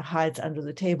kind of hides under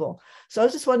the table. So I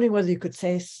was just wondering whether you could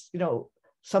say,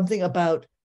 something about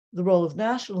the role of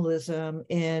nationalism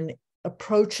in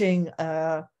approaching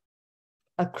a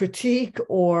critique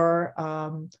or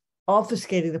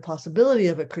obfuscating the possibility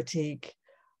of a critique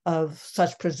of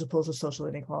such principles of social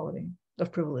inequality,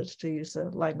 of privilege, to use the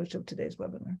language of today's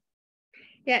webinar.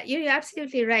 Yeah, you're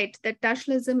absolutely right that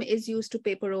nationalism is used to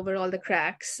paper over all the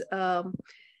cracks,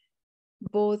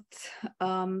 both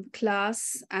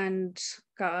class and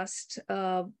caste.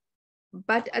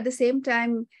 But at the same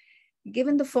time,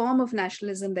 given the form of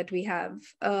nationalism that we have,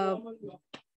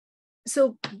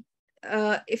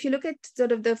 if you look at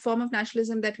sort of the form of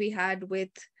nationalism that we had with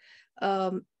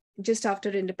just after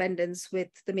independence with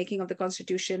the making of the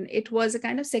Constitution, it was a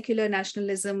kind of secular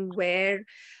nationalism where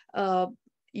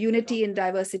unity and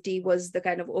diversity was the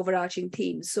kind of overarching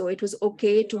theme. So it was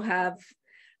okay to have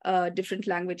different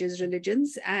languages,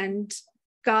 religions, and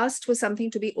caste was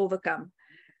something to be overcome.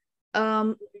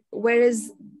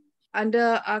 Whereas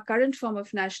under our current form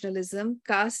of nationalism,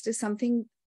 caste is something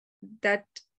that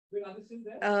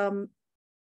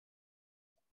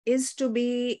is to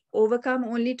be overcome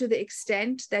only to the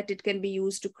extent that it can be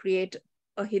used to create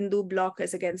a Hindu bloc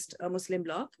as against a Muslim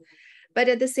bloc. But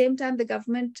at the same time, the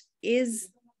government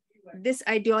this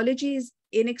ideology is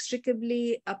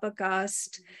inextricably upper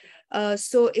caste.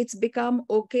 So it's become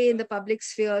okay in the public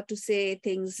sphere to say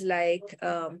things like,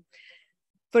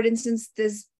 for instance,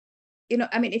 there's,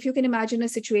 if you can imagine a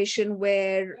situation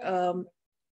where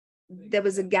there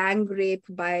was a gang rape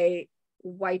by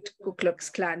white Ku Klux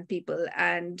Klan people,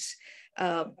 and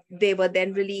they were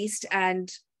then released,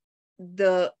 and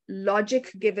the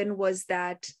logic given was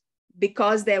that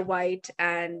because they're white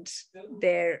and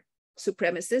they're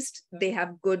supremacist, they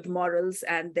have good morals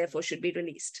and therefore should be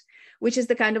released, which is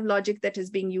the kind of logic that is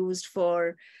being used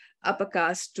for upper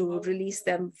caste to release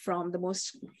them from the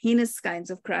most heinous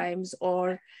kinds of crimes,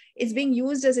 or it's being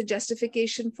used as a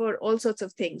justification for all sorts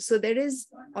of things. So there is,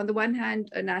 on the one hand,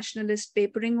 a nationalist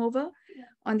papering over,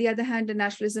 on the other hand, a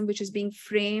nationalism which is being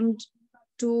framed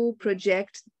to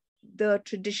project the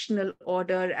traditional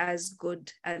order as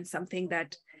good and something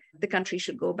that the country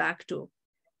should go back to.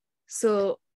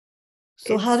 So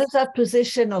how does that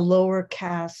position a lower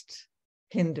caste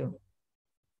Hindu?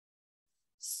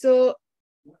 So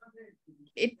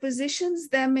it positions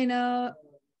them in a,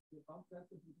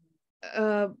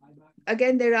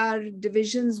 again, there are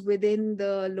divisions within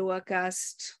the lower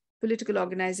caste political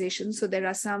organizations. So there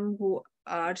are some who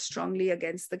are strongly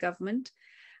against the government,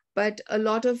 but a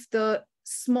lot of the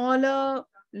smaller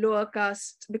lower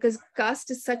caste, because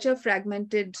caste is such a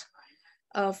fragmented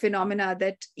phenomena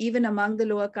that even among the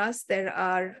lower caste,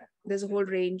 there's a whole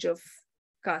range of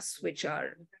castes which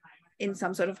are in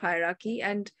some sort of hierarchy,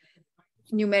 and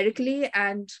numerically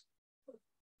and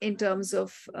in terms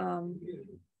of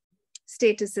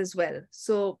status as well.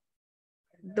 So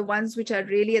the ones which are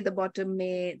really at the bottom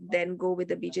may then go with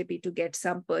the BJP to get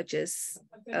some purchase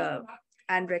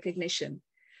and recognition.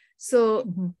 So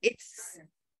it's,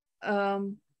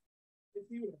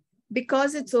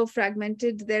 because it's so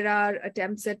fragmented, there are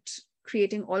attempts at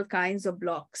creating all kinds of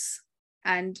blocks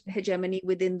and hegemony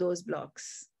within those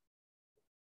blocks.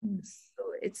 So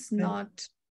it's not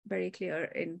very clear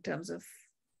in terms of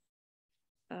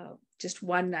just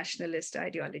one nationalist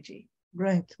ideology.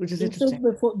 Right, which is Jinsuk,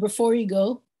 interesting. before you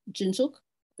go, Jinsuk,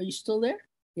 are you still there?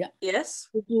 Yeah. Yes.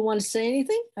 Do you want to say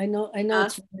anything? I know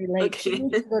it's very late. Okay. She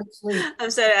needs to go to sleep.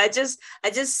 I'm sorry. I just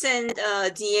sent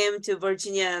a DM to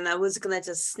Virginia, and I was gonna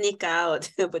just sneak out,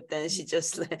 but then she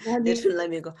just didn't let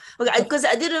me go. Okay, because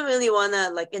I didn't really wanna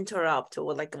interrupt or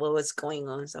what was going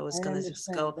on, so I was gonna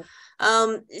just go.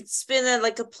 It's been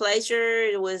a pleasure.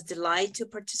 It was a delight to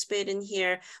participate in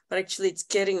here, but actually it's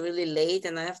getting really late,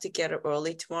 and I have to get up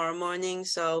early tomorrow morning,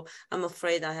 so I'm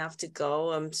afraid I have to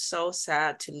go. I'm so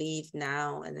sad to leave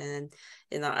now. And then,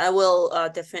 I will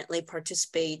definitely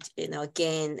participate,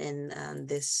 again in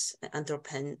this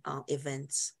Anthropen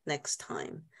events next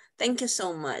time. Thank you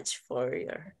so much for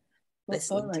your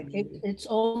listening. All right. It's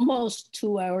almost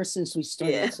 2 hours since we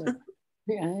started. Yeah. So,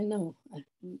 yeah, I know.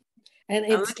 And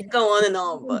we could go on and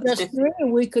on, but just three,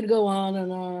 we could go on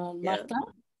and on. Yeah. Marta?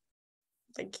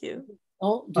 Thank you.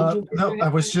 Oh, did you? No, I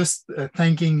was just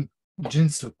thanking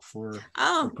Jinsuk for.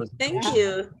 Thank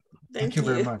you. Thank you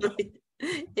very much.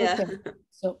 Yeah. Okay.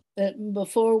 So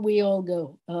before we all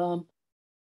go,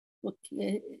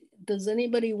 does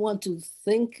anybody want to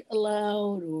think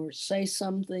aloud or say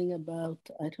something about,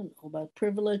 I don't know, about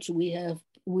privilege? We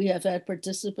have had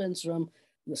participants from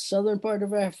the southern part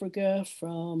of Africa,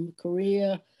 from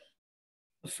Korea,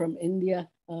 from India.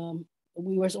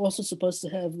 We were also supposed to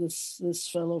have this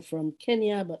fellow from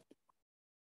Kenya, but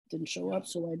didn't show up,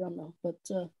 so I don't know. But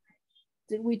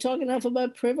did we talk enough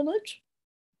about privilege?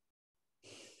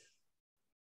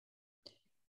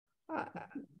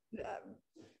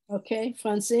 Okay,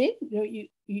 Francine,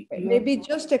 maybe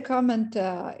just a comment.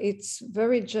 It's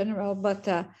very general, but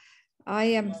I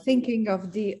am thinking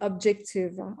of the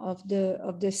objective of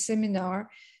the seminar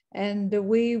and the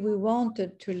way we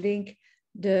wanted to link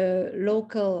the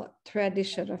local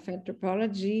tradition of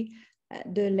anthropology,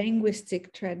 the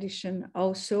linguistic tradition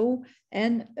also,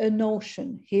 and a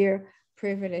notion here,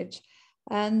 privilege.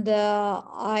 And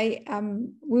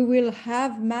we will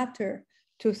have matter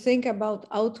to think about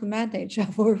how to manage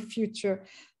our future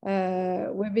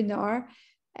webinar.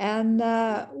 And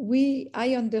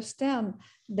I understand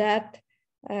that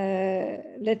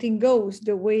letting go is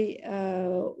the way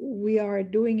we are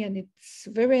doing, and it's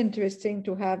very interesting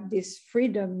to have this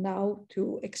freedom now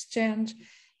to exchange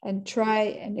and try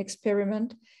and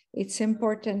experiment. It's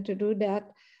important to do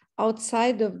that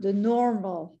outside of the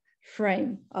normal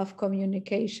frame of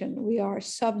communication. We are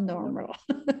subnormal.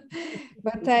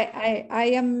 But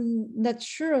I am not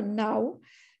sure now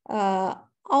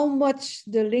how much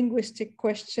the linguistic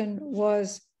question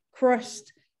was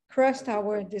crossed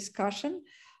our discussion.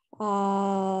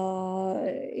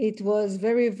 It was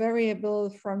very variable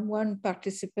from one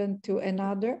participant to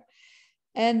another,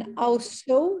 and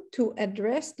also to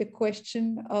address the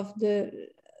question of the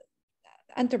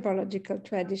anthropological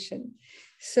tradition.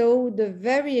 So the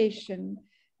variation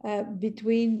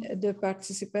between the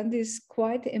participants is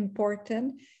quite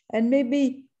important, and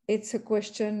maybe it's a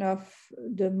question of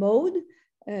the mode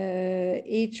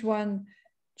each one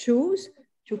choose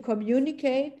to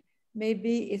communicate.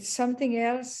 Maybe it's something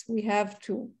else we have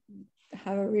to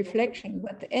have a reflection,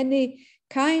 but any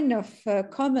kind of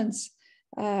comments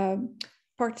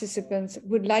participants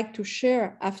would like to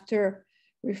share after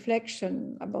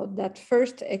reflection about that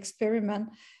first experiment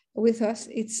with us,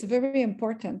 it's very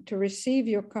important to receive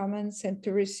your comments and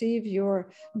to receive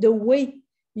the way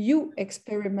you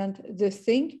experiment the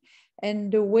thing,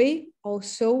 and the way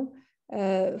also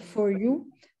for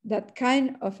you that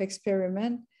kind of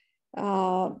experiment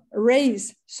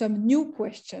raise some new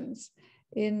questions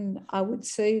in, I would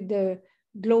say, the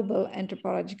global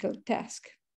anthropological task.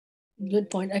 Good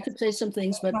point. I could say some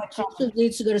things, but she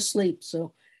needs to go to sleep.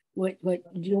 So wait, do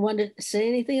you want to say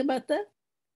anything about that?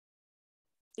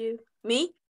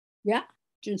 Me? Yeah.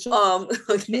 Okay.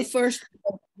 You first.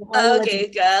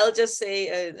 Okay, I'll just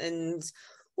say,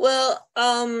 well,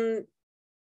 I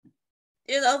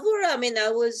mean,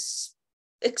 I was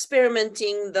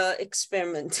experimenting the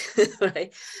experiment,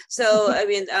 right? So, I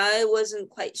mean, I wasn't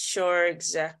quite sure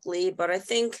exactly, but I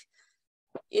think,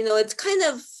 it's kind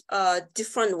of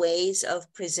different ways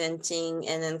of presenting,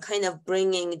 and then kind of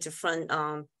bringing different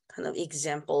kind of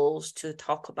examples to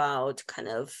talk about kind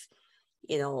of,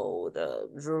 the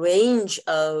range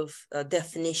of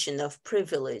definition of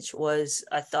privilege was,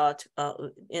 I thought,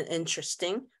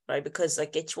 interesting, right? Because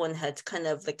like each one had kind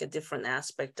of like a different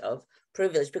aspect of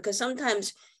privilege, because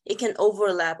sometimes it can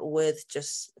overlap with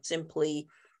just simply,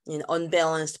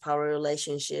 unbalanced power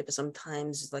relationship,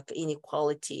 sometimes like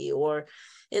inequality, or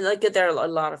like there are a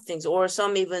lot of things, or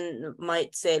some even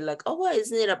might say like, oh, well,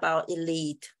 isn't it about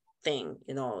elite thing,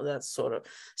 that sort of,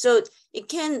 so it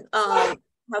can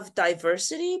have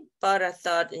diversity, but I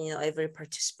thought, every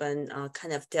participant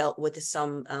kind of dealt with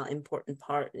some important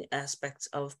aspects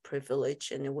of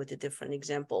privilege, and with the different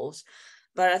examples.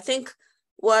 But I think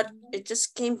what it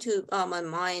just came to my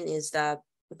mind is that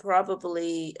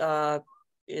probably,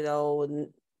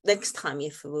 next time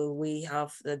if we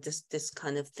have this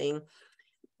kind of thing,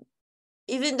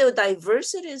 even though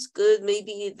diversity is good,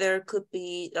 maybe there could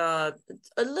be a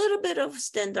little bit of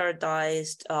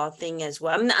standardized thing as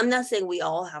well. I'm not saying we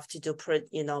all have to do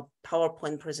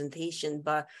PowerPoint presentation,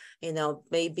 but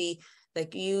maybe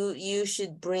like you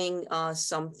should bring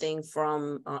something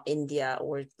from India,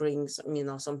 or bring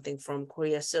something from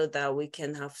Korea, so that we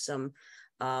can have some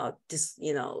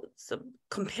some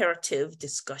comparative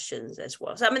discussions as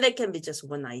well. So I mean, that can be just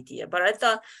one idea, but I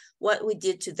thought what we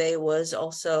did today was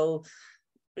also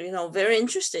very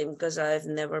interesting, because I've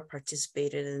never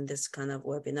participated in this kind of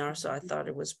webinar, so I thought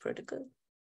it was pretty good.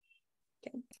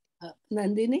 Okay.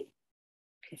 Nandini?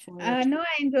 No,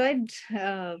 I enjoyed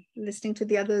listening to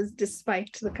the others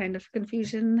despite the kind of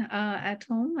confusion at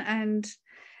home, and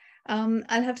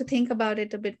I'll have to think about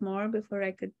it a bit more before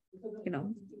I could,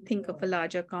 think of a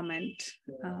larger comment.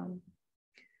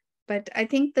 But I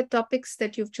think the topics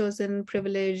that you've chosen,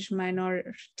 privilege,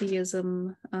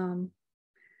 minorityism,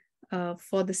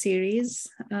 for the series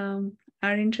are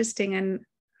interesting, and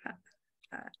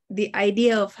the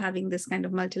idea of having this kind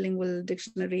of multilingual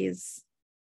dictionary is,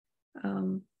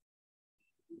 I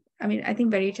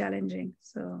think very challenging.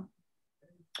 So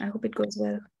I hope it goes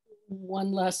well.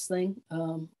 One last thing.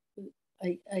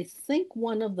 I think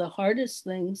one of the hardest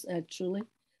things, actually,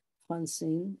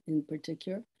 Francine in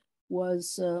particular,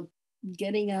 was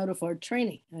getting out of our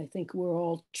training. I think we're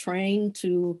all trained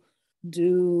to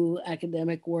do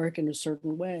academic work in a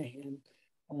certain way.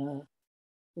 And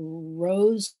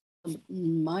Rose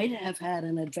might have had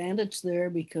an advantage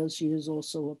there because she is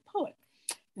also a poet.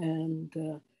 And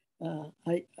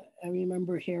I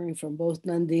remember hearing from both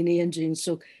Nandini and Jean,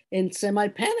 so in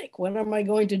semi-panic, what am I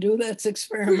going to do that's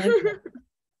experimental?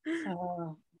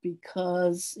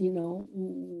 Because,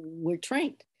 we're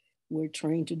trained. we're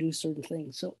trained to do certain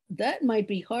things. So that might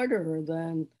be harder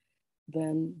than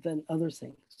other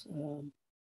things.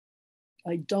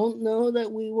 I don't know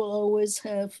that we will always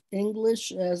have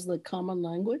English as the common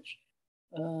language.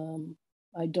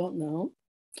 I don't know.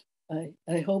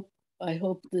 I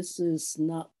hope this is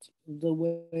not the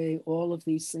way all of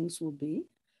these things will be,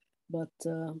 but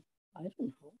I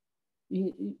don't know.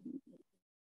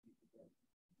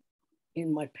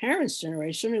 In my parents'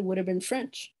 generation, it would have been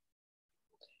French.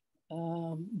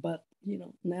 But you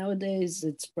know, nowadays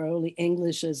it's probably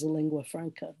English as a lingua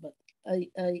franca. But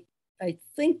I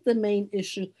think the main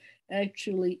issue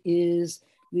actually is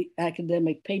the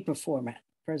academic paper format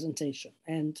presentation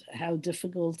and how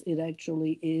difficult it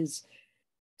actually is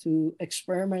to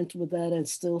experiment with that and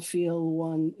still feel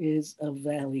one is of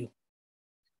value.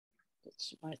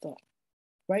 That's my thought.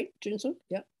 Right, Jinso?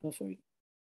 Yeah, go for it.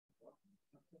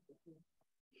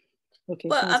 Okay.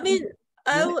 Well, I mean,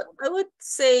 I would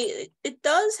say it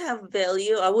does have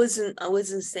value. I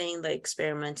wasn't saying the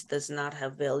experiment does not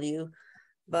have value,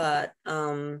 but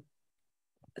I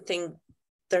think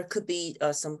there could be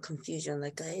some confusion,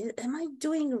 like, am I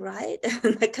doing right?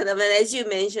 That kind of, and as you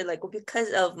mentioned, like,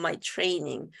 because of my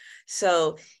training.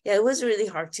 So yeah, it was really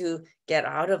hard to get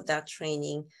out of that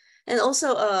training. And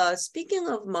also, speaking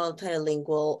of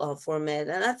multilingual format,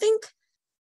 and I think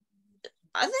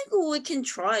we can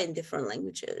try in different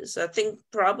languages. I think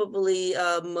probably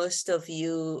most of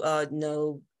you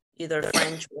know either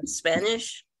French or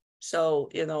Spanish. So,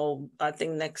 you know, I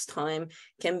think next time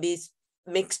can be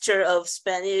mixture of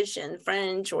Spanish and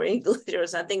French or English or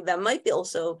something. That might be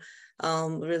also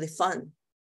really fun,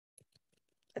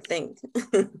 I think.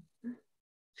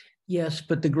 Yes,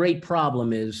 but the great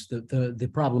problem is the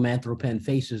problem Anthropen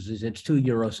faces is it's too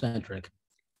Eurocentric.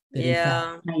 That in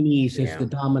fact, Chinese is the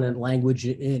dominant language.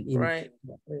 Right.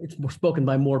 It's spoken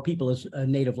by more people as a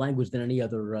native language than any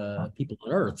other people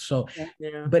on Earth. So,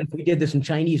 but if we did this in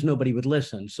Chinese, nobody would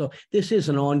listen. So this is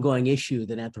an ongoing issue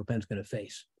that Anthropen's going to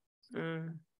face.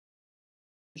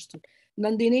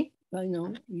 Nandini, I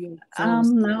know you.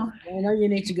 No. I know you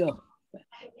need to go.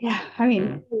 Yeah, I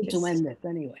mean, to end it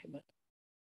anyway. But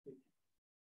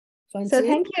so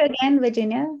thank you again,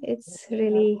 Virginia. It's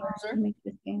really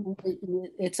interesting.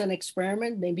 It's an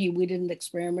experiment. Maybe we didn't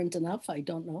experiment enough. I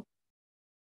don't know.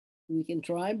 We can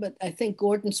try, but I think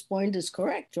Gordon's point is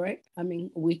correct, right? I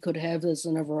mean, we could have this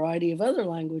in a variety of other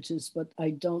languages, but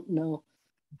I don't know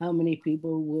how many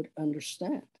people would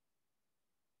understand.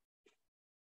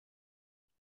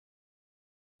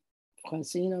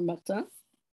 Francina, Martin,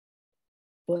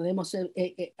 ¿podemos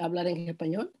hablar en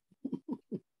español?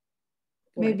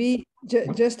 Maybe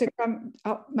just to come,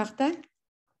 Martin?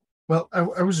 Well,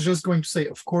 I was just going to say,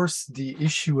 of course, the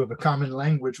issue of a common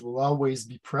language will always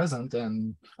be present.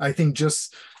 And I think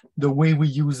just the way we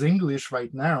use English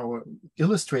right now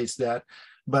illustrates that.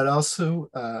 But also,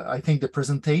 I think the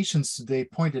presentations today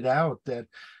pointed out that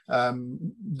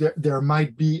there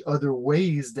might be other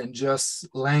ways than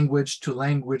just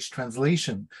language-to-language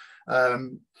translation.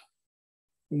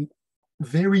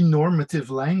 Very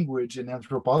normative language in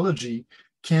anthropology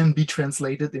can be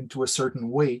translated into a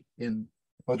certain way in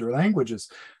other languages.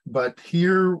 But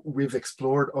here we've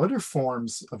explored other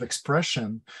forms of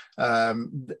expression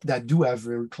that do have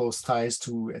very close ties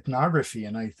to ethnography,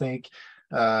 and I think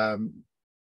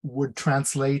would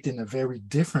translate in a very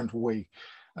different way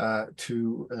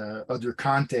to other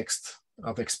contexts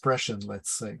of expression, let's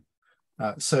say.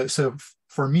 So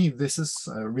for me, this is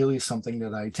really something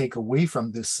that I take away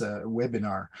from this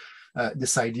webinar,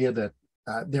 this idea that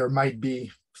there might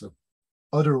be sort of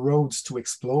other roads to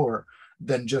explore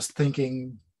than just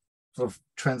thinking of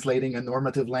translating a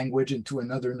normative language into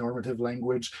another normative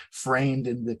language framed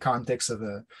in the context of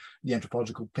the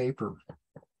anthropological paper.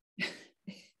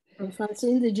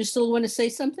 Francine, did you still want to say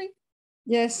something?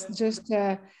 Yes, just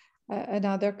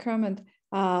another comment.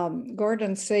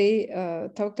 Gordon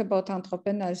talked about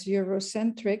Anthropen as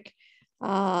Eurocentric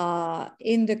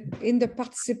in the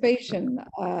participation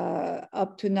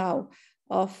up to now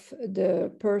of the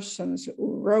persons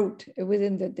who wrote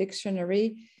within the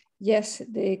dictionary. Yes,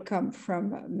 they come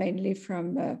mainly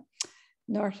from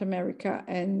North America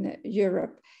and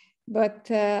Europe. But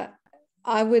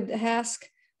I would ask,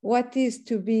 what is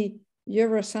to be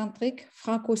Eurocentric,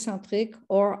 Francocentric,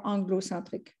 or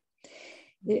Anglocentric?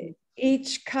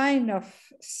 Each kind of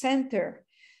center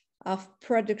of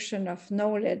production of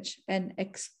knowledge and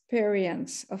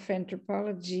experience of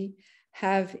anthropology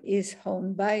have its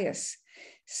own bias.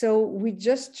 So we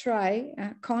just try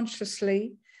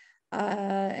consciously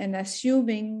and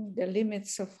assuming the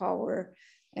limits of our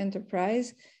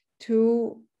enterprise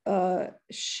to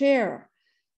share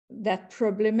that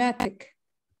problematic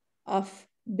of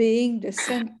being the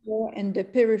center and the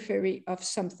periphery of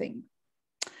something.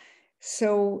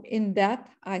 So in that,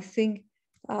 I think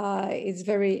it's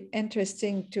very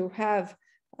interesting to have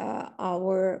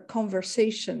our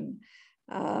conversation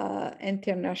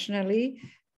internationally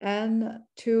and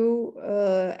to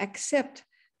accept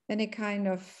any kind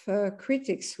of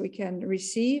critics we can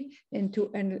receive and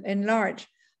to enlarge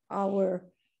our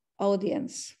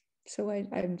audience. So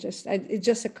it's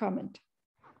just a comment.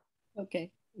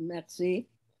 Okay, merci.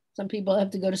 Some people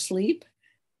have to go to sleep.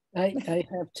 I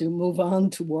have to move on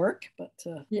to work, but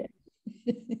yeah.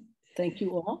 Thank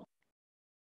you all.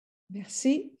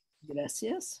 Merci.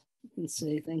 Gracias. You can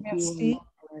say thank Merci. you in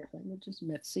our languages.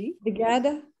 Merci.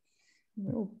 Obrigada.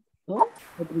 No. Oh,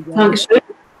 obrigado.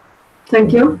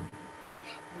 Thank you.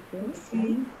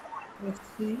 Okay.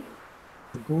 Merci.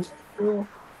 Merci. Cool.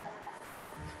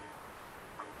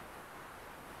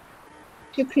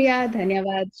 Shukriya,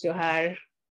 dhanyawad, Johar.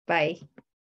 Bye.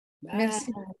 Bye.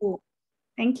 Merci beaucoup.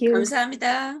 Thank you.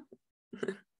 감사합니다.